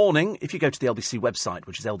tomorrow morning. If you go to the LBC website,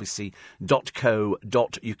 which is lbc.co.uk,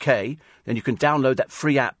 then you can download that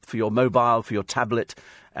free app for your mobile, for your tablet,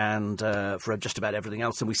 and for just about everything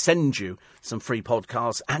else. And we send you some free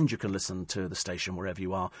podcasts, and you can listen to the station wherever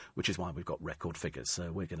you are, which is why we've got record figures.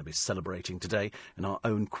 So we're going to be celebrating today in our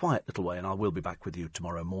own quiet little way, and I will be back with you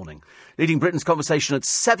tomorrow morning. Leading Britain's conversation at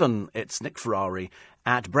 7, it's Nick Ferrari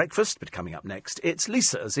at breakfast. But coming up next, it's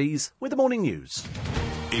Lisa Aziz with the morning news.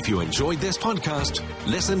 If you enjoyed this podcast,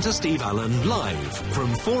 listen to Steve Allen live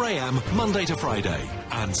from 4 a.m. Monday to Friday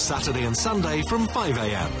and Saturday and Sunday from 5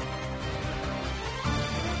 a.m.